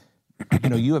 And, you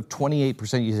know, you have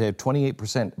 28%, you say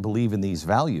 28% believe in these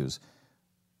values,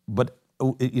 but,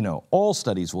 you know, all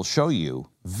studies will show you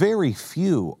very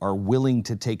few are willing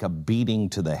to take a beating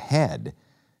to the head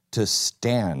to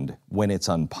stand when it's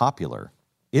unpopular.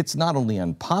 It's not only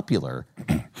unpopular,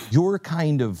 your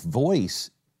kind of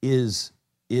voice is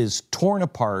torn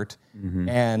apart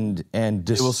and destroyed.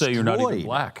 They will say you're not even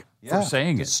black for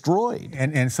saying it. Destroyed.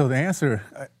 And so the answer,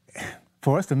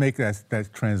 for us to make that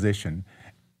transition,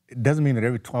 it doesn't mean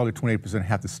that all the 28%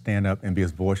 have to stand up and be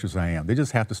as boisterous as I am. They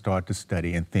just have to start to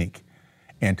study and think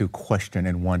and to question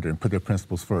and wonder and put their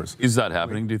principles first. Is that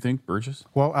happening, do you think, Burgess?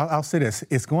 Well, I'll say this.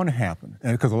 It's going to happen,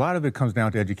 because a lot of it comes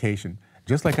down to education.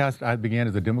 Just like I began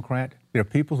as a Democrat, there are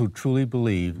people who truly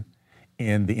believe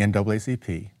in the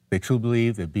NAACP. They truly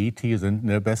believe that BET is in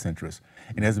their best interest.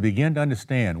 And as they begin to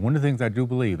understand, one of the things I do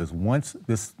believe is once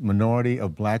this minority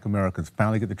of black Americans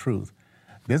finally get the truth,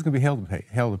 there's going to be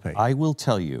hell to pay. I will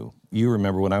tell you, you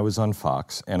remember when I was on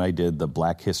Fox and I did the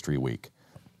Black History Week,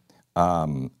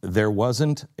 there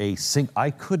wasn't a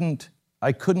I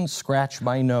couldn't scratch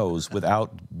my nose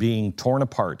without being torn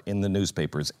apart in the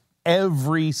newspapers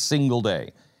every single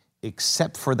day,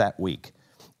 except for that week.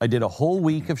 I did a whole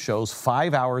week of shows,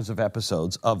 5 hours of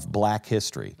episodes of Black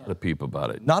history. Not a peep about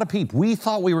it. Not a peep. We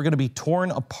thought we were going to be torn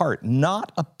apart.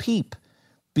 Not a peep,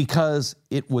 because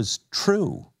it was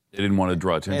true. They didn't want to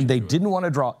draw attention and they to it. didn't want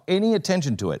to draw any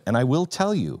attention to it. And I will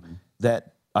tell you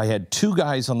that I had two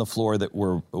guys on the floor that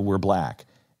were black,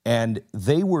 and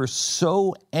they were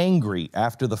so angry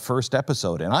after the first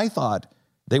episode. And I thought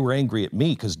they were angry at me,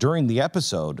 because during the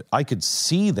episode, I could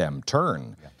see them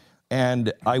turn. Yeah.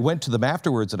 And I went to them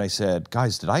afterwards and I said,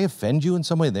 guys, did I offend you in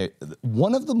some way?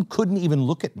 One of them couldn't even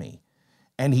look at me.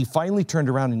 And he finally turned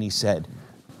around and he said,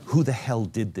 who the hell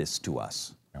did this to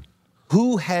us? Yeah.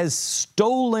 Who has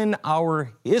stolen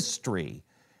our history?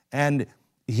 And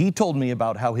he told me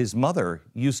about how his mother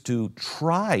used to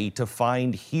try to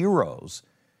find heroes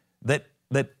that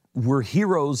were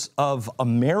heroes of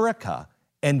America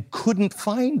and couldn't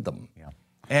find them. Yeah.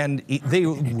 And they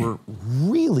were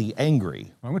really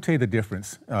angry. I'm going to tell you the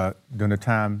difference during the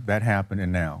time that happened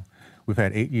and now. We've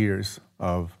had 8 years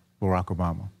of Barack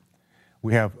Obama.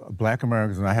 We have black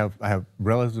Americans, and I have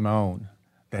relatives of my own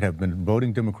that have been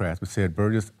voting Democrats, but said,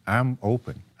 Burgess, I'm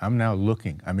open. I'm now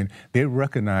looking. I mean, they're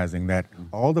recognizing that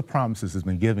all the promises has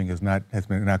been giving has not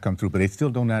come through, but they still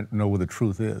do not know where the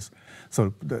truth is.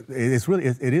 So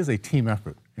it is a team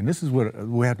effort, and this is what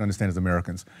we have to understand as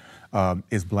Americans.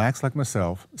 It's blacks like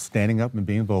myself standing up and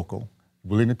being vocal,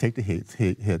 willing to take the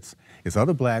hits. It's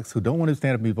other blacks who don't want to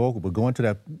stand up and be vocal, but go into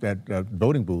that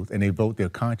voting booth and they vote their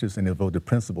conscience and they vote their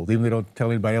principles, even if they don't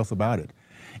tell anybody else about it.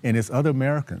 And it's other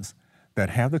Americans that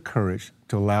have the courage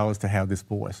to allow us to have this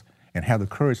voice and have the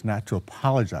courage not to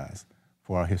apologize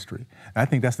for our history. And I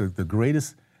think that's the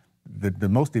greatest, the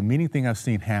most demeaning thing I've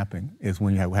seen happen is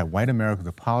when you have white Americans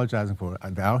apologizing for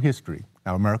our history,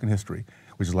 our American history,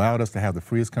 which allowed us to have the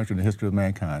freest country in the history of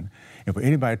mankind, and for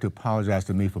anybody to apologize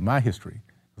to me for my history,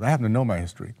 because I happen to know my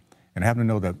history, and I happen to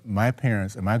know that my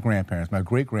parents and my grandparents, my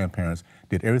great-grandparents,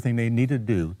 did everything they needed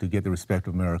to do to get the respect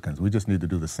of Americans. We just need to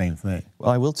do the same thing. Well,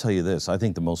 I will tell you this. I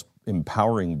think the most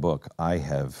empowering book I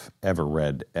have ever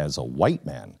read as a white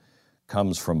man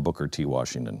comes from Booker T.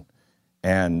 Washington.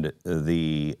 And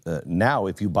now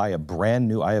if you buy a brand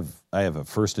new, I have a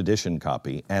first edition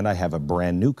copy and I have a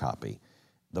brand new copy.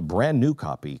 The brand new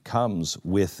copy comes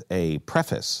with a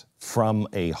preface from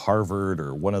a Harvard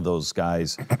or one of those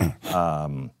guys,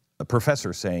 a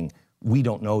professor saying, we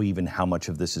don't know even how much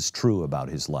of this is true about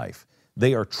his life.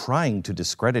 They are trying to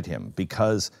discredit him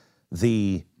because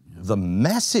the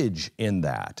message in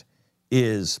that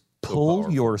is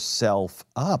pull yourself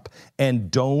up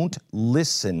and don't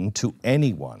listen to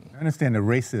anyone. I understand the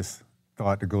racist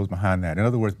thought that goes behind that. In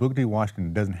other words, Booker T.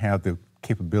 Washington doesn't have the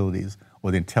capabilities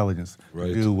or the intelligence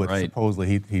to do what supposedly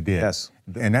he did. Yes.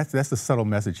 And that's the subtle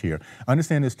message here.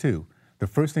 Understand this too. The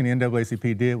first thing the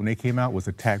NAACP did when they came out was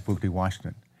attack Booker T.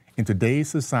 Washington. In today's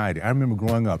society, I remember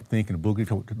growing up thinking Booker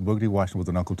T. Washington was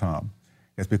an Uncle Tom.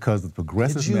 It's because of the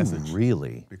progressive message.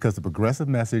 Really? Because the progressive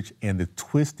message and the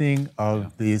twisting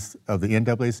of the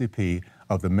NAACP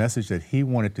of the message that he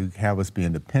wanted to have us be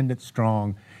independent,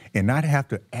 strong, and not have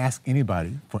to ask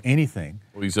anybody for anything.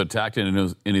 Well, he's attacked in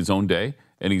his own day,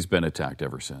 and he's been attacked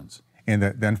ever since. And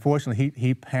unfortunately,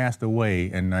 he passed away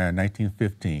in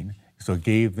 1915, so it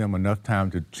gave them enough time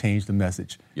to change the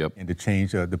message and to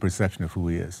change the perception of who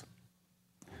he is.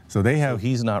 So they have. So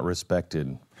he's not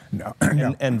respected. No.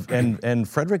 And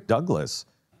Frederick Douglass,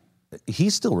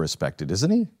 he's still respected,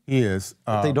 isn't he? He is.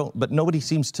 But they don't. But nobody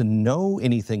seems to know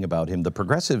anything about him. The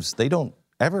progressives, they don't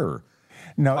ever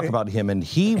talk about him. And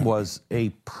he was a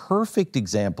perfect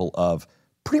example of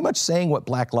pretty much saying what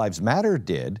Black Lives Matter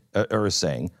did, or is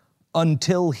saying,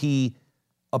 until he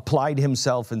applied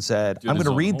himself and said, I'm going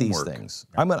to read these things.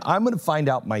 I'm going to find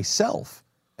out myself.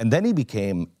 And then he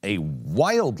became a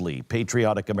wildly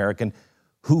patriotic American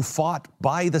who fought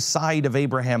by the side of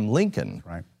Abraham Lincoln.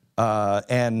 Right.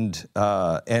 And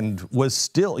was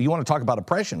still, you want to talk about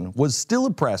oppression, was still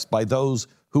oppressed by those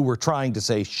who were trying to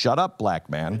say, shut up, black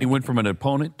man. He went from an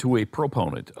opponent to a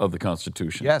proponent of the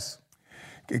Constitution. Yes.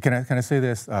 Can I say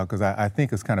this? Because I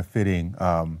think it's kind of fitting.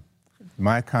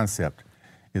 My concept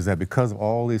is that because of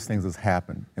all these things that's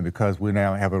happened, and because we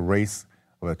now have a race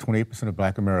of 28% of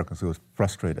black Americans who are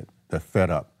frustrated, they're fed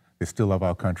up, they still love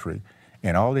our country,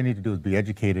 and all they need to do is be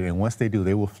educated, and once they do,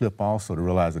 they will flip also to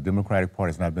realize the Democratic Party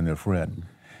has not been their friend.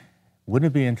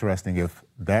 Wouldn't it be interesting if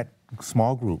that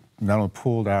small group not only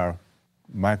pulled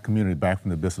my community back from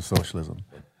the abyss of socialism,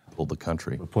 pulled the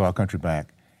country, pull our country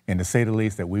back, and to say the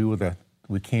least that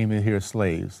we came in here as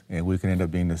slaves, and we can end up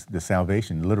being the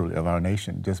salvation, literally, of our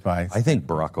nation just by. I think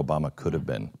Barack Obama could have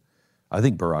been. I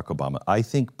think Barack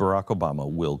Obama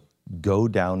will go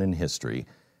down in history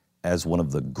as one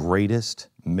of the greatest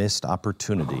missed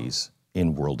opportunities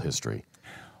in world history.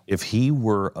 If he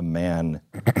were a man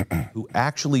who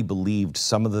actually believed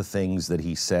some of the things that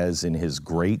he says in his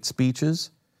great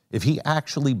speeches, if he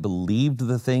actually believed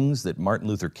the things that Martin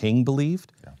Luther King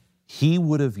believed, he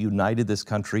would have united this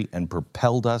country and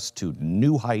propelled us to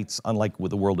new heights unlike what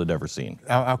the world had ever seen.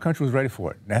 Our country was ready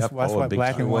for it. That's why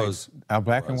black and whites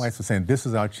were saying, this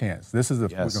is our chance. This is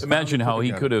the. Imagine how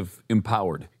he could have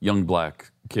empowered young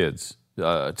black kids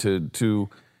to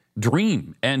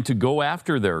dream and to go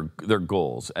after their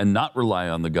goals and not rely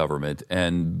on the government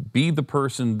and be the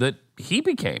person that he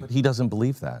became. But he doesn't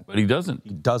believe that. But he doesn't.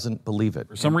 He doesn't believe it.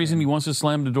 For some reason, he wants to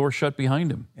slam the door shut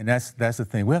behind him. And that's the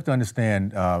thing. We have to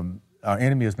understand our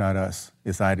enemy is not us.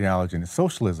 It's ideology. And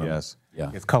socialism is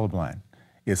colorblind.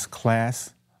 It's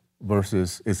class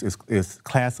versus, it's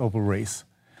class over race.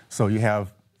 So you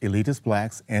have elitist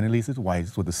blacks and elitist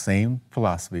whites with the same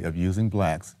philosophy of using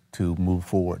blacks to move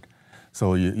forward.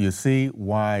 So you see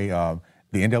why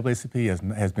the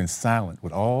NAACP has been silent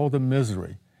with all the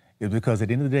misery, is because at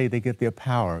the end of the day, they get their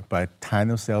power by tying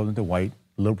themselves into white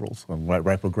liberals or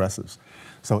white progressives.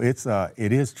 So it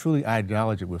is truly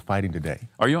ideology we're fighting today.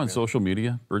 Are you on social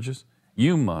media, Burgess?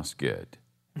 You must get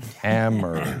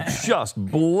hammered, just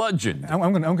bludgeoned. I'm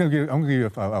going to give you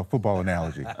a football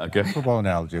analogy. Okay. Football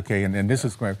analogy, okay? And this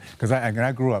is great, because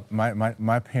I grew up,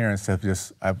 my parents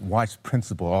I've watched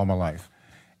Principal all my life.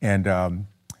 And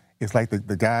it's like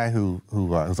the guy who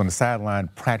was on the sideline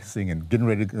practicing and getting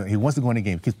ready he wants to go in the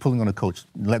game. He keeps pulling on the coach,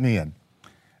 let me in.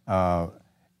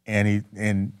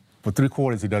 And for 3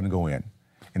 quarters, he doesn't go in.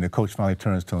 And the coach finally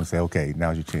turns to him and says, okay,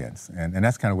 now's your chance. And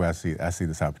that's kind of where I see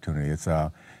this opportunity. It's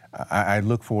I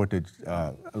look forward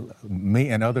to me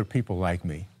and other people like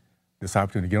me, this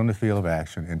opportunity to get on the field of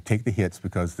action and take the hits,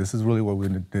 because this is really what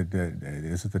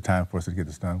this is the time for us to get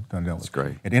this done. That's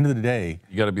great. At the end of the day,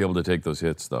 you got to be able to take those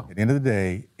hits, though. At the end of the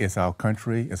day, it's our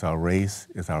country, it's our race,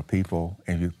 it's our people,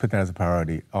 and if you put that as a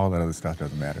priority, all that other stuff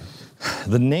doesn't matter.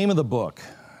 The name of the book,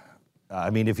 I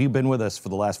mean, if you've been with us for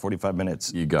the last 45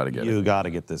 minutes, you got to get it. You got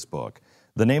to get this book.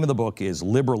 The name of the book is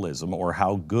Liberalism, or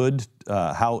How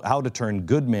to Turn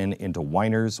Good Men into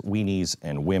Whiners, Weenies,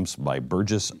 and Wimps by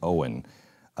Burgess Owen.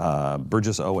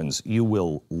 Burgess Owens, you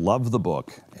will love the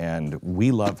book, and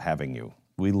we love having you.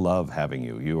 We love having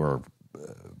you.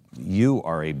 You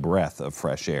are a breath of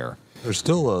fresh air. There's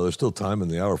still time in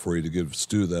the hour for you to give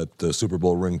Stu that Super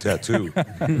Bowl ring tattoo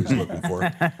he's looking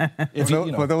for.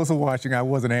 For those who are watching, I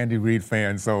was an Andy Reid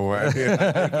fan, so I'm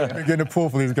getting a pull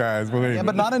for these guys. Yeah,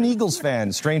 but not an Eagles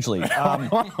fan, strangely.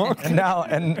 And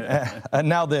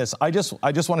now this. I just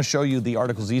want to show you the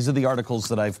articles. These are the articles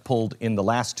that I've pulled in the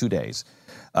last 2 days.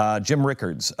 Jim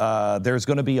Rickards, there's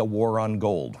going to be a war on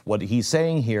gold. What he's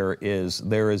saying here is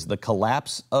there is the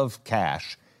collapse of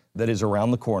cash that is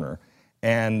around the corner.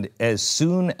 And as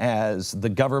soon as the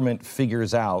government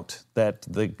figures out that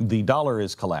the dollar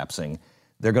is collapsing,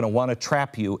 they're going to want to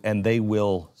trap you, and they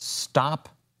will stop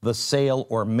the sale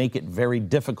or make it very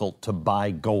difficult to buy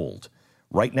gold.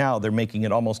 Right now, they're making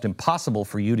it almost impossible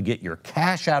for you to get your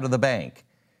cash out of the bank.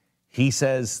 He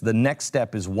says the next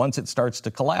step is, once it starts to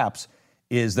collapse,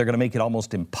 is they're going to make it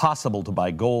almost impossible to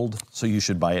buy gold, so you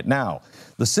should buy it now.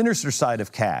 The sinister side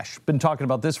of cash, been talking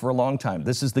about this for a long time.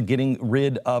 This is the getting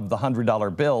rid of the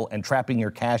 $100 bill and trapping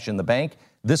your cash in the bank.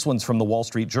 This one's from the Wall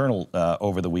Street Journal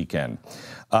over the weekend.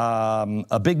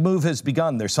 A big move has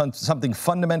begun. There's something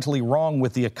fundamentally wrong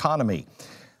with the economy.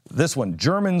 This one,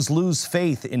 Germans lose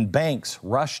faith in banks,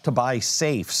 rush to buy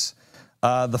safes.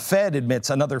 The Fed admits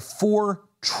another $4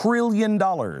 trillion in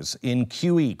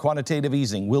QE, quantitative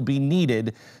easing, will be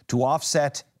needed to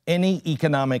offset any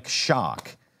economic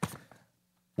shock.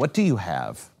 What do you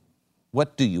have?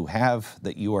 What do you have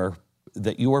that you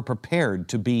are prepared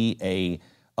to be a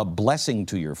blessing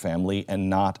to your family and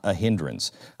not a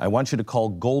hindrance? I want you to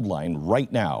call Goldline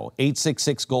right now,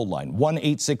 866-GOLDLINE,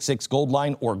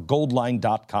 1-866-GOLDLINE or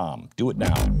goldline.com. Do it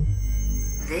now.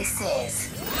 This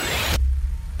is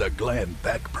The Glenn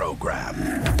Beck Program.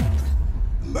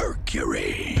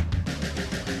 Mercury.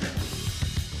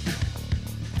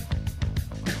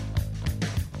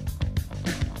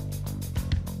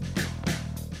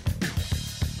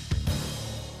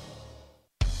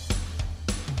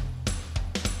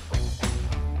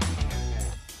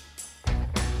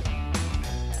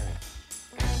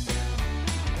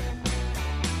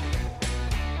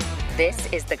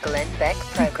 This is the Glenn Beck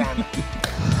Program.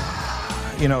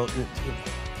 You know,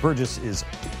 Burgess is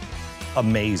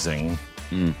amazing.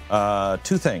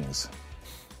 Two things.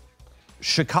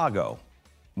 Chicago,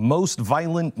 most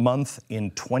violent month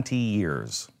in 20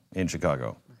 years in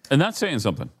Chicago. And that's saying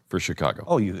something for Chicago.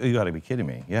 Oh, you got to be kidding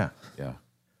me. Yeah. Yeah.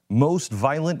 Most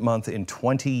violent month in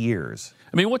 20 years.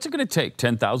 I mean, what's it going to take?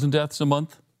 10,000 deaths a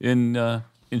month in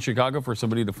Chicago for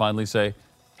somebody to finally say,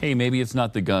 hey, maybe it's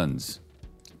not the guns.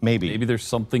 Maybe there's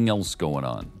something else going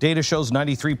on. Data shows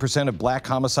 93% of black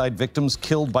homicide victims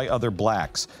killed by other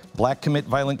blacks. Black commit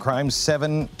violent crimes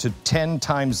 7 to 10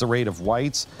 times the rate of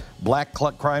whites. Black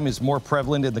crime is more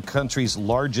prevalent in the country's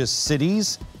largest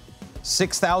cities.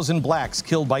 6,000 blacks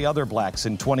killed by other blacks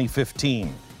in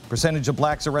 2015. Percentage of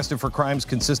blacks arrested for crimes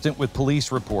consistent with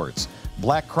police reports.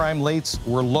 Black crime rates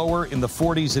were lower in the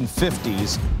 40s and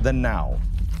 50s than now.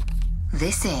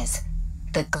 This is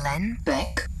the Glenn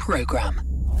Beck Program.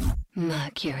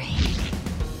 Mercury.